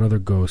Hanks, who is another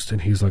ghost,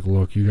 and he's like,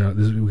 "Look, we got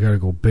to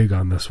go big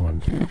on this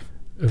one."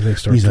 And they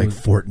start. He's like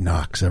Fort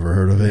Knox. Ever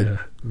heard of it? Yeah.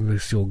 They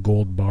steal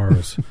gold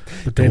bars,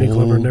 but Danny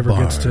Glover never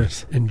gets to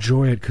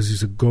enjoy it because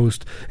he's a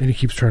ghost, and he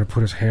keeps trying to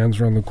put his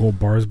hands around the gold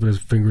bars, but his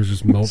fingers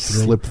just melt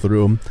through, slip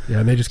through them. Yeah,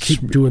 and they just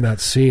keep doing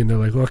that scene. They're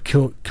like, "Well,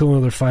 kill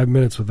another 5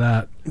 minutes with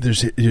that."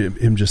 There's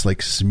him just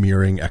like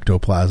smearing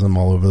ectoplasm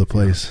all over the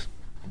place.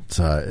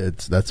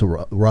 That's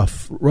a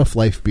rough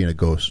life being a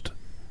ghost,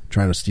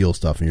 trying to steal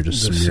stuff, and you're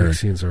just smearing.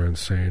 Sex scenes are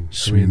insane.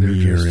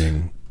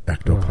 Smearing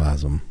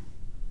ectoplasm.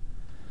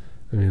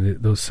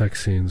 Those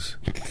sex scenes.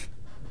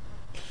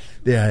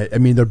 Yeah, I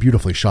mean, they're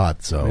beautifully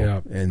shot,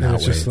 so in that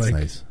way, just it's like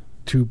nice.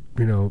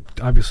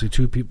 Obviously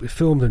two people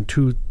filmed in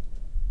two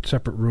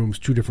separate rooms,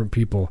 two different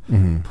people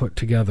put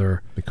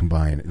together. They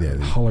combine,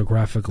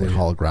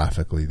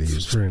 holographically. They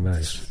use very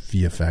nice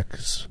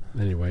VFX.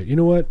 Anyway, you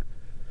know what?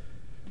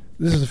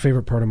 This is the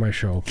favorite part of my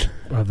show,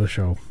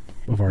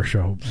 of our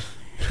show.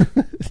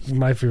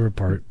 My favorite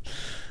part.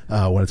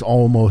 When it's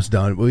almost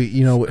done,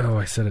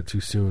 I said it too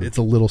soon. It's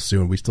a little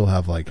soon. We still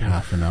have like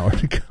half an hour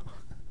to go.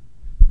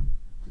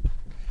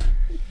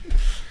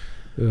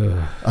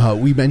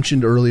 We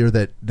mentioned earlier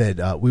that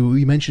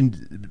we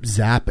mentioned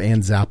Zap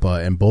and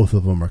Zappa, and both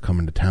of them are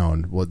coming to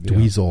town. Well,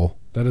 Dweezil.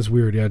 That is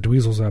weird. Yeah,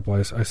 Dweezil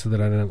Zappa. I said that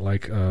I didn't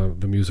like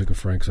the music of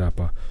Frank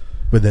Zappa.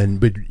 But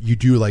you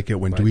do like it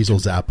when Dweezil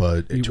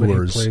Zappa tours.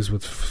 When he plays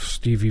with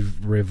Stevie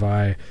Ray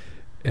Vai,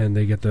 and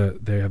they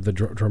have the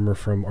drummer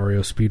from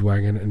REO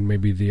Speedwagon, and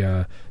maybe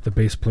the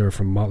bass player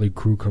from Motley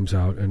Crue comes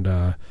out, and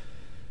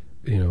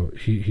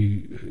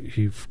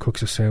he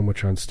cooks a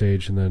sandwich on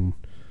stage and then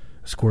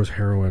scores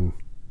heroin.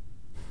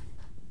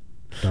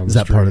 Is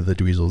that part of the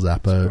Dweezil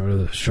Zappa part of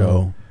the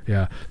show?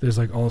 Yeah, there's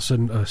like all of a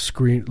sudden a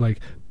screen, like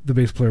the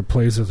bass player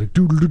plays, it's like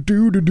doodle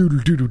doodle doodle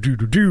doodle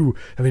doodle doo,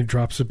 and then he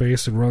drops the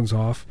bass and runs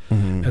off,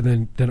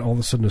 and then all of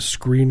a sudden a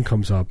screen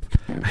comes up,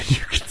 and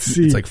you can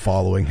see it's like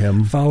following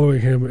him,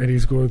 and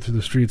he's going through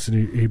the streets,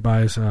 and he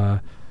buys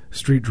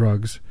street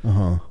drugs. You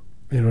know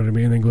what I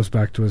mean? And then goes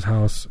back to his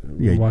house,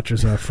 and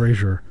watches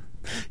Frasier.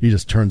 He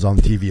just turns on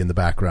the TV in the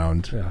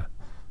background. Yeah.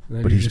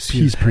 But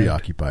he's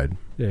preoccupied.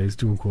 Yeah, he's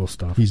doing cool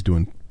stuff. He's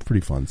doing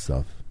pretty fun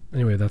stuff.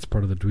 Anyway, that's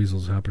part of the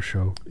Dweezil Zappa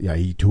show. Yeah,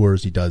 he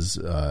tours. He does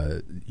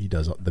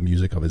the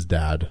music of his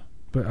dad.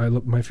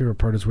 But my favorite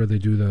part is where they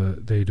do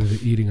the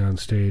eating on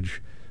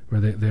stage,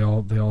 where they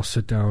all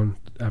sit down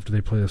after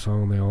they play the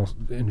song and they all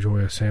enjoy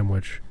a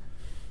sandwich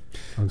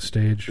on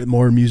stage.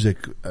 More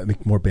music. I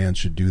think more bands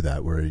should do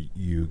that, where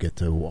you get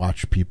to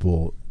watch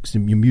people.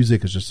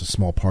 Music is just a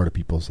small part of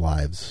people's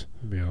lives.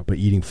 Yeah. But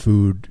eating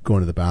food,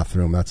 going to the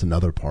bathroom, that's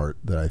another part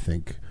that I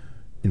think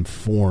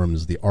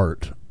informs the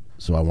art.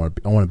 So I want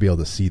to be able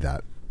to see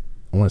that.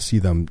 I want to see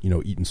them,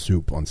 eating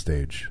soup on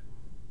stage.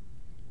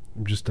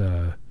 I'm just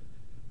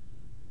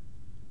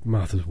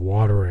mouth is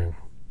watering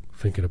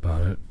thinking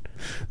about it.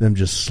 Them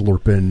just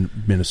slurping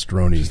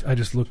minestrone. I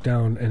just look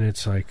down and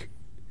it's like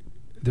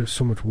there's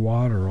so much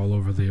water all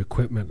over the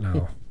equipment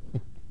now.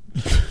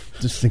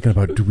 Just thinking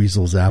about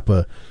Dweezil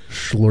Zappa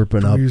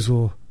slurping up.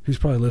 Dweezil, he's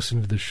probably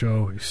listening to the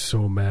show. He's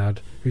so mad.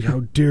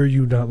 How dare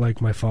you not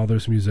like my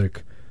father's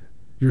music?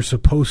 You're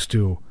supposed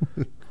to.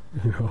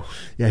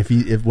 Yeah.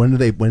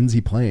 When's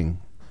he playing?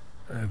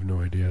 I have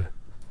no idea.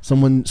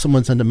 Someone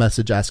sent a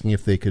message asking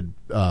if they could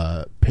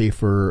pay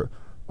for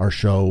our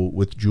show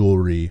with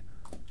jewelry.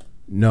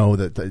 No,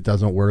 that it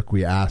doesn't work.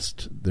 We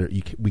asked.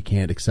 We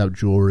can't accept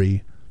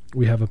jewelry.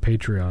 We have a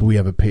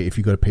Patreon. If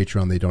you go to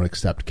Patreon, they don't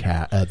accept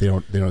they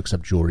don't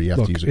accept jewelry. You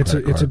have to use a credit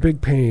card. It's a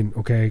big pain,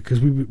 okay? Because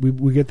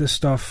we get this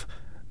stuff,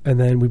 and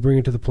then we bring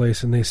it to the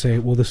place, and they say,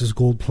 "Well, this is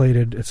gold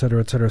plated, et cetera,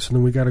 et cetera." So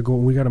then we got to go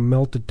and we got to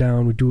melt it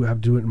down. We have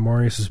to do it in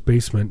Marius's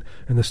basement,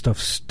 and the stuff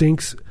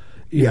stinks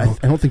you know,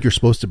 I don't think you're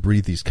supposed to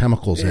breathe these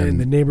chemicals and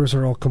the in. neighbors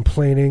are all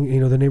complaining. You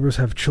know, the neighbors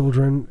have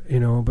children. You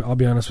know, but I'll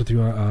be honest with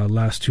you.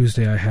 Last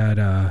Tuesday, I had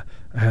the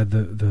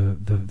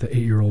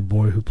 8-year-old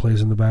boy who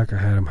plays in the back. I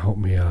had him help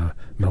me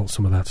melt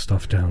some of that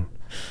stuff down.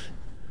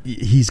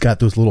 He's got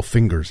those little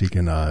fingers. He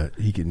can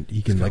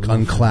like got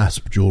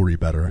unclasp jewelry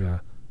better, Yeah.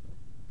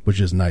 which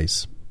is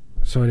nice.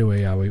 So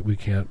anyway, yeah, we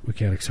can't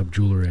accept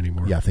jewelry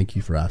anymore. Yeah, thank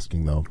you for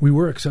asking, though. We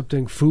were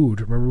accepting food.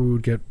 Remember, we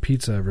would get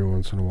pizza every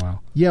once in a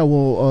while. Yeah,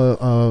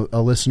 well,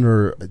 a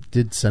listener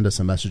did send us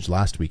a message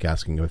last week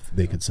asking if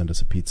they could send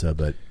us a pizza,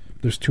 but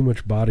There's too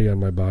much body on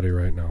my body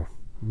right now.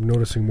 I'm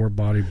noticing more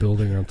body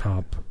building on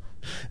top.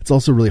 it's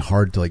also really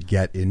hard to like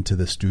get into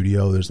the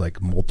studio. There's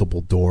like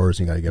multiple doors,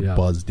 and you got to get Yeah.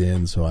 buzzed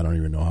in. So I don't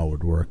even know how it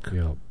would work.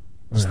 Yeah.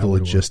 Just How the would it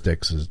work?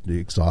 logistics is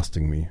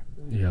exhausting me.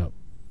 Yeah.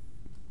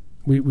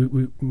 We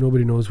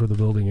nobody knows where the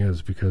building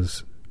is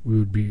because we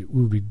would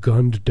be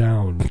gunned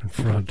down in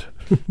front.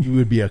 You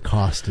would be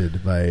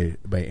accosted by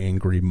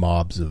angry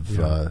mobs of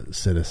Yeah.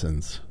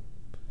 citizens.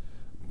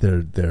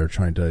 They're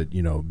trying to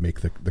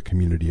make the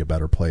community a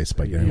better place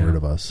by getting Yeah. rid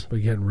of us. By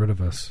getting rid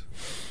of us.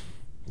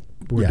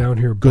 We're Yeah. down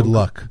here. Good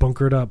luck.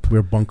 Bunkered up.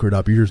 We're bunkered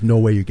up. There's no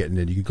way you're getting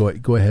in. You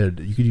could go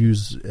ahead. You could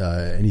use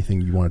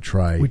anything you want to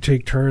try. We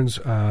take turns.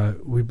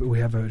 We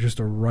have just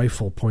a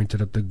rifle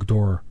pointed at the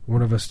door.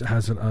 One of us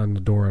has it on the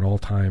door at all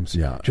times.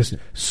 Yeah. Just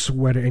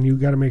sweat it, and you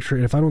got to make sure.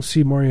 If I don't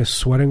see Marius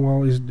sweating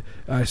while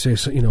I say,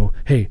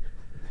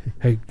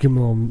 hey, give him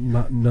a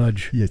little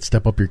nudge. Yeah,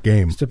 step up your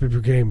game. Step up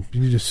your game. You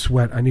need to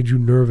sweat. I need you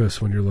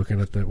nervous when you're looking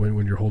at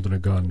when you're holding a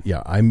gun.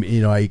 Yeah,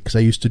 because I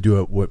used to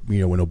do it. When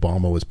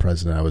Obama was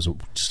president, I was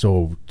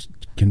so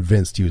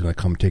convinced he was going to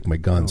come take my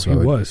gun. So he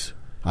I was.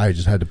 I would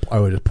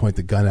just point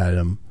the gun at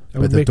him I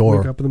at would the wake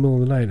door. up in the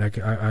middle of the night.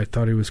 I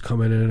thought he was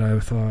coming in, and I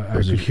thought I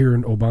could hear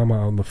an Obama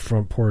on the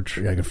front porch.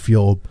 I could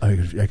feel.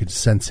 I could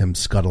sense him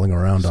scuttling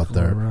around out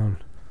there. Around.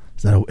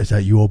 Is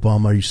that you,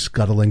 Obama? Are you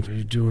scuttling? What are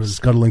you doing?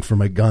 Scuttling for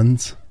my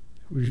guns?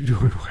 What are you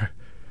doing?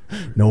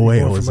 No way,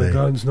 Going Jose. for my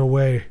guns? No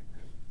way.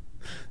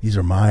 These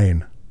are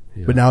mine.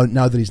 Yeah. But now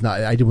that he's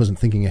not, I wasn't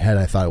thinking ahead.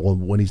 I thought, well,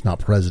 when he's not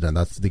president,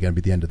 that's going to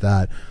be the end of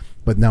that.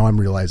 But now I'm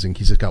realizing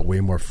he's just got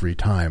way more free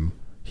time.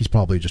 He's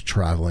probably just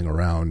traveling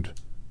around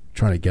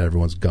trying to get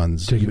everyone's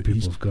guns. Taking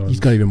people's guns. He's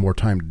got even more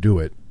time to do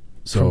it.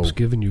 So Trump's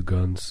giving you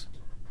guns.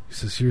 He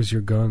says, "Here's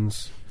your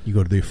guns." you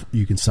go to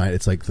you can sign.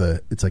 It's like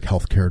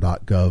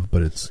healthcare.gov,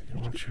 but it's You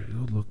want you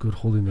to look good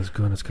holding this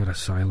gun. It's got a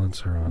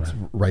silencer on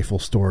it.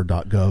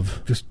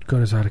 riflestore.gov. This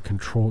gun is out of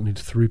control. It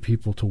needs 3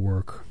 people to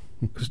work.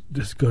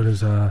 This gun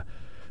is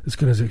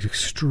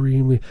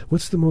extremely.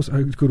 What's the most?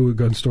 I go to a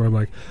gun store. I'm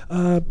like,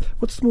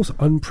 what's the most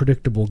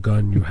unpredictable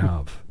gun you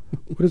have?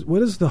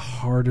 What is the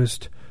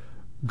hardest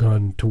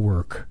gun to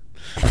work?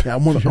 Yeah, I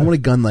want a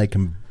gun that I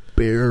can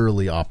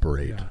barely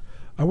operate. Yeah.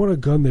 I want a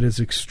gun that is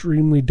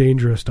extremely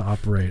dangerous to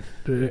operate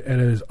and it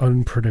is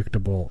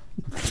unpredictable.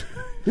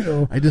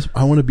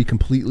 I want to be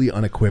completely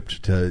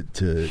unequipped to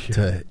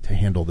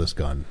handle this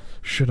gun.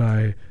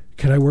 Can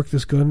I work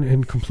this gun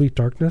in complete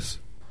darkness?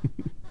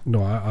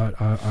 No,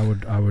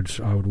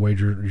 I would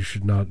wager you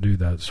should not do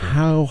that, sir.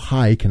 How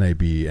high can I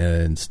be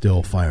and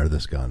still fire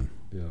this gun?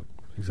 Yeah,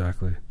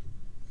 exactly.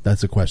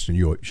 That's a question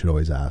you should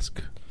always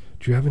ask.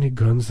 Do you have any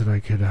guns that I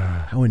could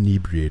How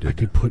inebriated? I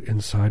could put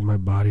inside my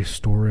body,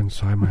 store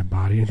inside my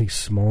body, anything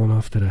small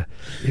enough that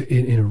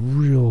in a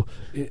real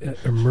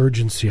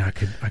emergency I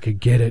could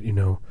get it,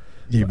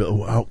 Yeah,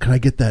 but can I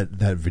get that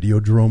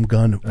Videodrome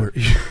gun?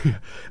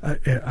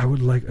 I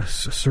would like a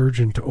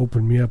surgeon to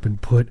open me up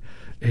and put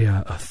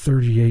a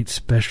 38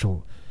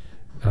 special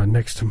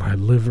next to my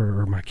liver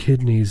or my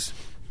kidneys,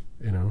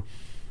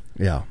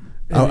 Yeah,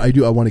 I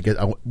do. I want to get.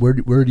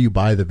 Where do you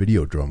buy the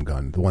Videodrome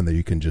gun? The one that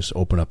you can just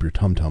open up your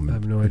tum tum I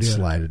have no and idea.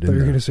 slide it I thought in you were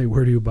there. going to say,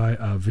 where do you buy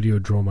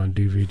Videodrome on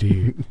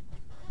DVD?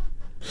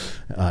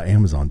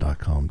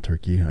 Amazon.com,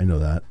 Turkey. I know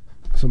that.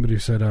 Somebody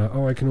said,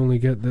 I can only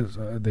get this.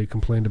 They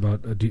complained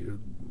about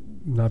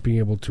not being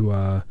able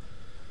to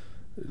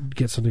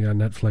get something on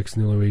Netflix,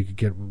 and the only way you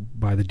could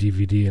buy the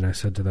DVD. And I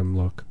said to them,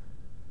 look,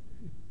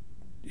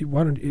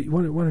 why don't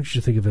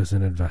you think of it as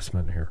an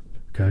investment here?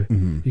 Okay,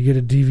 Mhm. You get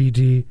a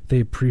DVD, they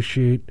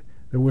appreciate.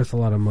 They're worth a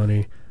lot of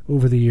money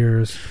over the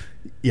years.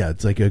 Yeah,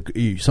 it's like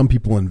some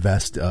people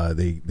invest.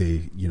 They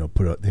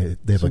put they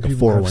have Some like a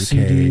people have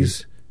 401k.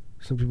 CDs.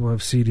 Some people have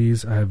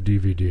CDs. I have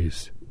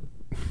DVDs.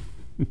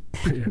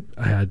 Yeah,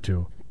 I had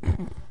to.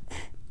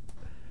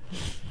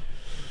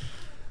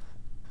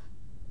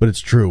 But it's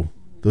true.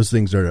 Those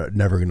things are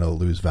never going to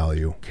lose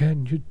value.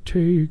 Can you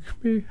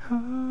take me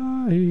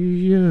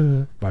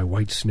higher? By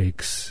White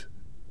Snakes.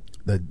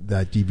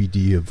 That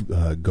DVD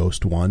of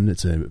Ghost 1,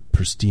 it's a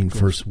pristine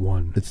First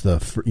one. It's the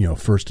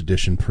first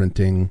edition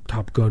printing.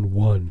 Top Gun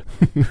 1.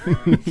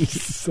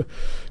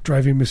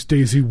 Driving Miss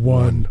Daisy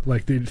 1.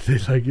 Like they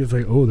like it's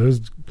like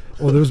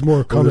there's more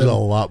Oh, coming. there's a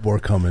lot more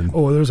coming.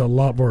 Oh, there's a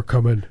lot more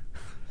coming.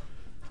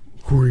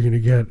 Who are you gonna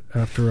get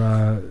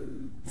after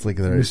It's like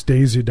Miss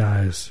Daisy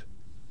dies?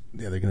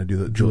 they're going to do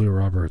the Julia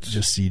Roberts.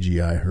 just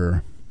CGI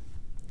her.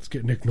 Let's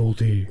get Nick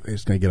Nolte. They're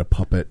just going to get a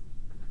puppet.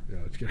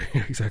 Yeah,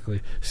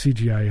 exactly.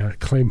 CGI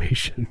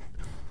claymation.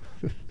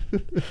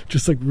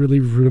 Just like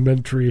really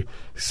rudimentary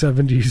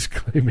 70s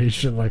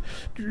claymation, like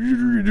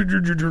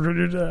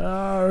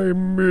I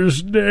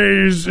miss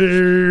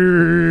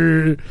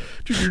Daisy.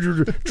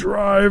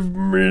 Drive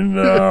me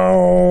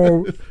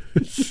now.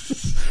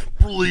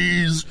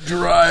 Please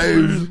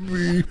drive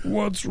me.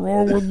 What's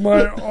wrong with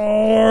my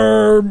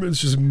arm?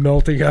 It's just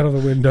melting out of the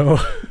window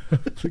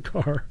of the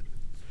car.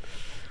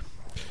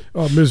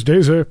 Oh, Miss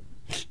Daisy.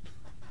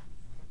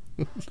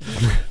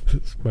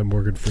 It's my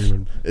Morgan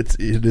Freeman. It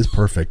is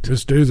perfect.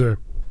 Miss Daisy.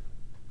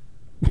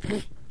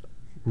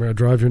 May I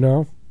drive you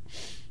now?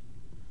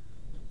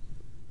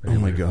 Oh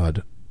my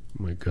god.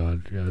 Oh my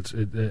god. Yeah,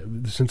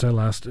 since I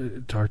last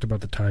talked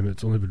about the time,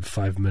 it's only been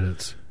 5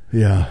 minutes.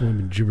 Yeah. I've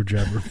only been jibber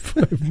jabber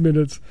 5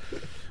 minutes.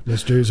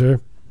 Miss Daisy.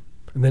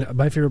 And then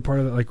my favorite part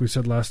of it, like we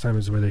said last time,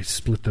 is where they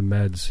split the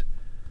meds.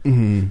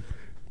 Mm-hmm.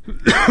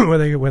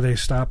 where they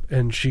stop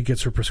and she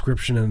gets her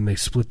prescription and they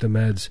split the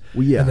meds.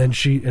 Well, yeah. And then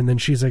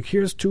she's like,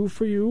 here's 2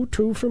 for you,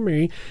 2 for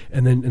me.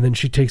 And then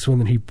she takes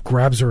one and he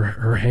grabs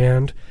her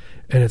hand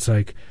and it's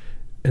like,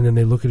 and then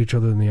they look at each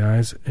other in the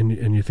eyes and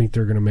you think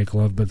they're going to make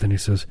love, but then he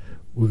says,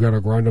 we got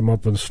to grind them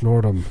up and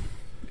snort them.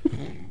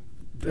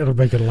 That'll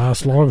make it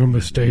last longer,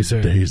 Miss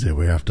Daisy. Daisy,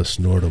 we have to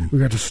snort them. We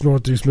got to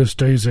snort these, Miss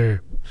Daisy.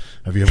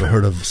 Have you ever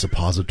heard of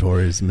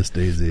suppositories, Miss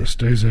Daisy? Miss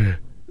Daisy,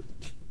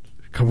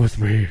 come with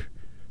me.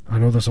 I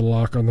know there's a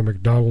lock on the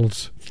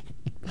McDonald's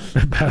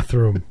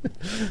bathroom.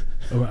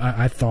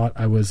 I thought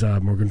I was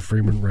Morgan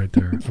Freeman right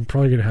there. I'm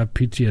probably going to have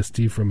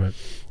PTSD from it.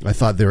 I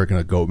thought they were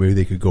going to go, maybe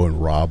they could go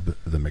and rob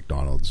the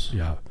McDonald's.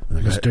 Yeah.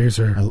 Like, Miss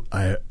Daisy.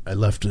 I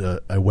left,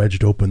 I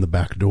wedged open the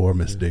back door,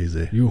 Miss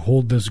Daisy. You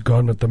hold this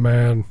gun at the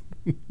man.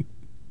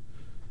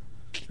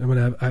 I'm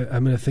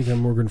gonna think I'm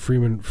Morgan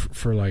Freeman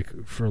for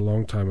a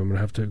long time. I'm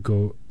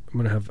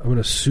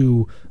gonna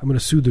sue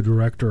the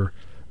director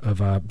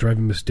of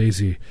Driving Miss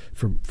Daisy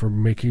for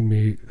making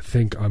me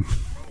think I'm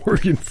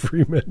Morgan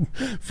Freeman.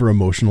 For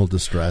emotional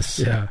distress.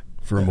 Yeah.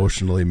 For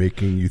emotionally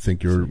making you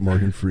think you're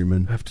Morgan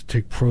Freeman. I have to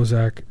take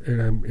Prozac,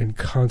 and I'm in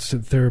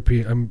constant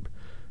therapy. I'm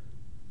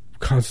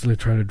constantly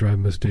trying to drive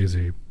Miss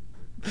Daisy.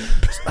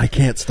 I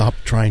can't stop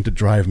trying to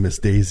drive Miss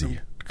Daisy.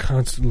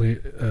 Constantly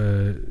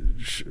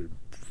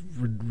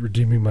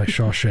redeeming my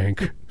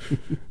Shawshank.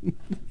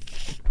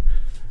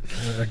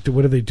 What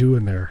do they do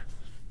in there?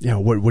 Yeah,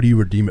 what do you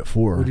redeem it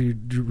for? What do you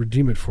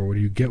redeem it for? What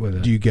do you get with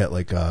it? Do you get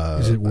like a...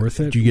 Is it worth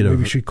it? Do you get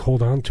Maybe you should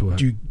hold on to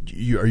it.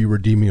 Are you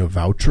redeeming a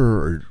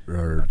voucher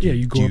or yeah,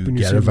 you go up and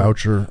you get say, a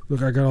voucher?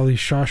 Look, I got all these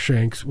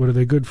Shawshanks. What are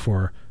they good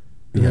for?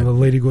 And Yeah. then the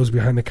lady goes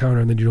behind the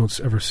counter, and then you don't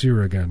ever see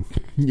her again.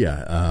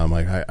 Yeah,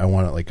 like I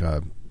want it like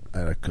a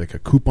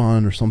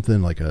coupon or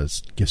something, like a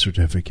gift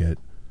certificate.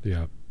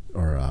 Yeah.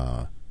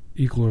 Or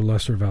equal or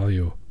lesser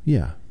value.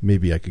 Yeah,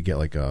 maybe I could get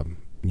like a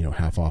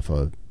half off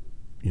a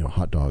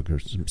hot dog or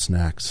some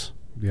snacks.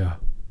 Yeah.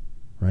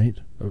 Right?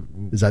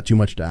 Is that too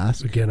much to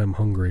ask? Again, I'm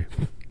hungry.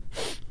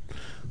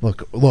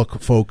 Look,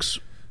 folks.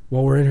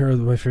 While we're in here,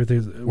 my favorite thing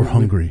is we're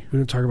hungry. We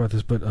didn't talk about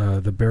this, but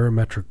the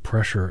barometric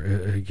pressure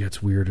it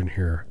gets weird in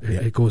here.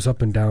 It goes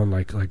up and down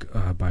by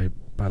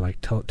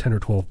 10 or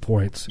 12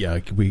 points. Yeah,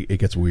 it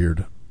gets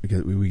weird.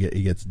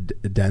 It gets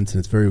dense and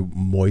it's very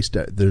moist.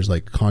 There's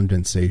like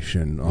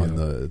condensation on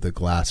the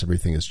glass.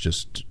 Everything is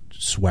just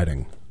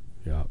sweating.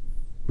 Yeah,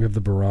 we have the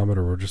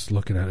barometer. We're just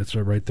looking at it. It's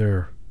right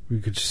there. We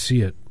could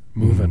see it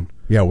moving.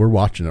 Mm-hmm. Yeah, we're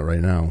watching it right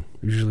now.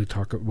 We usually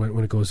talk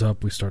when it goes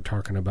up. We start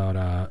talking about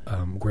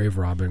grave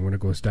robbing. When it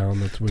goes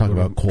down, that's when talk we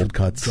go about cold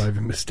cuts.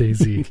 Driving Miss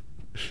Daisy.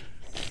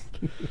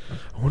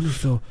 I wonder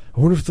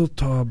if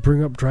they'll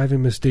bring up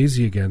Driving Miss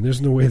Daisy again.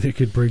 There's no way they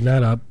could bring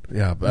that up.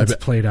 Yeah, but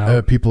it's played out. I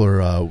bet people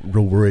are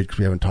real worried because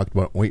we haven't talked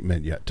about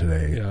ointment yet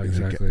today. Yeah,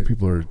 exactly.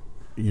 People are,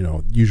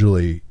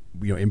 usually,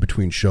 in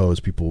between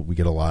shows, we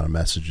get a lot of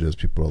messages.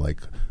 People are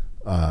like,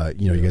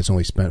 you guys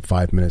only spent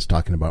 5 minutes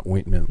talking about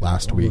ointment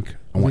last week.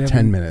 I want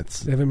 10 minutes.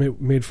 They haven't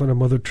made fun of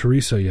Mother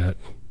Teresa yet.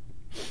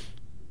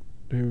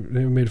 They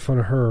haven't made fun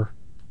of her.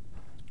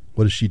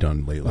 What has she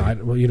done lately?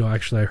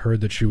 Actually, I heard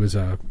that she was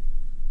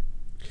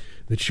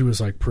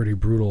like pretty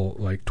brutal,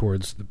 like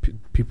towards the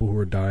people who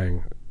were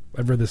dying.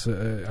 I've read this,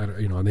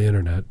 on the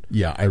internet.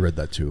 Yeah, I read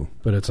that too.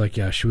 But it's like,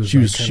 yeah, she was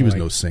no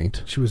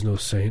saint. She was no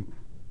saint,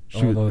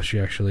 although she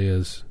actually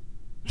is.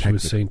 She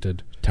was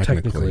sainted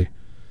technically.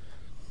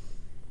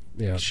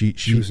 Yeah, she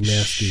was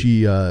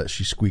nasty.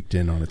 She squeaked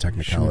in on a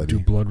technicality. She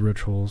would do blood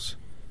rituals.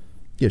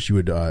 Yeah, she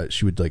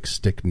would like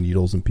stick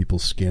needles in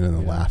people's skin and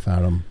then laugh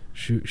at them.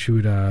 She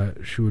would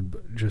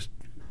just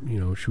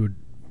she would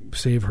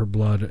save her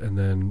blood and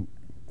then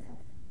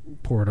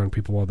pour it on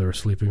people while they were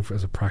sleeping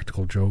as a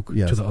practical joke to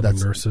the other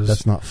nurses.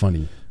 That's not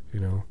funny.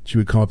 She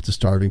would come up to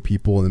starving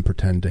people and then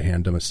pretend to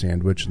hand them a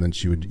sandwich, and then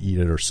she would eat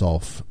it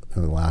herself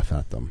and then laugh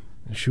at them.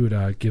 She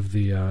would give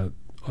the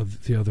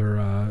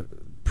other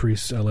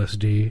priests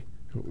LSD,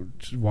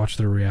 watch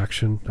their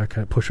reaction. I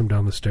kind of push them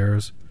down the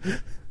stairs.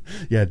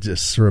 Yeah,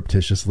 just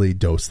surreptitiously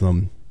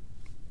dosing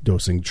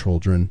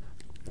children.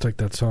 It's like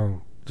that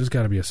song. There's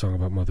got to be a song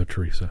about Mother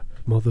Teresa.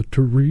 Mother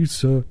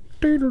Teresa.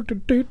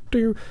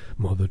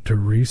 Mother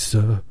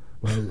Teresa.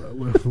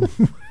 Well,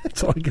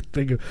 that's all I can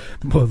think of.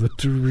 Mother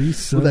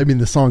Teresa. Well, I mean,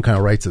 the song kind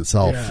of writes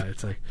itself. Yeah,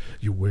 it's like,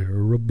 you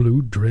wear a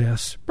blue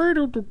dress.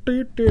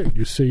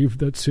 You save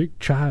that sick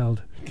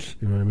child.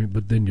 You know what I mean?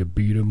 But then you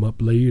beat him up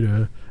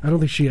later. I don't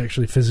think she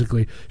actually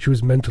physically. She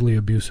was mentally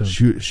abusive.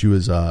 She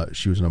was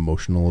an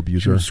emotional She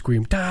abuser. would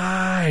scream,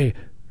 die!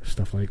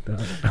 Stuff like that.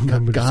 I'm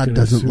just God gonna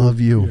doesn't assume- love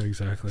you. Yeah,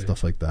 exactly.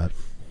 Stuff like that.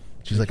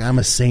 She's like, I'm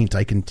a saint.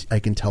 I can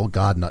tell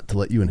God not to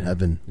let you in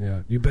heaven.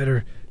 Yeah, you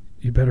better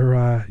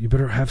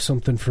have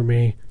something for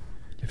me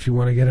if you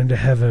want to get into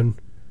heaven.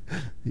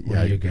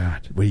 What do you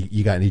got?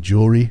 You got any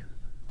jewelry?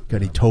 Got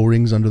any toe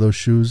rings under those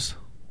shoes?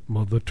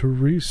 Mother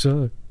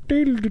Teresa.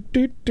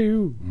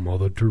 Do-do-do-do-do.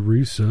 Mother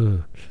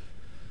Teresa.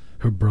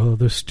 Her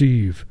brother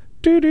Steve.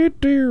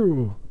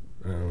 Do-do-do.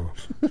 Oh,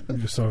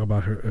 I'm just talking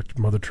about her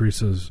Mother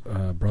Teresa's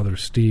brother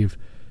Steve.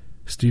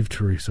 Steve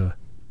Teresa.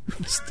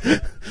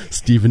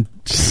 Stephen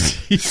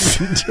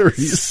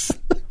Teresa.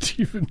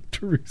 Stephen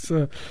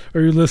Teresa.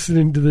 Are you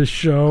listening to this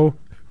show?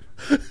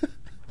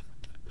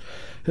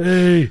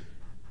 Hey,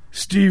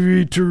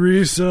 Stevie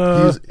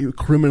Teresa. He's a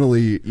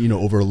criminally,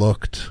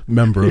 overlooked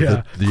member of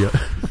Yeah. the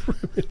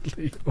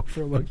Criminally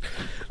overlooked.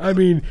 I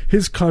mean,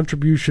 his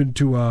contribution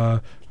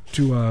to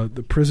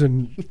the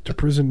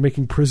prison,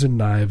 making prison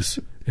knives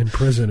in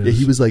prison is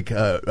he was like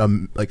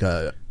an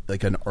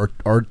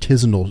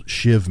artisanal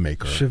shiv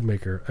maker. shiv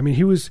maker. I mean,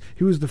 he was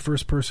the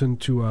first person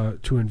to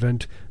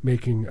invent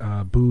making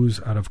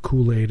booze out of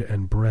Kool-Aid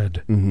and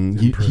bread. in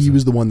He prison.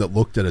 was the one that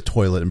looked at a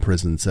toilet in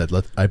prison and said,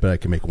 I bet I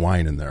can make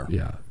wine in there.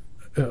 Yeah.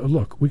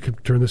 Look, we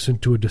could turn this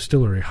into a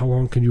distillery. How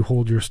long can you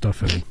hold your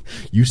stuff in?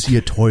 You see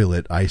a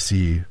toilet, I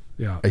see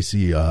Yeah.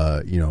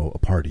 a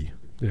party.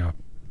 Yeah.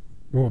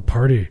 Well, a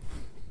party.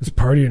 Let's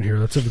party in here.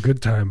 Let's have a good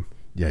time.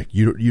 Yeah,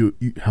 you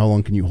how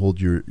long can you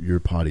hold your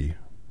potty?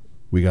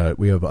 We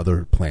have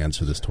other plans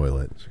for this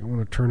toilet. I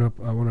want to turn up.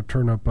 I want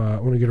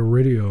to get a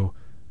radio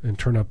and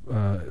turn up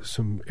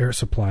some air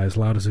supply as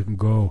loud as it can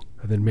go,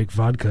 and then make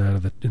vodka out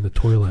of in the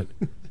toilet.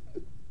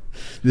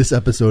 This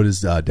episode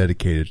is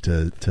dedicated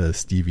to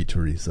Stevie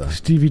Teresa.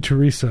 Stevie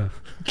Teresa.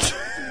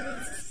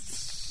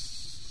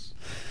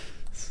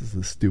 This is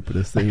the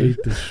stupidest I thing. hate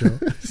this show.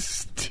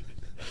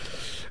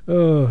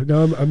 Oh,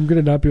 now I'm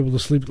gonna not be able to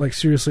sleep. Like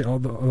seriously, all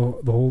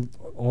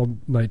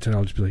night tonight.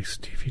 I'll just be like,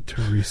 Stevie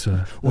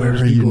Teresa. Where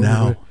are you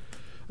now?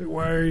 Like,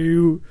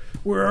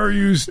 where are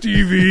you,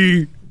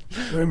 Stevie?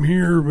 I'm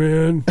here,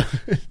 man.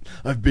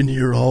 I've been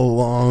here all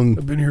along.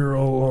 I've been here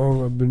all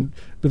along.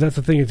 But that's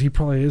the thing, is he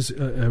probably is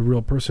a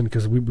real person,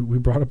 because we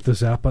brought up the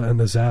Zappa and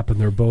the Zap,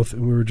 and they're both,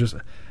 and we were just,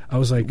 I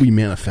was like, We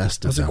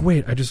manifested. I was like, them.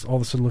 wait, I just all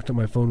of a sudden looked at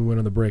my phone and went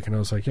on the break, and I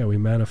was like, yeah, we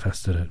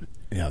manifested it.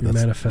 Yeah, we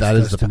manifest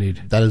destiny.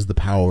 that is the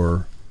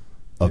power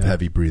of Yeah.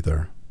 Heavy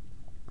Breather.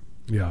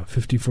 Yeah,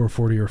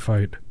 54-40 or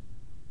fight.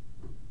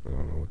 I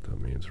don't know what that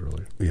means,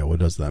 really. Yeah, what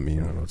does that I mean?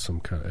 don't know. It's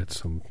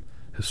some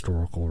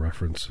historical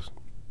reference.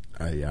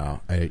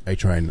 I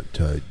try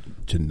to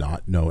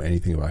not know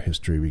anything about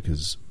history,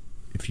 because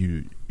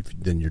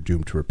then you're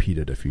doomed to repeat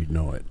it if you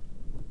know it.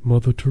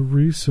 Mother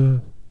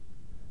Teresa,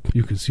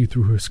 you can see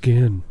through her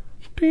skin.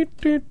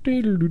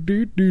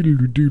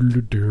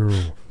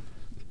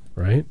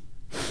 Right?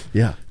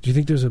 Yeah, Do you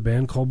think there's a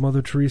band called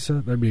Mother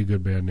Teresa? That'd be a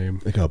good band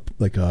name.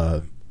 like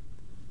a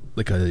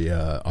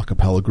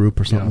cappella group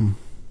or something.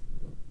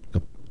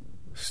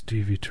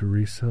 Stevie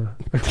Teresa.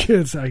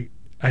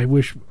 I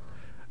wish.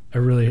 I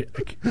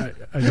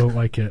don't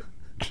like it.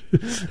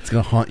 It's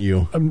gonna haunt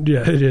you.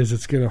 Yeah, it is.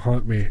 It's going to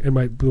haunt me. And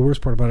the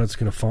worst part about it, it's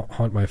going to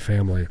haunt my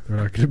family. They're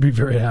not going to be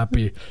very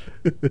happy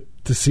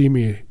to see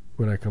me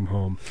when I come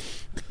home.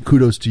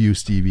 Kudos to you,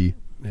 Stevie.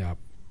 Yeah.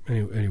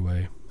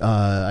 Anyway.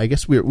 I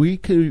guess we're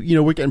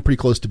getting pretty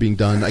close to being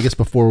done. I guess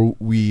before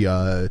we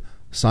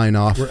sign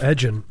off, We're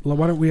edging.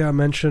 Why don't we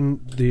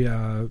mention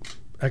the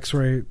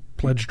X-Ray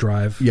pledge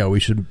drive? yeah, we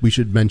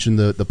should mention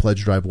the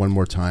pledge drive one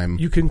more time.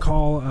 You can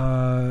call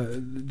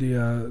the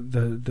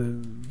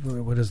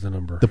what is the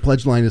number? The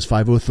pledge line is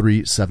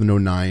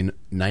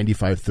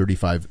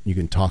 503-709-9535. You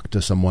can talk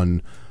to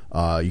someone.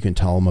 You can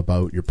tell them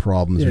about your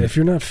problems. Yeah, if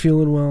you're not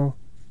feeling well,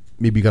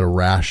 Maybe you got a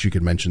rash, you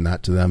could mention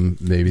that to them.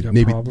 Maybe got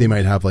they problems?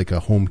 might have like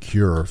a home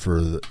cure for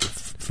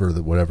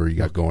the whatever you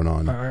got going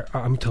on.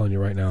 I'm telling you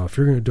right now, if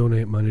you're going to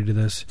donate money to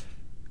this,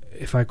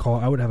 if I call,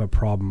 I would have a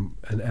problem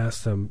and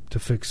ask them to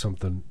fix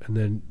something,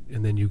 and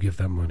then you give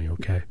them money,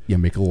 okay? Yeah,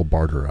 make a little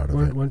barter out of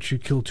Why it. don't you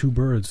kill two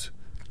birds?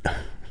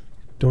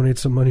 Donate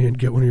some money and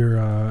get one of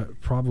your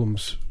problem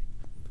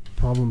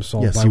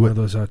solved Yeah, by see one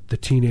what- of those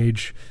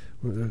teenage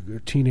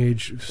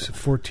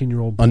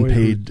 14-year-old boy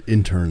Unpaid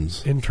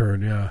interns.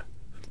 intern. Yeah,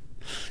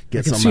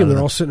 Get you can some see out them. of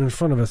They're all sitting in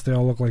front of us. They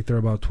all look like they're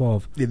about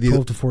 12, Yeah,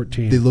 12 to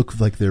 14. They look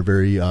like they're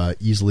very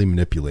easily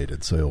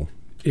manipulated. So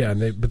Yeah,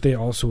 but they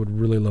also would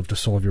really love to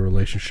solve your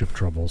relationship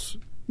troubles.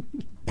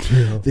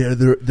 You know?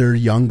 they're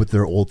young, but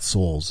they're old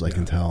souls. I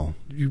can tell.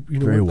 You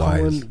know Very what,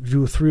 call wise.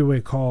 do a 3-way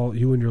call,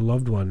 you and your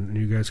loved one, and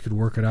you guys could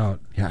work it out.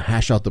 Yeah,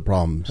 hash out the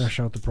problems. Hash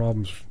out the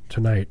problems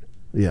tonight.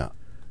 Yeah.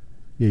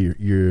 Yeah,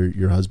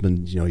 your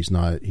husband. You know,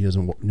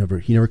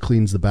 he never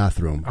cleans the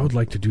bathroom. I would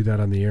like to do that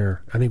on the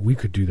air. I think we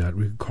could do that.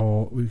 We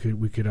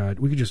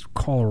could just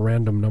call a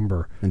random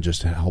number And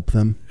just help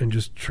them. and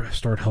just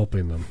start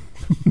helping them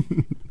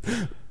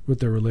with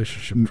their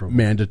relationship trouble.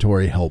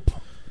 Mandatory help.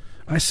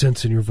 I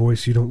sense in your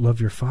voice you don't love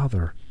your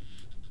father.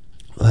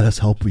 Let us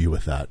help you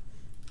with that.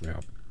 Yeah.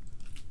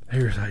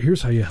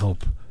 Here's how you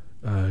help.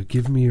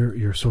 Give me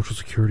your social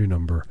security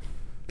number.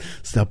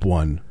 Step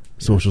 1,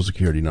 social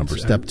security number.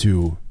 Step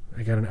 2,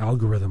 I got an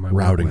algorithm.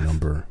 routing work with.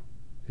 number.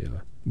 Yeah.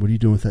 What are you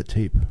doing with that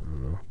tape? I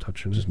don't know.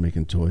 Touching Just it.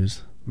 making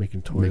toys,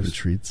 Making toys. making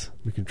treats,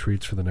 Making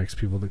treats for the next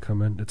people that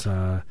come in. It's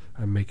I'm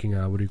making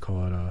what do you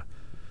call it?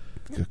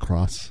 a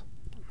cross.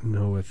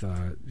 No, with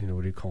what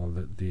do you call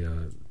it?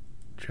 The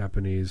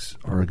Japanese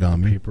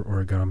Origami? paper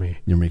origami.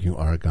 You're making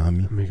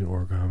origami. I'm making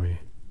origami.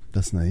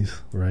 That's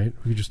nice. Right?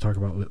 We could just talk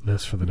about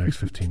this for the next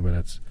 15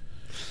 minutes.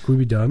 Could we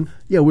be done?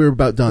 Yeah, we're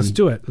about done. Let's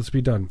do it. Let's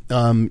be done.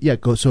 Yeah,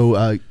 go.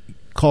 So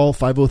call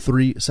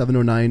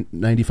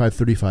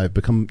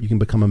 503-709-9535. You can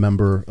become a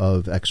member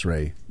of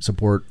X-Ray.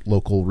 Support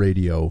local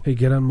radio. Hey,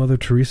 get on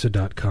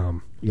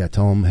MotherTeresa.com. Yeah,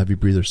 tell them Heavy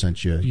Breather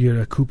sent you. You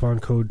get a coupon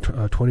code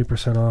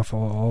 20% off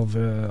all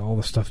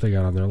the stuff they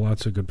got on there.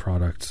 Lots of good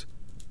products.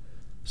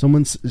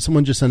 Someone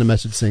just sent a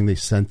message saying they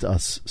sent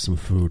us some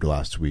food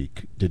last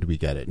week. Did we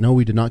get it? No,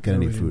 we did not get No,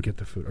 any we didn't food. get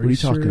the food. What are you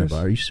talking serious?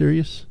 about? Are you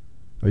serious?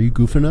 Are you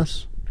goofing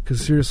us?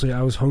 Because seriously,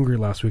 I was hungry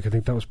last week. I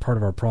think that was part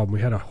of our problem.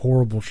 We had a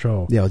horrible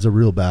show. Yeah, it's a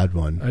real bad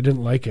one. I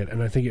didn't like it,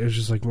 and I think it was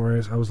just like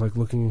Marius. I was like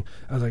looking.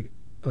 I was like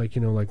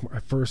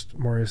at first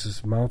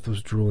Marius's mouth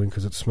was drooling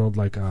because it smelled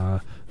like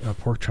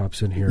pork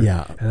chops in here.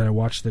 Yeah. and then I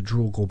watched the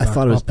drool go I back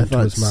thought up into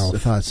his I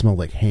mouth. thought it smelled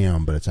like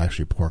ham, but it's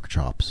actually pork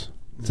chops.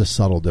 It's a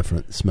subtle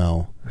different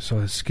smell. I saw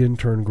his skin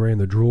turn gray and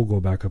the drool go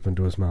back up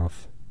into his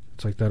mouth.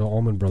 It's like that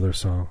Allman Brothers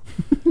song.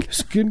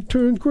 Skin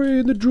turns gray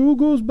and the drool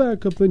goes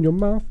back up in your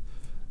mouth.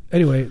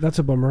 Anyway, that's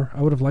a bummer.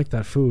 I would have liked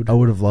that food. I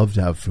would have loved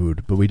to have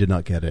food, but we did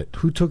not get it.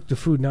 Who took the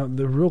food? Now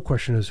the real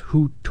question is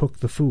who took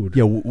the food?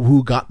 Yeah,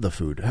 who got the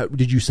food?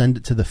 Did you send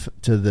it to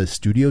the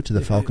studio, to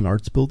the Falcon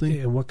Arts building?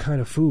 And what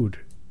kind of food?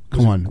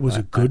 Come on, Was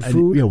it good I-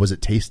 food? Yeah, was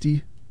it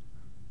tasty?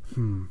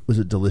 Hmm. Was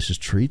it delicious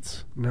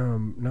treats? Now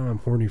I'm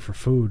horny for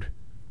food.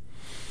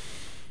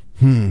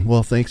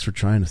 Well, thanks for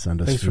trying to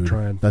send us Thanks for food.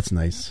 trying. That's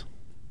nice.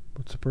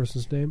 What's the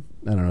person's name?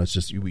 I don't know. It's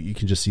just you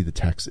can just see the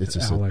text. It's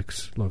just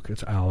Alex. Look,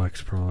 it's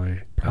Alex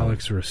probably. Probably.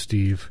 Alex or a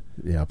Steve.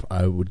 yeah,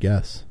 I would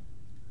guess.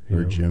 You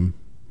Or know, Jim.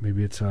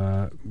 Maybe it's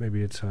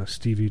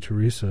Stevie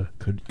Teresa.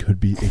 Could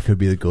be it could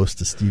be the ghost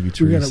of Stevie We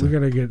Teresa.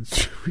 gotta get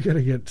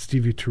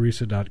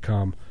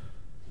StevieTeresa.com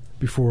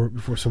before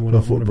someone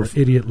Before- one of our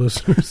before- idiot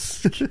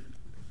listeners.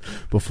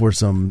 Before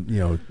some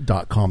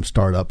 .com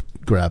startup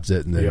grabs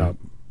it and then Yeah.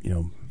 you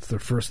know It's the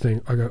first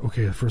thing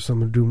the first thing I'm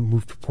gonna do,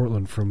 move to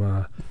Portland from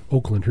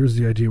Oakland. Here's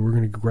the idea: we're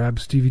gonna grab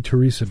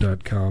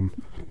StevieTeresa.com.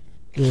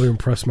 Really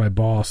impress my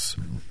boss.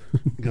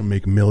 gonna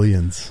make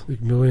millions.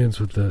 Make millions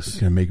with this.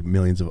 Gonna make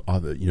millions of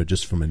other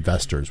just from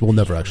investors. We'll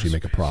never actually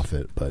make a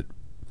profit, but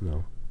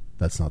No.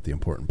 that's not the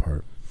important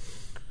part.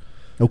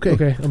 Okay.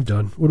 Okay, I'm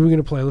done. What are we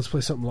going to play? Let's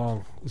play something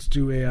long. Let's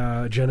do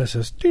a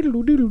Genesis.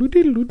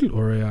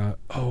 Or I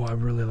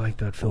really like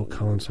that Phil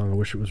Collins song. I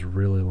wish it was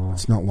really long.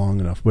 It's not long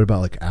enough. What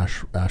about like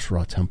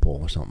Asherah Temple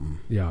or something?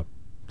 Yeah.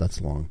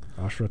 That's long.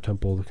 Asherah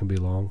Temple that can be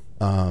long.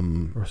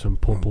 Um, Or some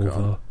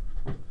Popova.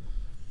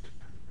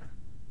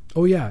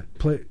 Oh, yeah.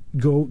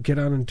 Go get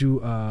on and do,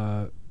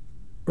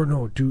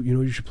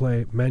 you should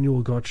play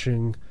Manuel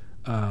Gotching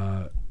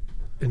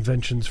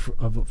Inventions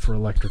for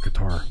Electric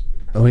Guitar.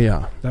 oh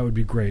yeah. That would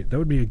be great. That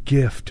would be a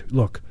gift.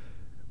 Look,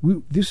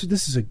 this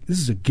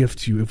is a gift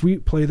to you. If we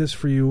play this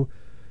for you,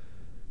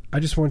 I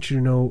just want you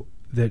to know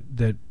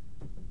that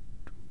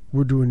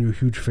we're doing you a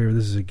huge favor.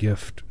 This is a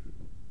gift.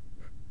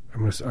 I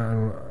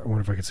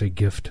wonder if I could say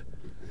gift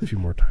a few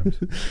more times.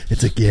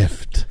 It's a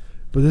gift.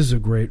 But this is a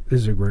great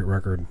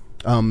record.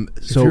 So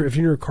if you're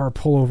in your car,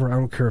 pull over. I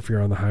don't care if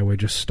you're on the highway.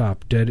 Just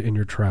stop dead in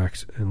your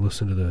tracks and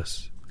listen to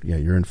this. yeah,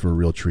 you're in for a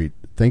real treat.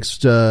 Thanks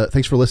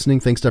for listening.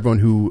 Thanks to everyone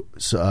who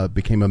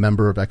became a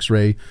member of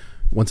X-Ray.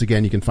 Once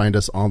again, you can find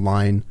us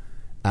online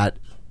at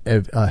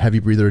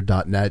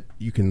heavybreather.net.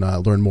 You can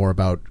learn more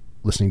about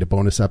listening to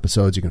bonus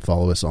episodes. You can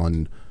follow us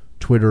on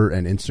Twitter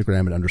and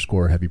Instagram at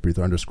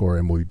 _heavybreather_,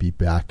 and we'll be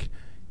back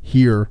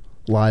here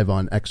live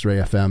on X-Ray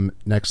FM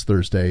next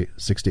Thursday,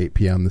 6 to 8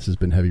 p.m. This has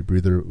been Heavy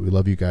Breather. We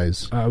love you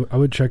guys. I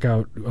would check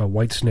out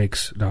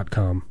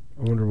whitesnakes.com.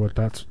 I wonder what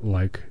that's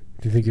like.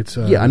 Do you think it's...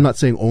 Yeah, I'm not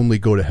saying only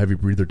go to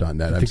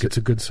heavybreather.net. I think it's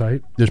a good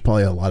site. There's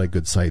probably a lot of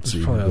good sites There's that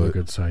you probably can other go-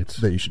 good sites.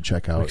 that you should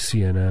check out. Like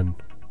CNN.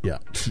 Yeah,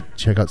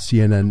 check out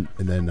CNN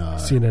and then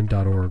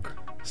CNN.org.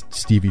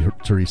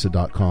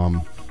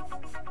 StevieTeresa.com.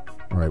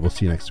 All right, we'll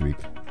see you next week.